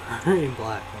got some green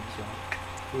black ones, so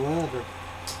whatever.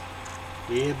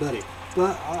 Yeah, buddy.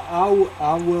 But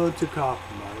I'm willing to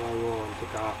compromise. I'm willing to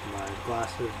compromise.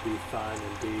 Glasses be fine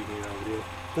indeed, you know. We do.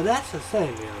 But that's the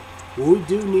thing, you know. We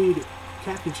do need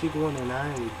Captain Chick 1 and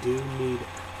I. We do need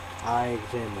eye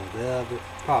exam more than ever.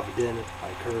 Probably dentist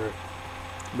like her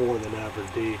more than ever,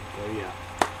 indeed. But yeah,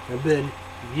 it's been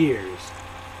years,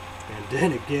 and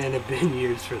then again, it's been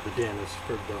years for the dentist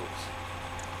for both.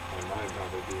 It might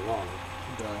probably be longer,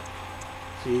 but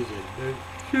she's a big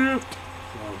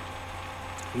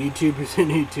YouTubers in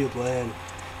YouTube land,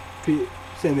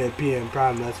 send me a PM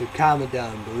prime message, comment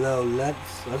down below.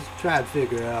 Let's try to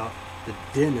figure out the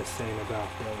dentist thing about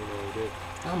that, you know, dude.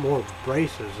 I'm more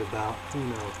braces about, you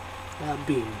know, not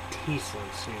being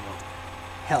tasteless, you know,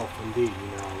 health indeed,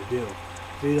 you know, we do.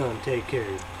 So you don't take care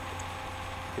of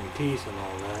your teeth and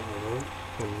all that, you know,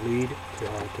 can lead to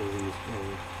heart disease,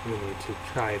 and, you know, to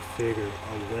try to figure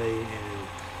a way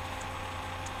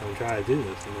and try to do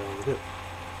this, you know, we do.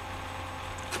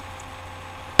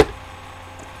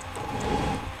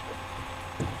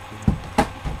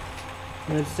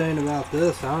 What's saying about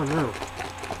this, I don't know.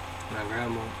 My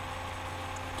grandma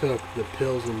took the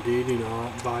pills indeed, you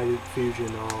know, Vitamin Fusion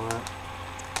and all that.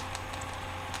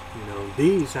 You know,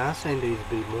 these, I think these would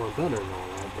be more better than all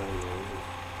that, but, you know,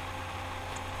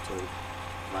 so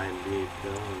Vitamin D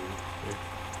pill and, yeah.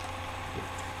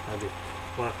 I'd be,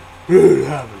 what, good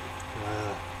heaven,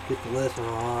 get the lesson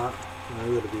and all that, it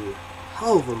would be a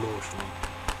hell of emotional.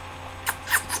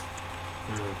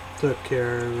 You know, took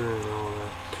care of her and all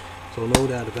that. So no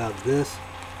doubt about this,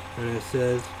 and it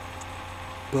says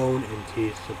bone and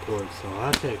teeth support. So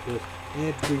I take this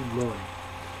every morning.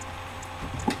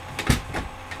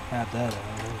 Have that out.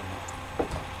 I don't know.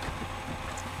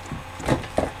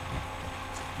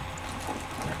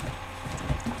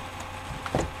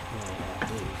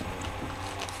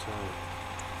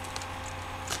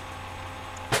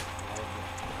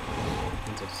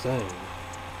 It's a saying.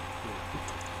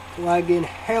 Like in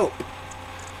help.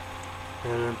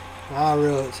 And I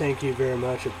really thank you very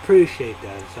much. Appreciate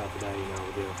that and stuff that, you know,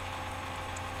 we do.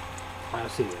 I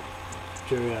see it.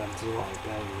 Jerry Adams is like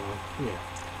that, you know. Yeah.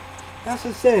 That's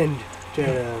the thing,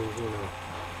 Jerry Adams, you know.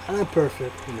 I'm not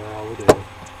perfect, you know, I would do.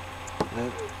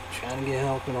 I'm trying to get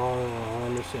help and all that. I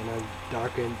understand.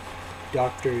 I'm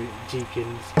Dr.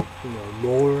 Jenkins.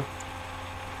 more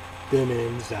than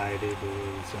anxiety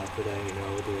and stuff that we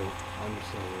do. I'm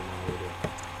just saying, we do.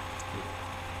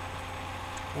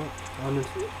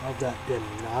 Honestly, of that did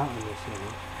not understand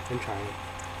it and try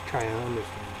to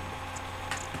understand it.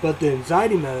 But the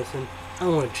anxiety medicine, I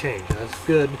want to change. That's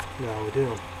good. No, we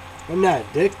do. I'm not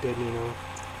addicted,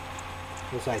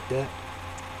 It's like that.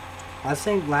 I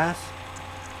think last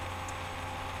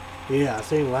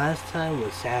time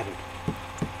was Saturday.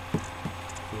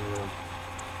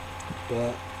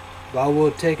 But I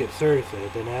will take it Thursday.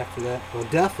 Then after that, I'll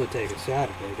definitely take it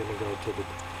Saturday. Gonna go to the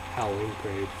Halloween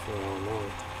parade for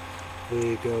Illinois.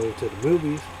 We go to the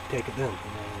movies, take it then.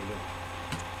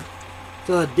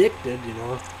 So addicted,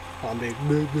 I'm big.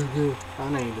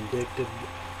 I'm not even addicted.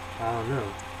 I don't know.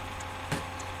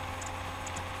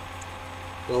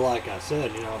 But like I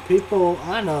said, people,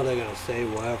 I know they're gonna say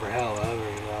whatever, however,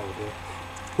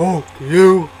 fuck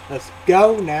you. Let's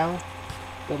go now.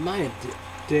 But my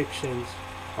addictions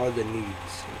are the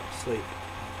needs. Sleep.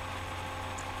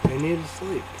 I need to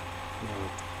sleep.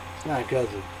 It's not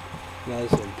because of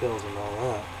medicine, pills, and all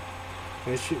that.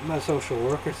 My social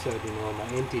worker said, my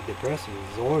antidepressant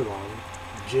is Zorlon.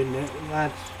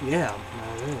 That is.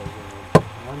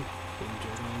 I'm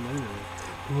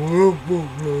on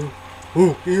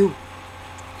oh, you.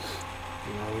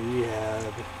 We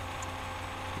had,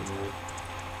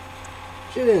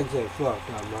 she didn't say fuck,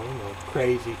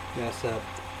 crazy, messed up,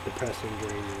 depressing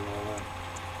dreams and all that.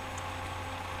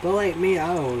 But like me,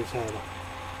 I always had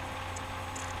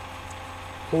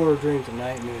horror dreams and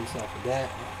nightmares and stuff like that.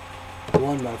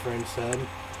 One, my friend said,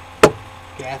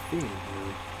 caffeine.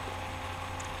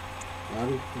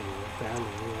 Family,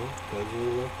 because of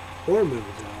the horror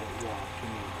movies I watch.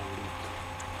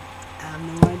 I have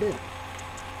no idea.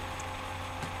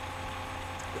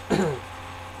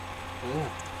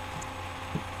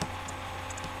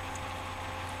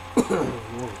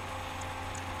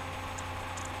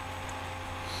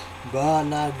 But I'm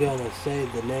not gonna say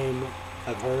the name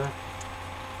of her.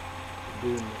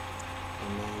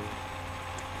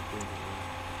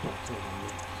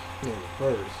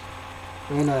 First.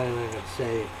 We're not even gonna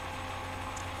say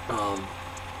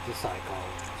the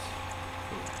psychologist.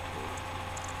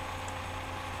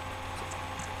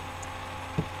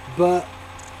 But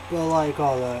like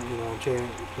all that,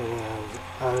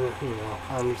 I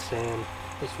understand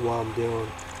that's what I'm doing.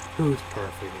 Who's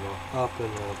perfect, up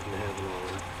and heaven, all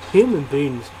that. Human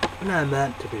beings are not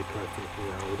meant to be perfect,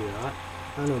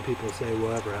 I know people say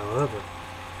whatever, however.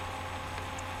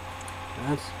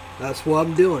 That's what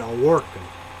I'm doing. I'm working.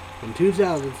 In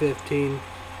 2015, of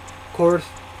course,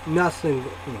 nothing,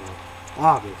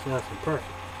 obvious, nothing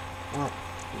perfect.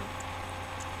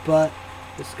 But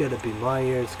it's gonna be my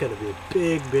year. It's gonna be a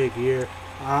big, big year.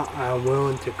 I'm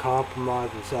willing to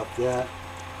compromise and stuff like that.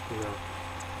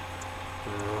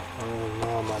 I don't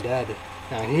know, my dad.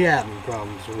 Now he having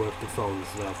problems with the phone and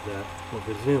stuff like that, with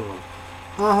his new one.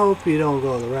 I hope you don't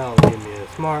go the route and give me a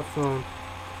smartphone.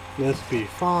 Let's be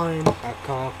fine. I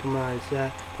compromise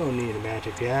that. Don't need a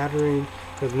Magic Gathering.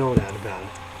 There's no doubt about it.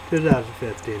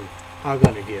 2015, I'm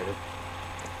gonna get it.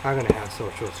 I'm gonna have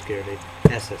Social Security,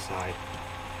 SSI.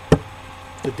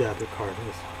 The debit card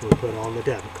is, we'll put on the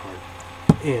debit card.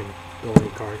 And the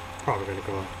link card, probably gonna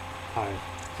go high.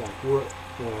 It's like,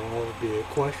 it'll be a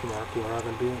question mark where I'm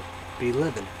gonna be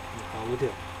living. How we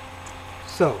do.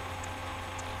 So,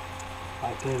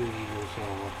 I think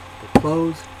the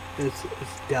clothes, it's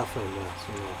definitely a mess,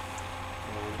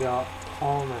 we got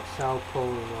all that South Pole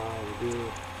and we do,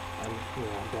 and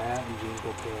that and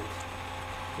Jingle pants.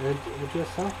 It's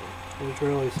just something. It's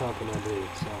really something I do.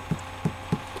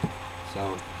 So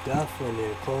definitely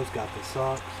new clothes. Got the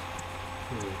socks,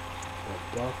 the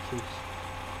boxes.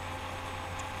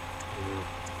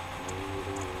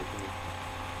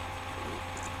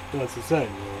 That's the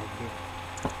same.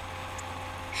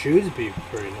 Shoes be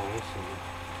pretty nice.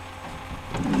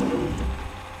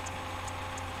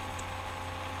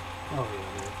 Oh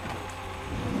yeah,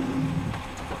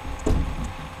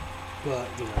 but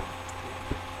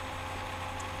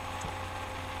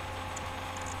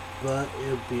but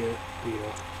it'll be a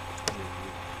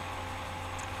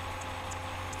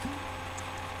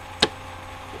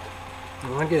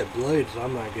when I get blades, I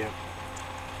might get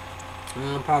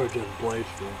probably just blades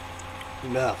for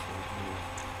nothing.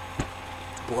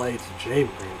 Blades and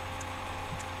shaving cream.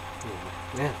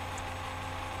 Yeah.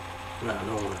 I don't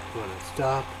know when to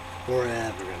stop or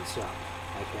ever gonna stop.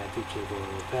 I can't teach you going to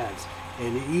the pads.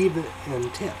 And even in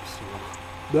tips,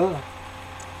 Duh.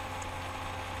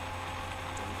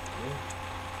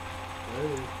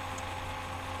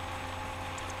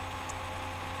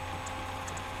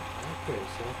 That's pretty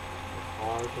simple.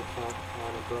 hard to find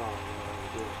a bra.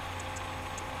 Do it.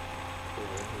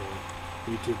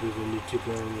 YouTubers and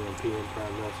YouTuber, PM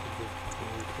Prime Messages.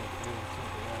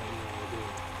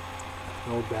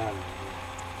 No battery.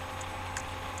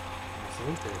 I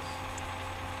think this.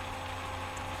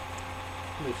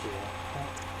 Let me see that.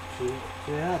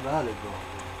 She had other going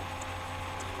there.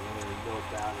 There's no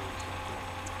batteries like that.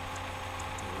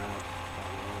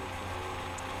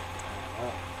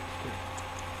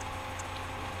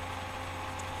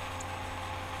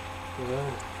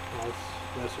 Well,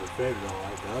 that's her favorite. I don't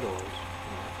like the other ones.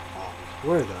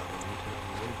 Where are the other ones?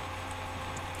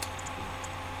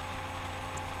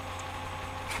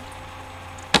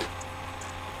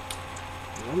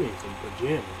 I need some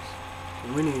pajamas.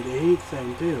 And we need a heat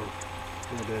thing too.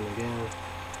 Not then again.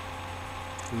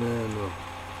 No.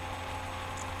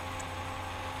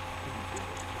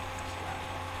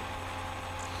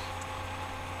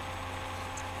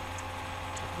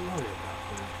 I wonder about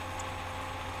that.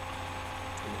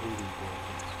 And heating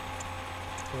blankets.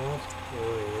 Oh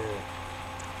yeah.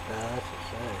 That's a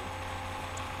shame.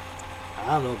 I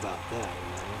don't know about that,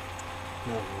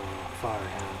 Not a fire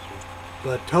hazard.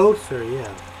 But toaster,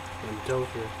 yeah. And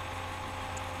toaster.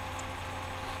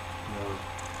 No.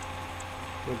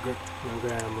 My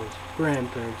grandma's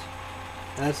grandparents.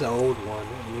 That's an old one.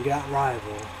 And you got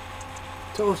rival.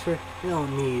 Toaster, you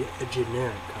don't need a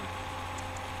generic kind.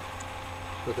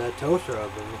 But that toaster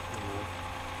oven,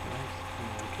 nice.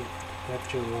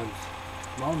 Capture ones.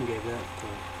 Mom gave that to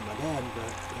my dad,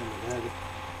 but then my dad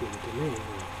gave it to me.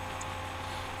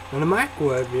 And the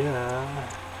microwave, yeah.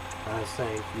 I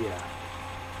think, yeah.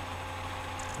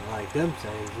 I like them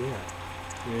things, yeah.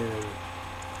 And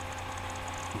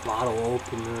bottle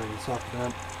opener and stuff like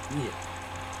that, yeah.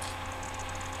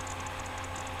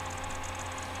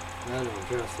 I don't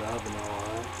trust the oven all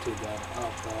that, too bad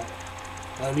about that.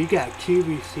 You got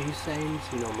QVC things,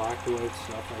 microwave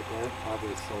stuff like that,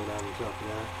 probably sold out and stuff like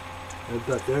that.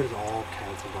 But there's all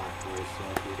kinds of microwave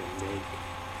stuff you can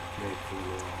make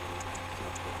food and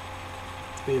stuff like that.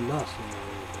 Be a must,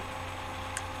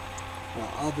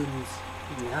 ovens,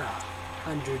 yeah,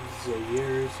 hundreds of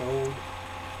years old,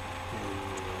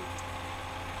 and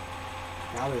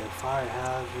probably a fire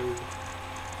hazard,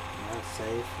 not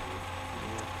safe,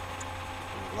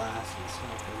 and glass and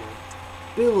stuff in it.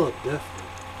 Be a little different.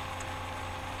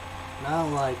 Not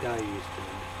like I used to.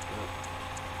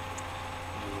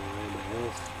 Anybody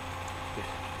else?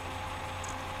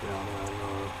 Yeah, I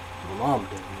know my mom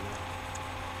did,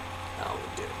 I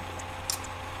would do it.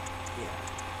 Yeah.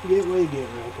 Get what you get,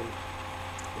 reckon.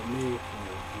 For me,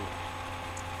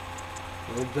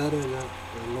 way better than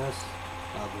this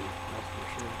oven, that's for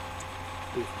sure.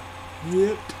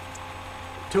 Yep.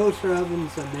 Toaster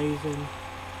oven's amazing.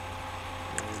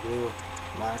 They do.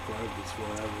 Microwave, it's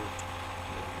whatever.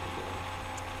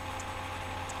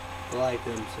 I like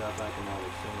them stuff. I can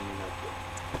always send it up to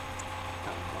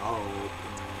kind of bottle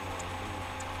opener.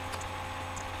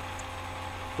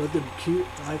 But them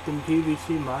QVC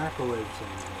microwave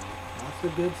things, that's a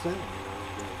good thing,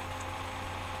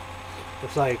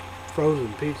 It's like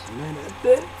frozen pizza, man. It's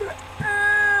been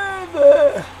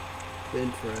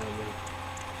forever.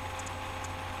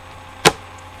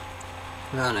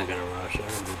 I'm not gonna rush. I'm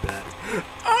gonna be back.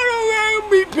 I don't gotta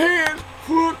be paying.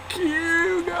 Fuck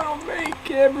you. Gotta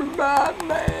make everybody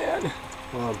mad.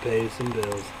 Well, I'll pay some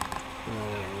bills. I'm not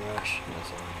gonna rush.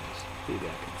 That's all it is. Be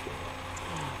back in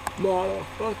 2 hours.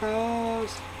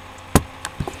 Motherfuckers.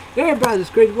 Everybody's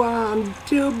crazy. Why I'm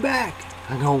still back.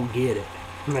 I don't get it.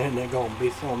 Man, they're gonna be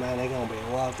so mad. They're gonna be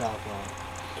walked off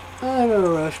on. I'm gonna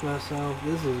rush myself.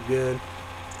 This is good.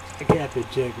 I got the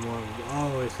chick one. I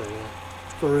always say that.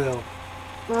 For real.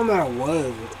 No matter what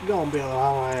is it, it's gonna be a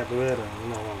long ass letter. I'm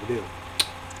not gonna do it.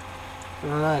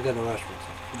 I'm not gonna rush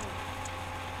myself.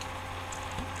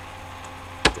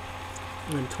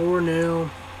 No. And Tornell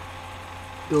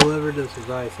delivered us a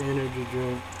nice energy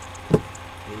drink.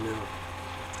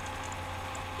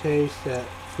 Taste that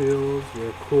feels.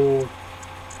 They're cool.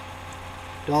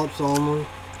 Adults only.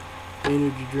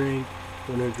 Energy drink.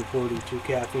 142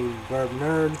 caffeine. Bourbon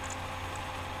Nerd.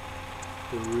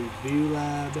 The Review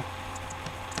Lab.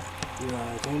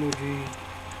 Realize energy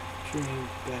drink,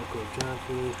 backward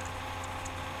junkie,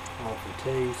 all for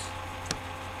taste.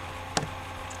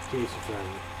 Case of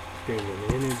friend, screaming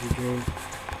energy drink.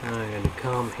 Now I'm gonna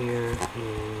come here and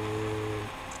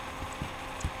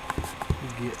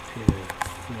get here.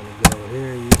 I'm gonna go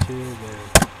here, YouTube,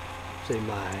 and say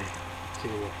my to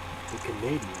the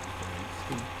Canadian thing.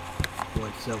 See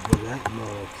what's up with that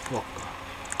motherfucker.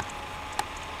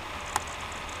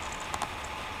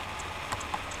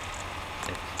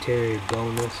 Terry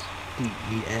bonus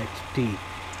DEXP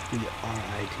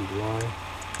B-R-I-T-Y.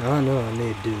 I know I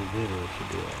need to do a video to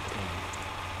do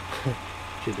that.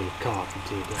 Should do coffee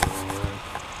too, alright.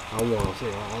 I want to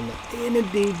see on the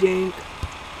energy drink.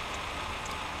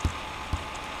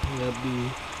 That'd be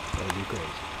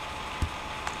crazy.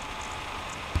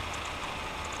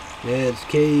 Yeah, it's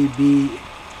KBD.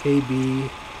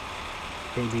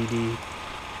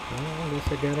 Oh, I guess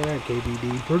I got it right. KBD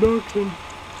Production.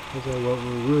 That's what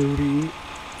we're Rudy.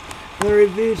 The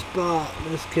review spot.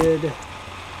 This could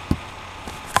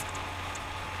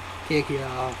kick you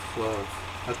off with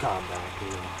a comeback, you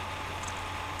know.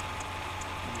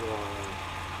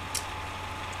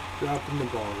 Dropping the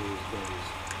ball these days.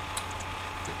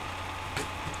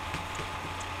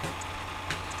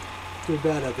 Too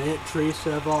bad event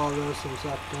Teresa of all this and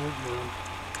stuff done, you know.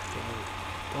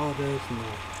 All this and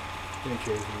event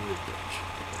Teresa and your bitch.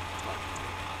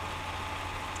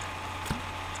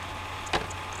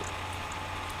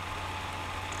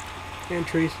 And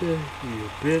Teresa, you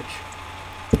bitch.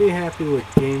 Be happy with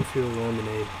Game Fuel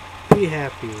Lemonade. Be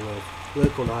happy with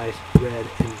Liquid Ice, Red,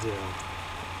 and Zero.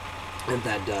 And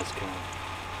that does count.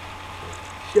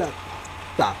 Shut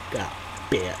the fuck up,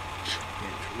 bitch.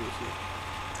 And Teresa.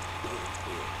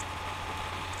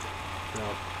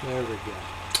 Well, there we go.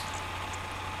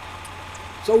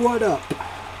 So what up?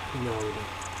 No, we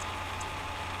don't.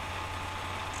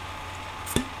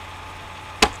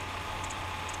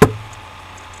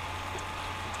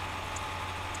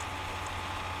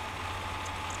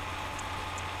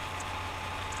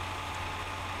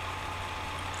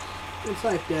 It's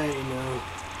like that, you know.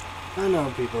 I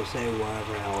know people say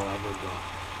whatever, however, but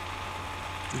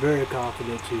I'm very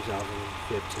confident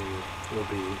 2015 will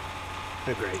be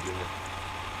a great year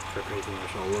for Crazy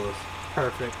Marshall Lewis.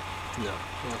 Perfect. No,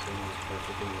 nothing is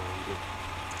perfect in the world.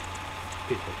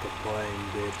 People complain,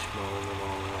 bitch, moan, and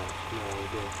all that. No, we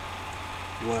do.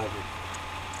 Whatever.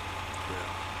 No.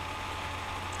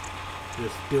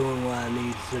 Just doing what I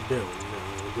need to do. No,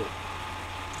 we do.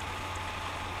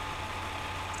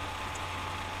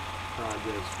 I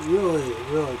just really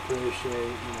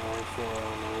appreciate, you know, for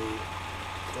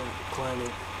the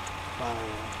clinic, by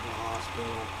the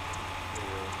hospital. You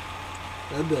know,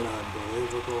 they've been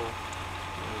unbelievable.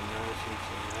 The nurses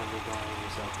and everybody and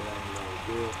stuff that I didn't know to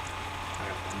do. I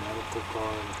got my medical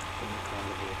card. It's been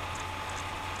incredible.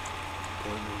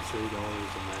 Appointment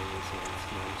 $3.90.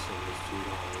 Medicine is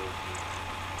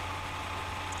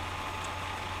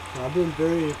 $2. I've been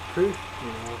very appreciative,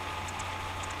 you know.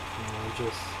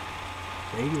 Just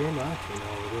thank you very much, you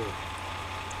know, we do.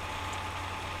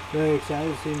 Very excited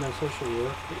to see my social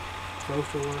worker,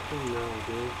 you know, we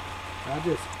do. I'm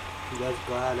just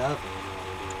glad of it, you know,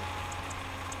 we do.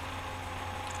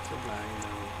 Somebody, you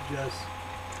know,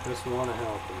 just want to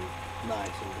help and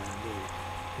nice and good, dude.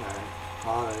 Alright, a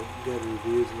lot of good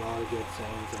reviews and a lot of good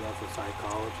sayings about the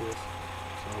psychologist.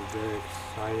 So I'm very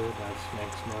excited. That's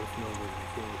next month, November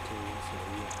 14th, so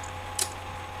yeah.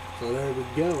 So there we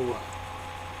go.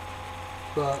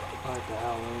 But like the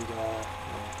Halloween guy,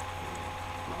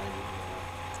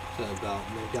 said about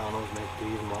McDonald's make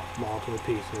these multiple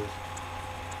pieces,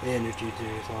 the energy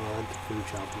drinks, all that, the food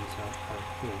shop and stuff, or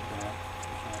you know, that.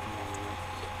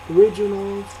 The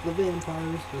originals, the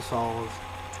vampires, the Saws,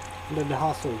 and then the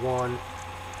Hustle 1.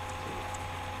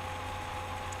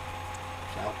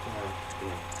 South Park,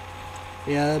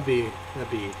 yeah, that'd be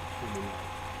nice.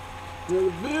 The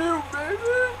view,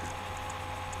 baby!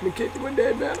 The kitchen with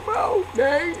that animal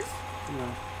days. No.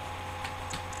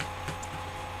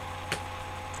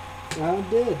 I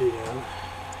did, you know.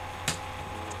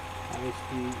 Ice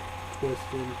Cube,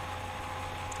 Twisted.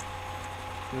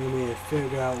 I need to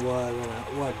figure out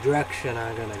what direction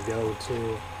I'm gonna go to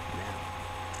now.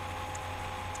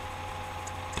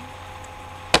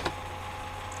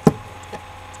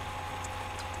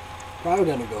 Probably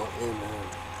gonna go in there.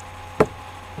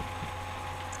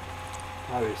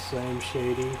 Probably Slim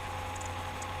Shady,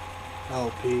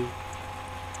 LP,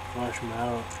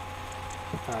 Marshmallow,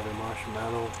 probably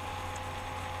Marshmallow,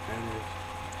 and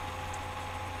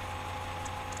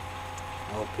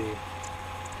LP.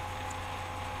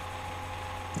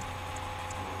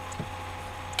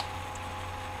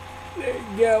 There you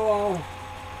go.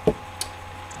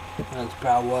 That's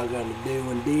probably what I'm gonna do.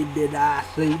 Indeed, did I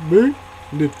see me?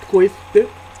 The Twisted.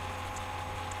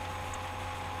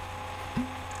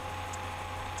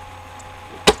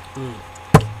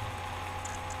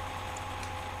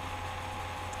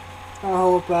 I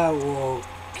hope I will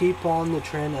keep on the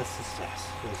trend of success.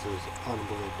 This is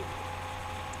unbelievable.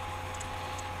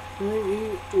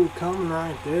 We're coming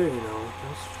right there, you know.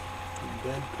 That's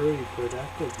been pretty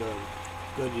productive though.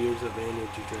 good years of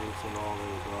energy drinks and all the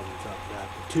above and stuff like that.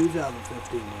 But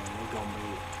 2015, man, it's gonna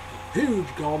be huge,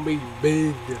 gonna be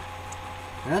big.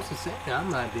 And that's the same. I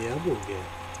might be able to get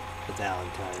the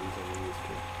Valentine's and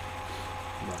Easter.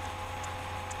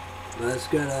 But it's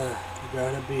gonna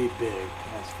be big,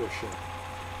 that's for sure.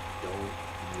 Don't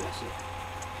miss it.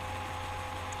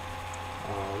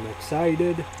 I'm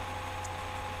excited.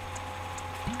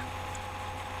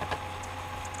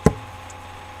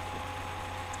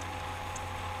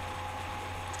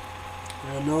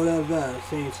 I know that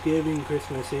Thanksgiving,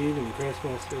 Christmas Eve, and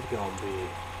Christmas is gonna be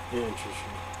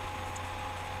interesting.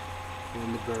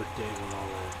 And the birthdays and all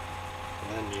that. And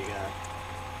then you got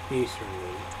Easter and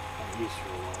all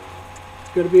that.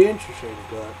 It's gonna be interesting,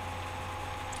 but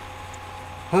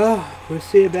we'll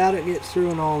see about it, gets through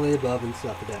and all the above and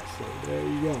stuff like that. So there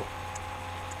you go.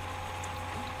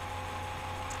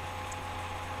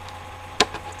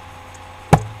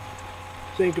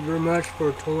 Thank you very much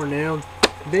for Tornado.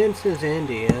 Vince's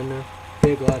Indiana.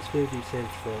 Big lots, 50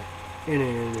 cents for any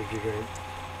energy drink.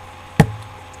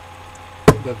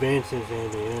 But Vince's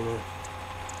Indiana.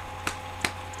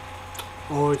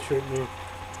 Always treat me.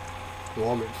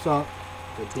 Walmart suck.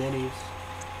 The Denny's.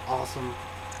 Awesome.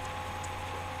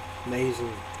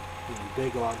 Amazing.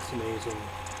 Big lots, amazing.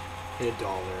 $1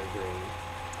 green.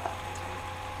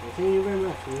 Well, thank you very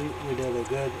much. We did a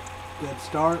good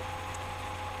start.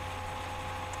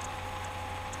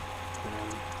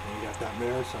 And you got that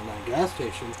Marathon, that gas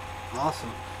station.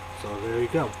 Awesome. So there you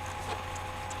go.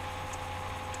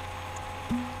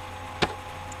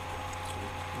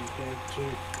 Okay,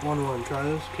 2-1-1. Try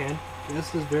this, Ken.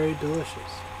 This is very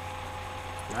delicious.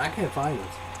 I can't find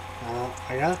this.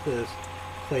 I got this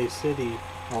Clay City,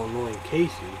 Illinois,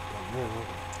 Casey.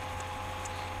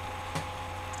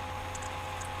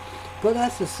 But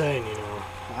that's the saying, you know.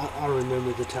 I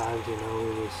remember the times, you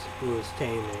know, it was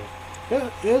tame there.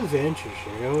 It was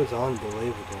interesting. It was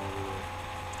unbelievable.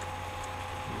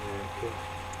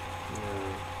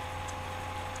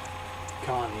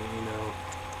 Connie, you know,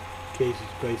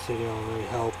 Casey's Clay City Illinois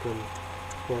helping,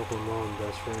 working on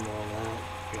best friend and all that.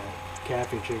 Got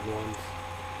Cappy Chick ones,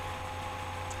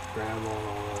 grandma and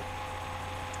all that.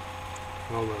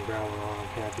 Mama and grandma and all that.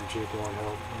 Cappy Chick one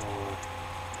help and all that.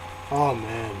 Oh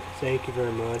man, thank you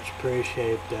very much.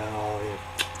 Appreciate that all of you.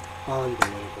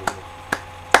 Unbelievable.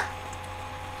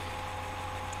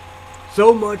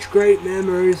 So much great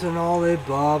memories and all the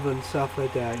above and stuff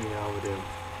like that, you know, we do.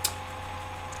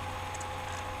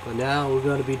 But now we're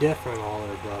going to be different all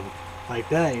the above. Like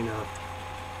that, you know.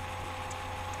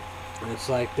 It's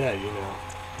like that, you know.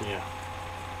 Yeah.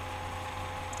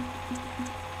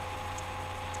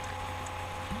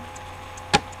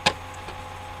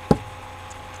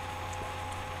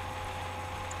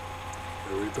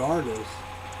 But regardless,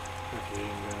 if you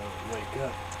wake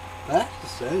up, that's the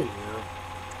same, you know.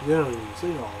 You don't even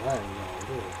see all that,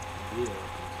 do you?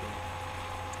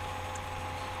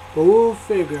 But we'll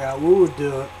figure out, we'll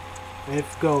do it.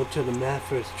 If we go to the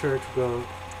Methodist church, we'll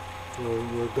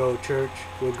go church,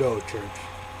 we'll go church.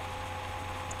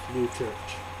 New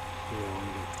church. You know.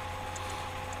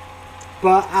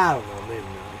 But I don't know, maybe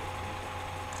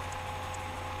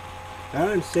not.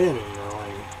 I understand it, you know,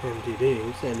 like MTD,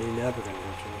 he said he never gonna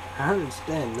go church. I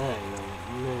understand that, you know,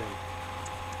 man.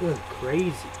 It was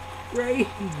crazy.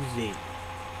 Crazy.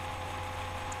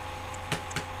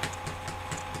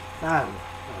 I don't know.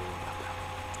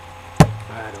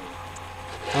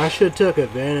 I should have took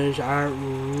advantage. I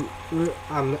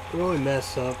really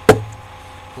messed up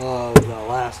the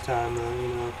last time, you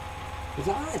know.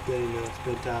 Because I like to, you know,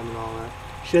 spend time and all that.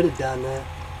 Should have done that.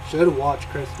 Should have watched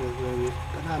Christmas movies.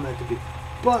 But not meant to be.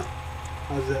 But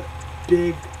I was a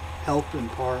big helping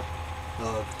part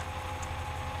of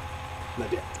my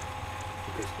dad.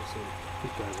 Christmas Eve.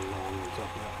 He's probably long and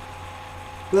stuff like that.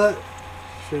 But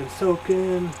should have soaked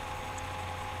in.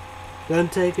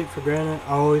 Don't take it for granted.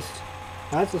 Always.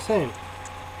 That's the same.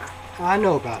 I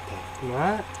know about that. You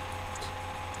know,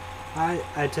 I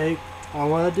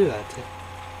want to do that.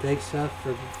 Take stuff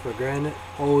for granted.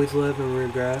 Always live in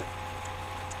regret.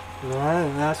 You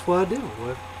know, that's what I do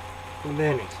with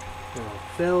anything. You know,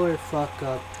 failure, fuck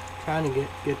up, trying to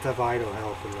get the vital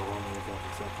health in the home and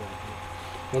stuff like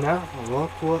that. And now,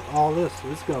 look what all this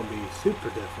is going to be super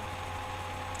different.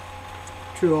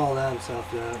 True, all that and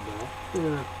stuff like that, but, you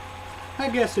know, I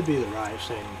guess it'd be the right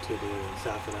thing to do and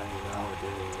stuff that I would do,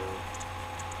 you know.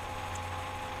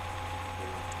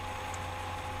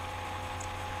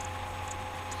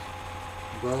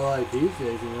 But like these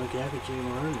days, you know, cappuccino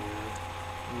learn, you know,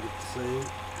 you get to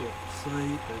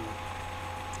sleep, and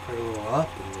pretty well up,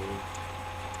 and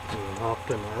you know, up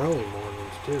in the early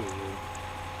mornings too, you know.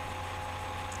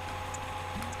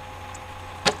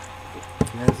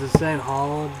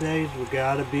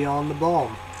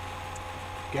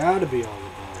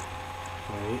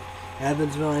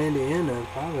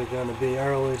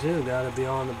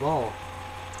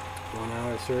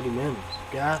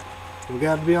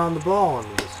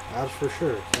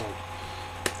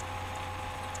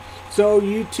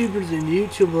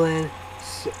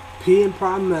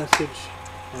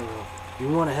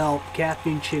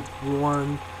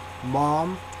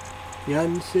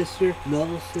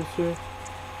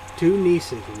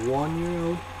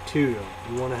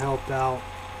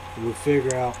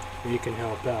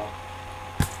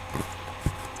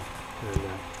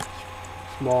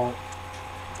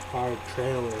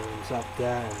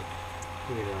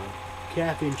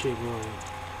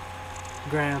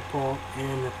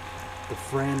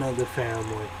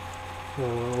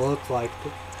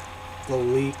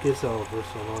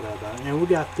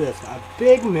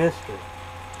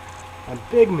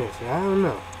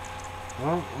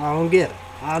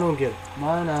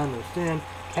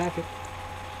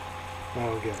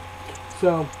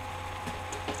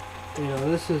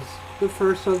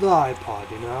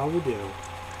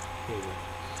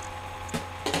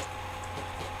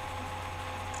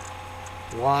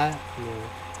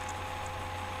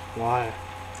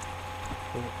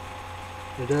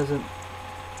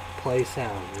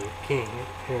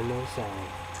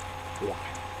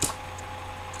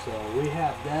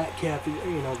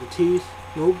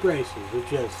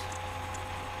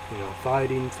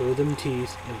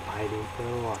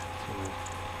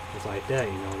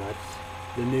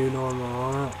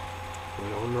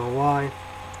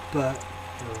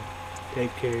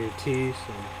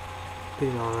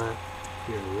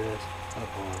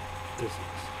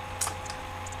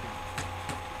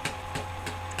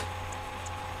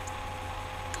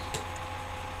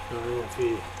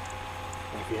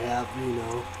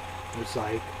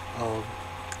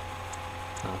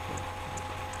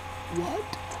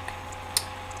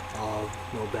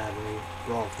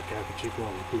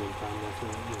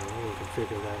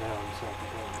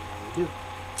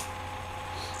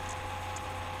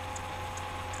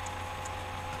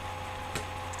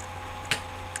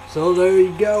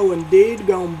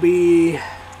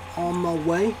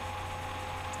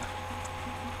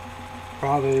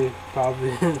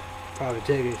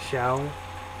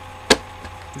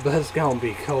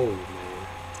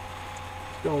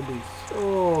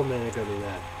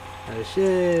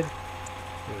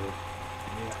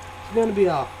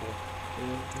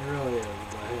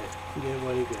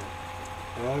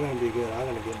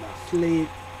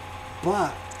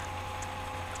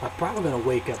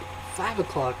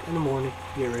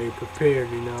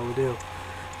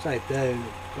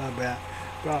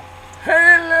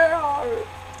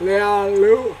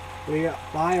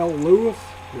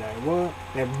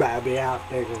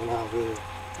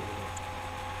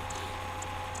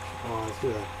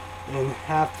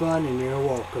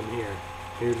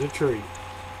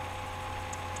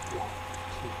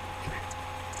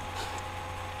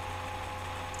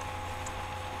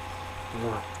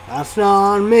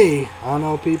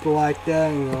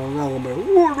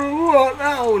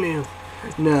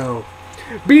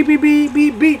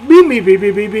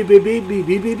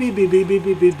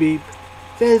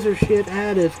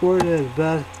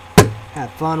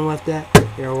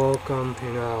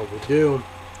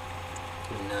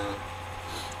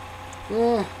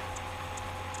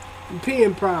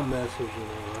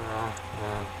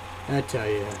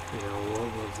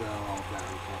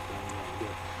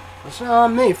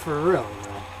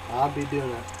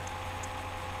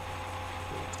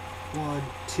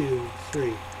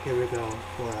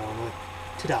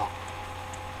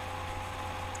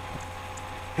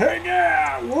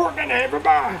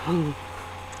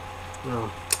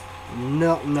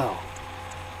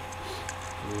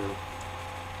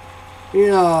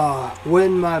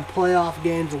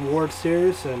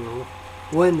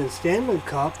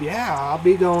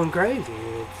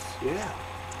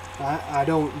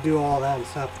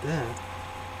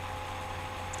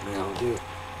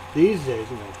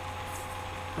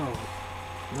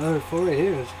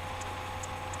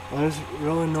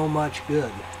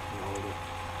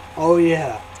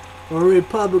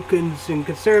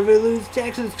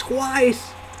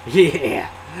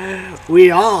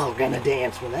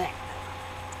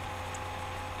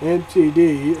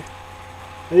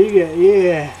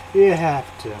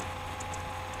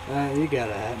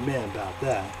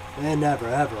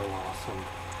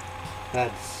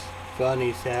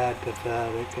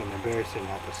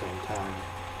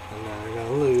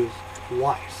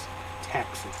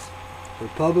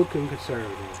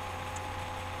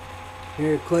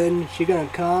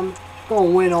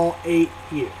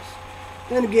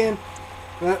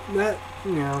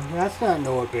 That's not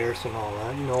no embarrassing all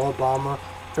that. Obama,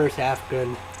 first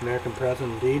African American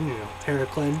president indeed. Hillary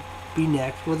Clinton be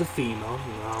next with a female.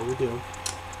 How we do.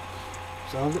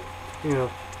 So,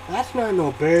 that's not no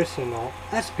embarrassing all.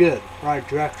 That's good. Right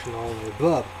direction all the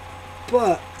above.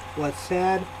 But what's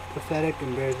sad, pathetic,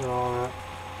 embarrassing all that,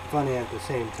 funny at the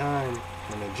same time,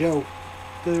 and a joke,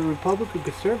 the Republican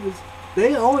conservatives,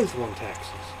 they always won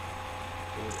Texas.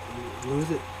 Lose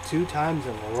it 2 times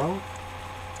in a row.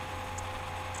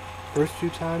 First 2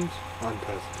 times,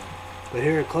 unprecedented. But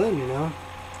Hillary Clinton,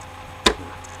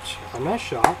 I'm not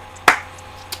shocked.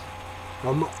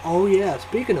 Oh yeah,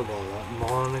 speaking of all that,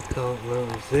 Monica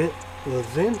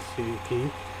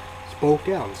Lewinsky spoke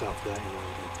out and stuff that,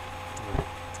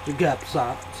 she kept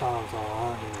silence on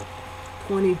that,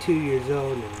 22 years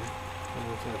old and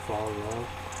I fall in love,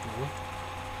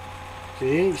 She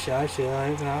ain't shy, she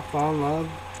ain't gonna fall in love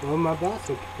with my boss,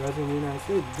 the President of the United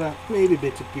States, but maybe a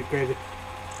bit too crazy.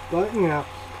 But,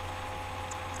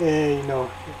 playing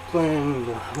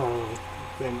the whole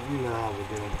thing, how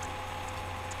we're doing.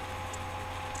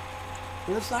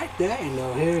 It's like that,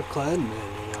 Hillary Clinton,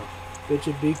 man, bitch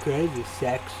would be crazy,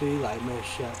 sexy, like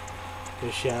Michelle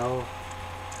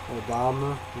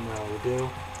Obama, we do.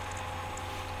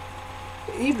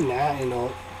 Even that,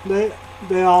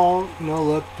 they all,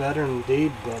 look better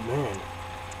indeed, but man.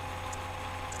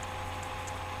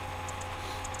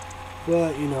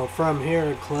 But, from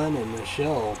Hillary Clinton and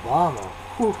Michelle Obama,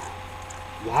 whew,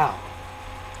 wow.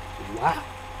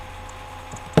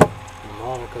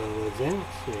 Monica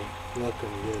Lewinsky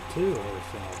looking good too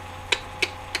herself.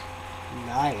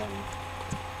 Dying.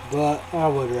 But I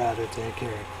would rather take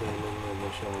Hillary Clinton than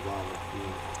Michelle Obama.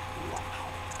 Wow.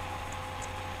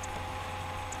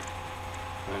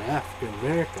 And African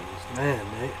Americans, man,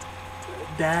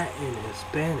 that in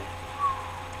Hispanic.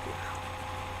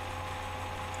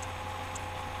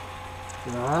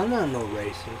 No, I'm not no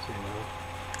racist,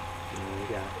 we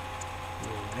got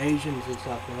Asians and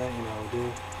stuff like that,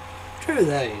 dude. True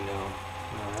that,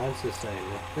 that's the same.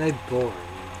 They born,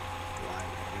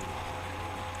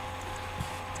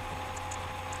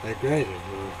 they're crazy,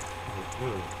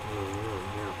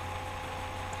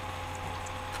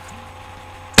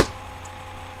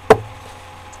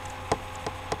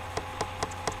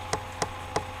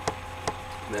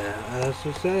 Man, that's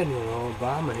the same,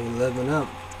 Obama, he living up.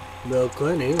 Bill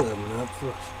Clinton, he living up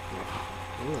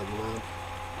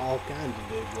all kinds of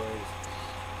big ways.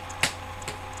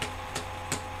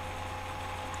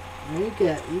 You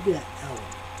got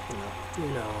Ellen,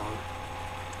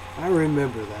 I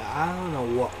remember that. I don't know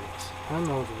what was. I don't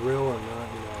know if it's real or not,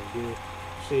 do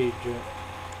see,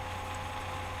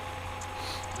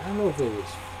 I don't know if it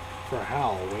was for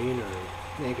Halloween or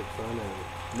making fun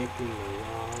of Mickey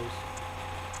Mouse,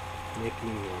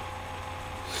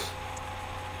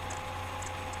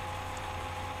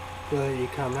 but you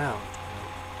come out,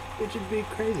 it should be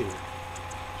crazy.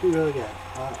 She really got,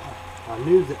 I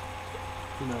knew that,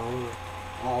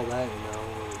 all that,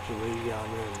 Julie on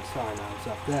there and Sinai and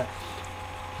stuff like that.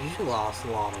 She lost a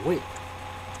lot of weight.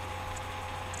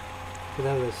 Because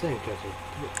I was saying,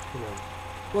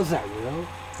 was that real?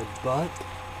 The butt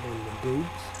and the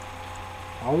boobs?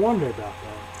 I wonder about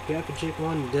that. Captain Chick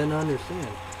 1 didn't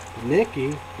understand.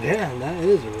 Nikki, yeah, that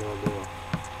is a real deal.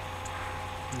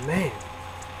 Man,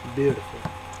 beautiful.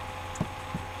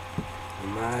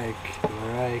 Mariah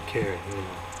Carey,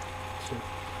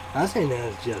 I think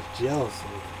that's just jealousy.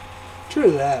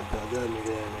 True that, but doesn't mean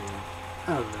I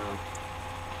don't know.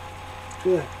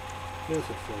 Good. Just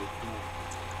a fake.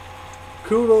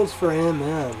 Kudos for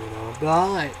MM, But I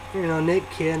like, Nick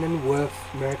Cannon with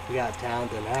American Got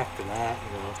Talent, and after that,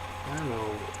 I don't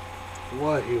know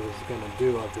what he was gonna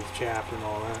do of his chapter and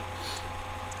all that.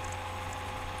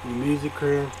 Music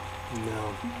career?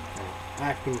 No.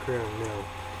 Acting career? No.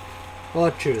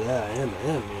 Well, true that,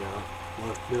 MM,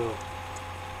 let's do.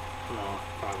 No,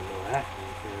 probably no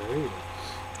acting career either.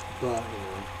 But,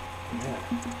 yeah.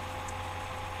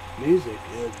 Music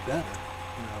is better.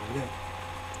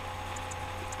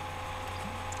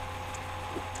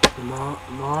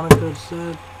 Monica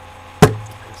said,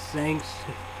 thanks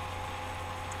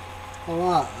a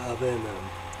lot of MM.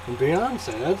 And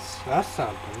Beyonce, that's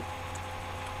something.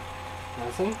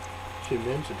 I think she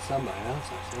mentioned somebody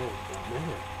else, I think, but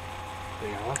man,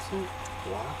 Beyonce?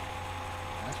 Wow.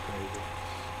 That's crazy.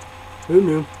 Who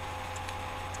knew?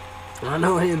 I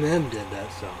know MM did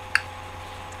that song.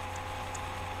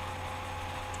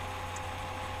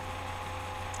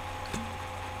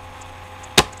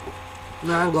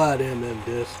 No, I'm glad MM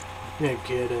did. Nick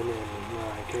Kid and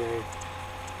Mariah Carey.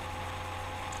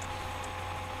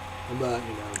 But,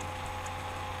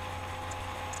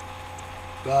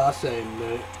 But I say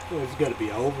it's got to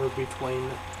be over between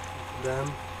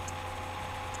them.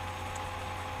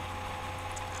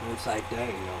 And it's like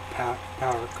that,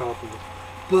 power couples.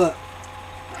 But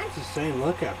I'm just saying,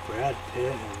 look at Brad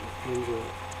Pitt and Angela,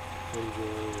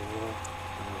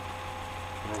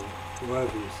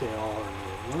 whatever you say, all her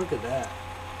name. Look at that.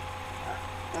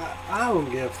 I don't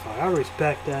give a fuck. I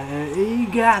respect that, and you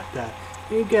got that.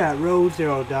 You got Rosie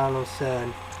O'Donnell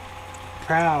saying,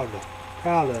 proud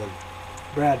of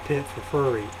Brad Pitt for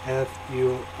furry,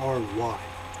 F-U-R-Y.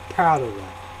 Proud of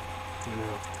that.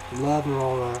 Love and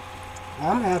all that.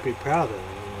 I'm happy, proud of it.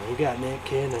 You got Nick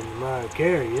Cannon and Mariah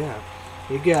Carey, yeah.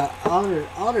 You got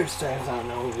other stars I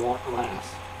know won't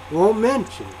last. Won't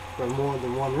mention for more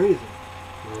than one reason.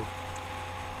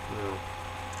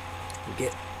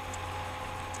 Get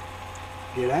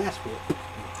ass whipped.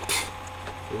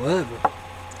 Whatever.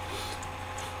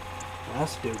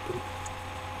 That's stupid.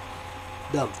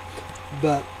 Dumb.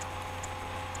 But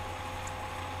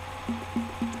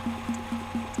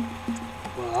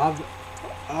well,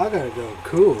 I gotta go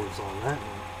kudos on that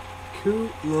one.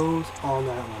 Kudos on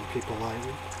that one. People like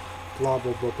it. Blah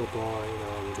blah blah blah blah.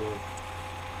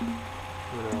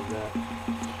 We're doing that.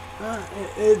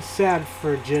 It's sad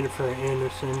for Jennifer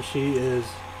Anderson. She is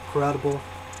incredible,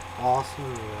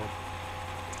 awesome.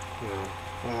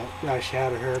 I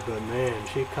shouted her, but man,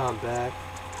 she come back.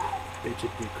 It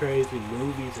should be crazy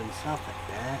movies and stuff like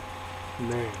that.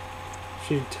 Man,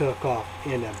 she took off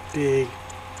in a big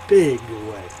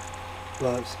way.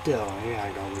 But still,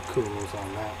 I got the kudos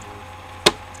on that one.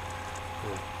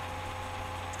 Yeah.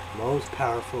 Most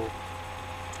powerful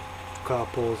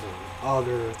couples and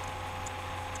other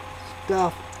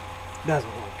stuff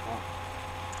doesn't work out.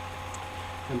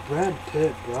 And Brad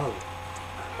Pitt, brother,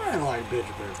 I might like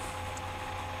Benjamin.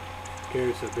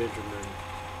 Curious of Benjamin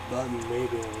Button,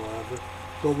 maybe, and whatever.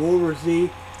 But World War Z,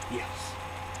 yes.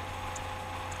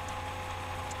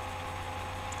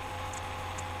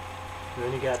 And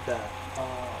then you got that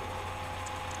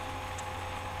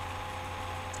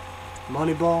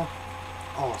Moneyball,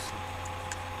 awesome.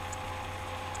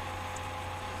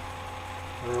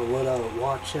 I don't know what I would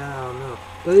watch, I don't know.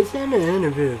 But it's in an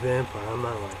interview with Vampire, I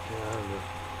might like that, I don't know.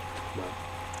 But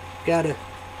gotta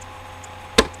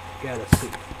see.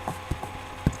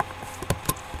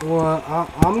 Well,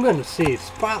 I'm gonna see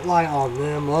spotlight on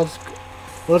them. Let's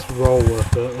roll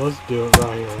with it. Let's do it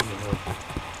right here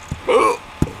now.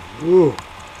 Ooh,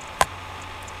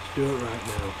 let's do it right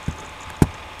now.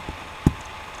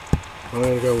 I'm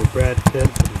gonna go with Brad Pitt.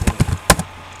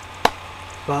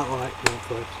 Spotlight,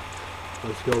 Netflix.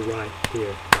 Let's go right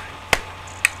here.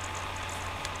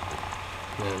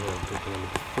 No, I'm thinking I'm a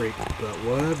freak, but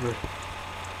whatever.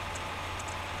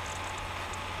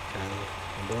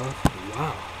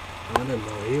 Wow, I didn't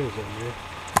know he was in there.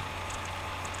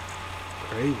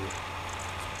 Crazy.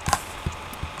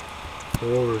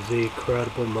 War Z,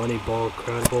 credible. Moneyball,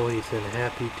 credible. He's in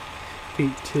Happy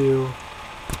Feet 2.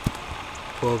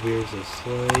 12 Years a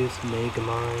Slave.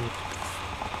 Megamind.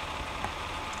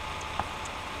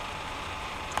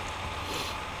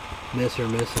 Mr.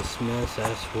 and Mrs. Smith.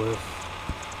 That's with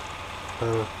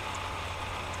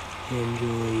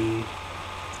Angelina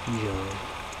Jolie.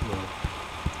 No.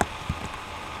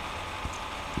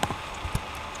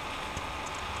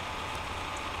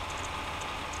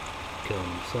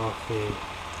 Killing Softly,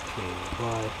 Tree of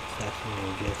Life,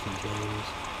 Assassinating Jesse James,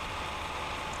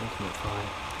 Ultimate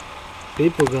Fight.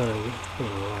 People gonna,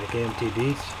 like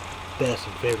MTV's best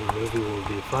and favorite movie will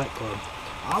be Fight Club.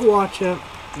 I'll watch it,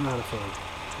 not a fan.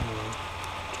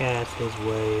 Cast His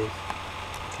Ways,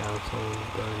 Counseling,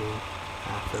 Burning,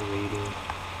 After Reading,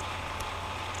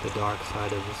 The Dark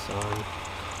Side of the Sun,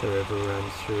 The River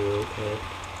Runs Through It,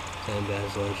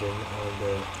 Sinbad's Legend of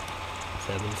the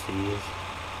Seven Seas,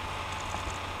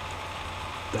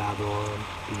 Babylon,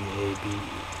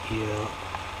 B-A-B-E-L.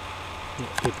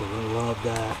 People gonna love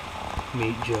that.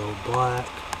 Meet Joe Black.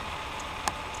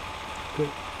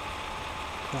 Good.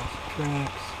 Classic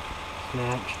Tracks.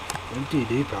 Snatch.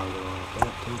 MTD probably gonna like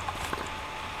that too.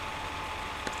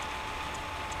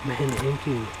 Man,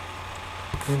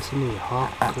 Anthony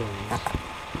Hopkins.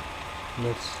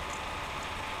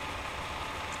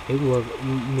 It will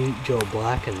Meet Joe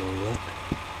Black in the look.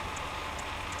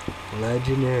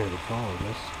 Legendary follow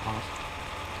this. Awesome.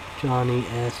 Johnny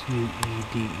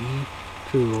S-U-E-D-E.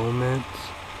 True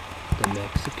Romance. The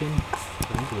Mexican.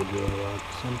 That would really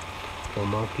awesome. The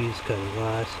Monkeys, Cutting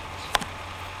Glass.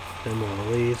 Similar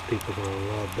Leaves. People gonna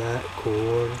love that.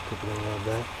 Cord. People gonna love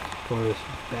that. Glorious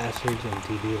Bastards on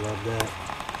TV. Love that.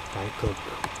 Fight Club.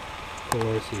 Of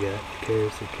course, you got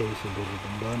Curious the Case of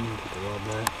Benjamin Button. People love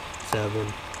that.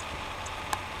 7.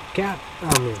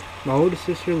 My older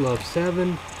sister loves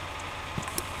 7.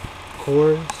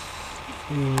 Chorus.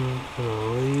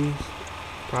 These.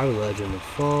 Probably Legend of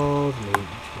Falls. Maybe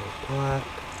Black.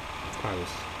 Probably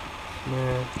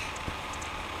Snatch.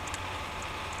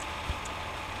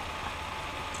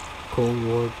 Cold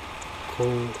War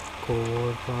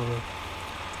probably.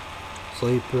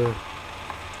 Sleeper.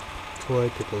 Troy,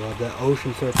 people love that.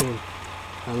 Ocean Surfing.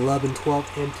 11, 12,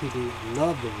 MTV.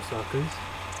 Love them suckers.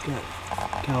 Got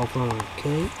California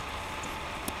Cake.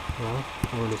 Well,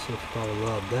 46 probably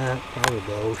love that. Probably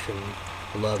the Ocean.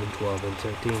 11, 12, and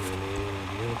 13. And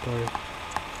the Party.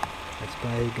 That's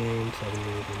Spy Game. 7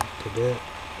 Years in Tibet.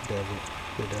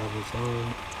 The Devil's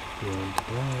Own. Born to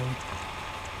Die.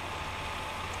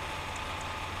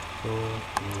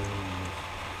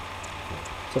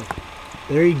 So,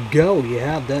 there you go. You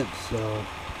have that. So,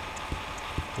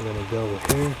 we're gonna go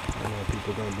with here. I know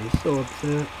people are gonna be so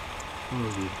upset. I'm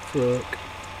gonna be a truck.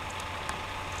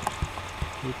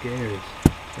 Who cares?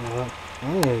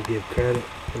 I'm gonna give credit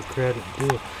for credit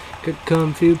due. Good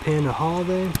Kung Fu Panda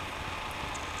Holiday.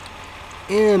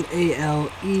 MALEFICETNT.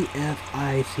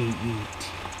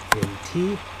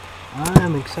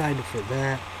 I'm excited for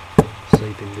that.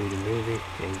 Sleeping Beauty movie.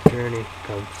 James Journey.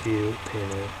 Kung Fu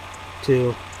Panda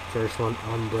 2. First one,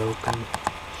 Unbroken.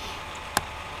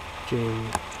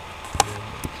 James.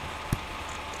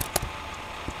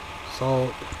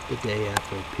 Salt. The Day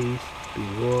After Peace.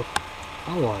 Beowulf.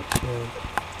 I'll watch that.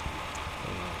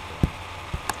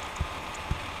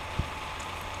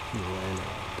 Land of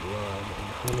Blood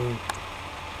and Honey.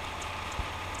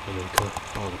 And then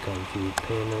all the Kung Fu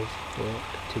Pandas. What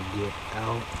to Get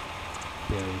Out.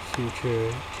 Young Future.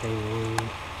 Chang Ling.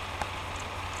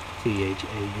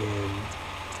 CHANGELIG.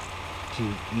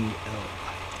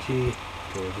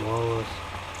 George Wallace.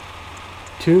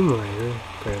 Tomb Raider.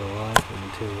 Cradle of Life and the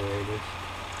Tomb Raiders.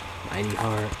 Mighty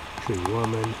Heart. True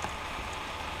Woman.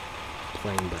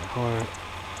 Playing by Heart.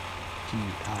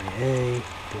 GIA.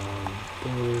 Blonde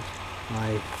Borders.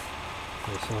 Life.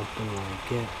 Or something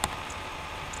like it.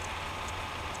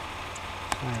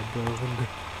 Cyberpunk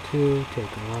 2. Take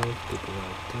a Life. People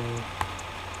like that.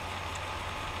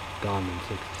 Gone in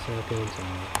 60 Seconds.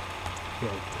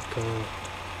 Cut.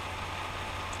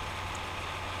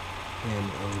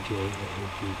 MOJAGE.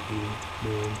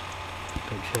 Moon.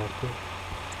 Good Chapter.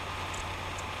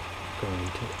 Going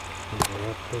to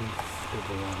interrupt them.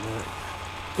 People like that.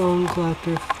 Bone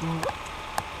Collector.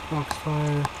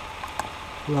 Foxfire.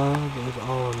 Love is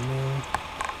All in Me.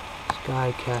 Sky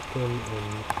Captain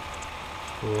and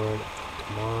Lord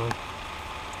Tomorrow.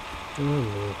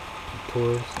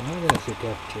 Tours. I gotta sit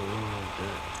down to one like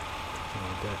that.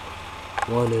 Like that.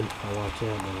 London. I watch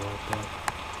that and I like that.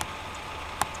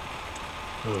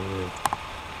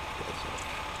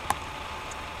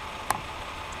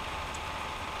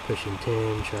 Pushing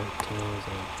 10, Shark Tales,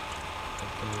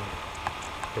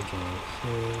 Original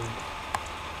Sin,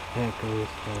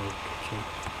 Hackers, Kitchen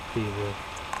Fever,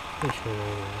 Fishing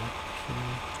Action,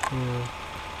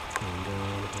 and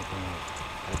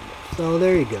so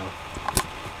there you go.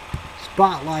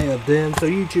 Spotlight of them. So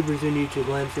YouTubers in YouTube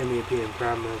land, send me a PM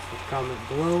comment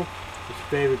below. What's your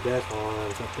favorite, best, all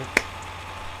that stuff there.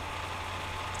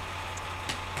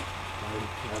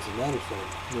 That's another thing.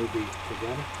 Movie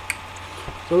together.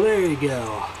 So there you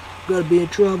go. Gonna be in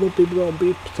trouble. People gonna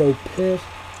be so pissed.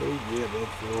 They give a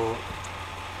fuck.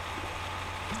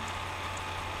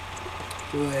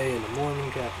 2 a.m. in the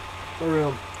morning, Captain. For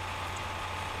real.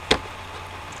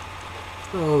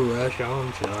 No rush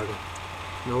on chugging.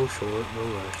 No short, no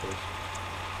rushes.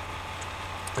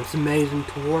 It's amazing.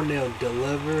 Tornado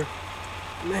deliver.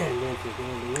 Man, that's a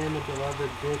good. The end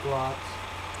delivered big lots.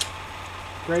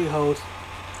 Great host.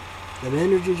 The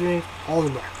energy drink, all of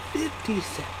them are 50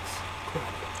 cents.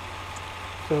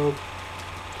 So,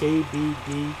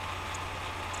 KBD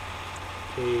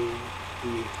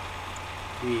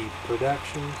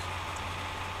Productions.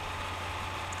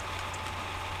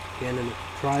 Again,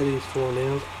 try these 4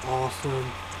 nails.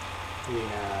 Awesome. We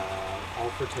have All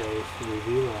for Taste,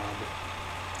 Review Lab,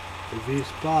 Review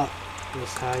Spot.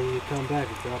 That's how you come back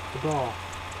and drop the ball.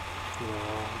 You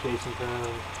know, Jason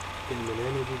Brown, getting an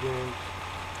energy drink.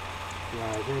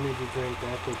 Rise energy drink,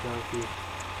 Apple Junkie,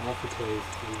 All for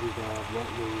Taste, Review Lab, What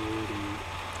Will You Eat?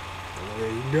 And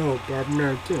there you go, Barb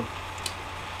Nerd too.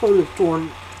 So this torn.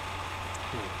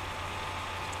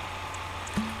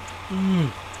 So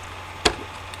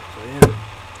yeah.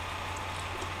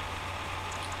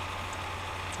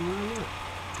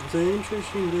 It's an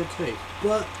interesting good taste,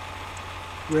 but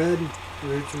red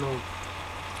original,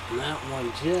 and that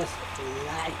one just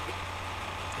like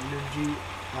energy.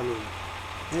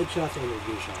 Headshots,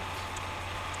 energy shots.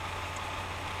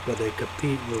 but they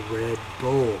compete with Red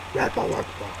Bull. Red Bull, Red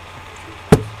Bull.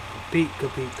 Compete.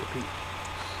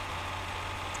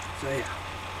 So yeah.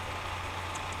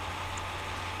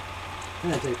 I'm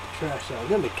gonna take the trash out. It's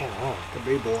gonna be kind of hot. Could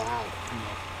be loud.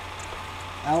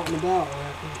 Out and about, I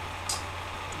reckon.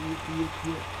 Yep.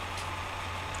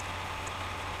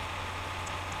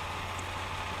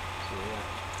 So yeah.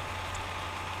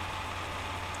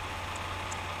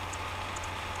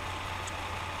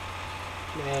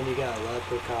 Man, you got a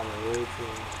leprechaun on the roof.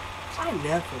 I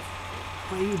never.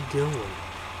 What are you doing?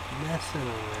 Messing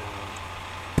around.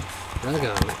 I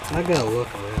gotta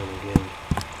look around again.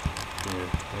 Yeah,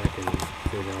 I can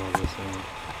figure all this out.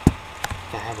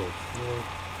 Babble.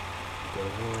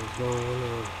 What's going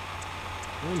on?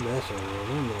 I'm messing around. I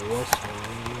don't know what's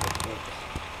going on.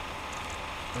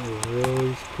 I'm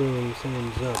really screwing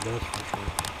things up, that's for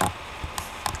sure.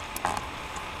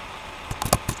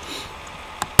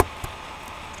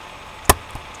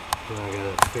 I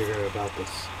gotta figure about the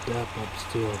step ups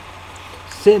too.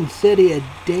 Sim City, a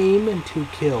dame and 2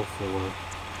 kill for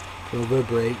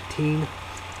November 18.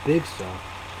 Big stuff.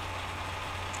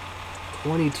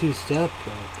 22 step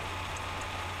up.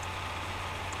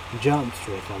 Jump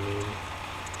strip, I mean.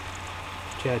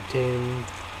 Chad Tatum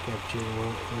kept you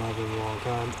 11 long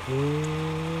time. And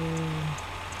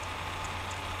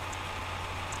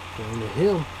going to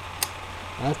Hill.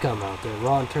 I come out there.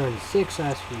 Ron turn 6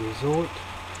 as for Resort.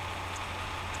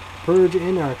 Purge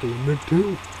Anarchy, mid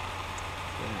 2.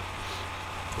 Yeah.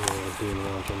 Doing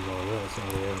Ron turns all that, so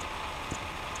yeah.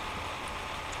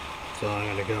 So I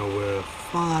gotta go with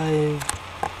 5.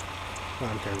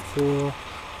 Ron turn 4.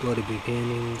 Bloody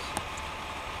Beginnings.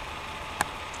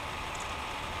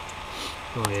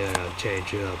 Oh yeah, I gotta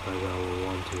change it up. I go with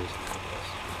 1, 2, I guess.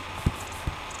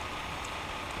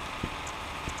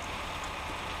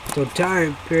 So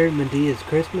Tired Pyramid Diaz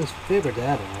Christmas, figured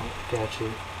that out. Got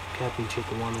you. Captain Chick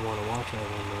 1 wanna watch that in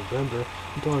November.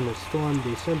 During the Storm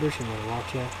December, she wanna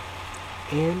watch that.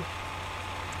 And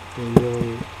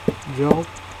Billy Joe.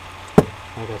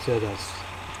 Like I said, that's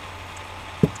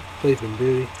Sleeping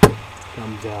Beauty.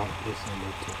 Comes out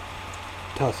December too.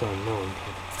 Toss Unknown.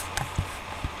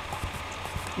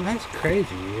 Well, that's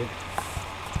crazy, dude.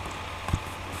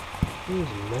 Who's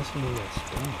messing with that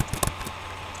stuff?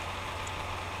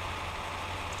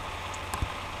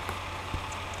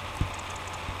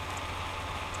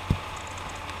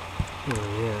 Oh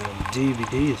yeah,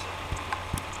 DVDs.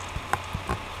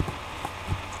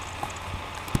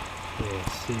 Yeah,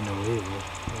 See No Evil.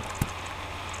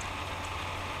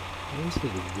 This is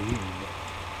weird.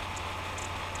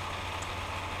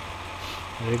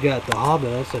 We got the Hobbit,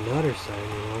 that's another side, you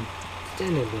know.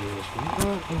 Standing by this one. I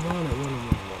want it.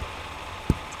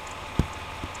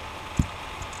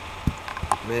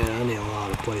 Man, I need a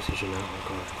lot of PlayStation Network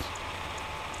cards.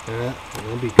 Alright, and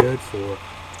that'll be good for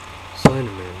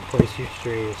Slenderman. PlayStation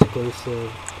 3 exclusive,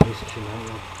 PlayStation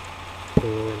Network 4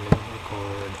 network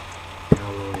card,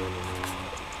 downloading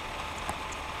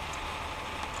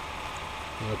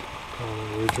and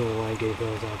original White Gate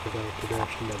Hills Alphabet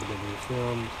production, WWE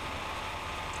films.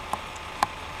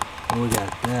 And we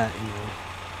got that, you know.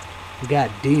 We got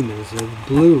Demons, the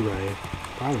Blu-ray.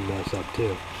 Probably mess up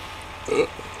too. Maybe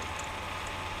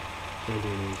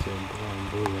it needs to on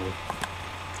Blu-ray.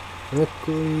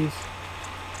 Hercules,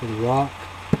 The Rock,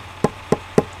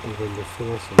 over the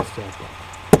Force and Step Up.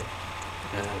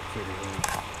 And I figured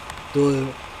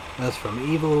out. That's from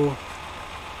Evil.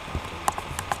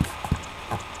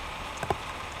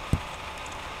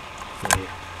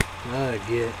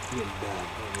 Get it back.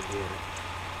 Let me get it.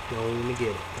 Going to get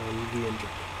it. I'm getting it.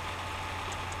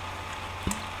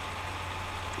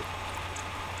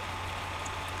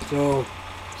 So,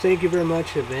 thank you very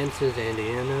much to Vince's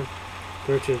Indiana.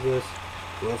 Purchased this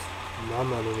with my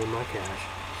money, with my cash.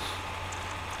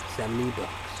 $70.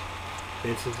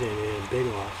 Vince's Indiana, big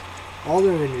loss. All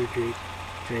their energy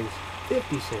drinks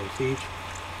 50 cents each.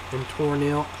 And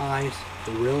Tornado Ice,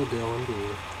 the real deal and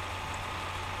beer.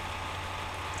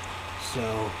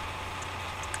 So,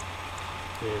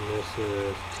 and this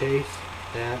is Taste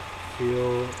That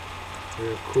Feel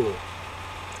They're Cool.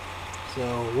 So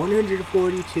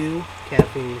 142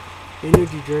 caffeine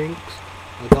energy drinks,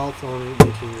 adults only,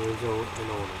 18 years old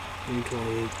and older.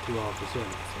 28 2 off the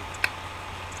service.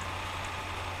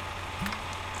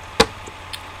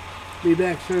 Be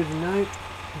back Thursday night.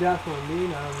 Definitely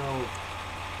mean. I don't know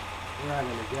where I'm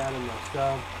gonna gather my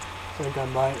stuff. Think I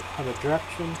might have a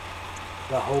direction.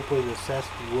 But hopefully the cess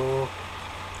will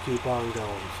keep on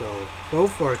going. So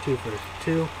far 2 for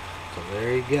 2. So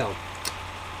there you go.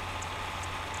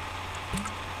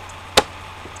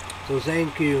 So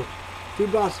thank you.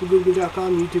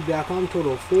 FoodBossGoogle.com, YouTube.com,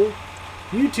 total of 4.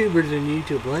 YouTubers in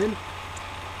YouTube land.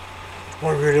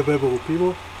 One great available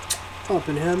people. Up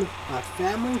in heaven, my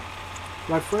family,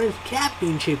 my friends,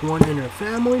 Caffeine Chick 1 and her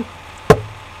family.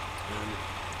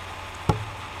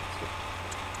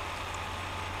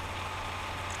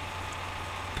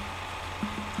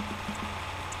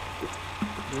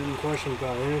 Any questions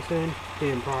about anything?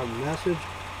 Any private message?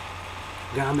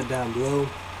 Comment down below.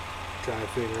 Try to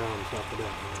figure out stuff it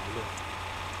out.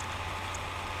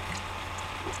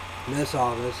 And that's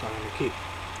all this I'm gonna keep.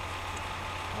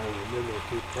 I remember to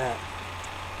keep that.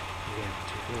 Again,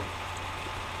 check it out.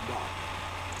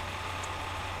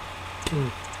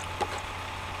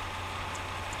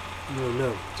 No,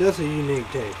 no, just a unique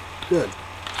taste. Good.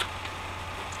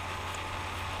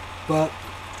 But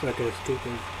like I was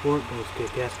kicking sport, those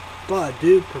kick ass. But I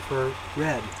do prefer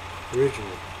red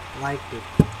originally. Like the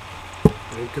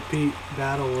compete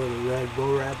battle with a Red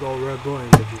Bull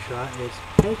energy shot. It's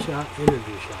headshot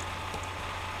energy shot.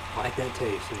 I like that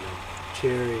taste, you know.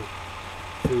 Cherry,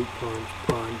 fruit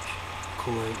punch,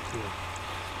 coolant, you know.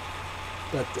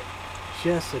 But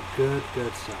just a good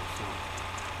stuff.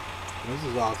 So this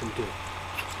is awesome too.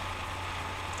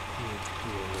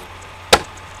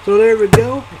 So there we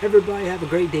go. Everybody have a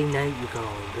great day, night. We call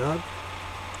it God.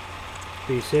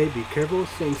 Be safe, be careful.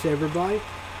 Thanks everybody.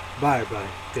 Bye everybody.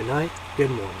 Good night, good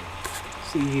morning.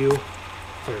 See you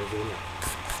Thursday night.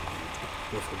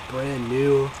 With a brand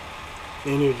new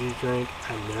energy drink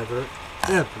I never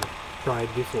ever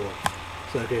tried before.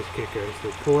 So guys, Kickers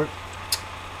report.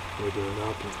 We're doing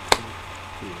our plan.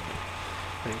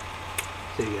 Right.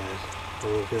 See you guys.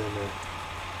 We're gonna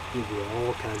give you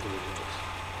all kinds of videos.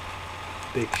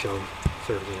 Big show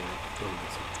Thursday night.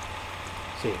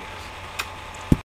 See you guys.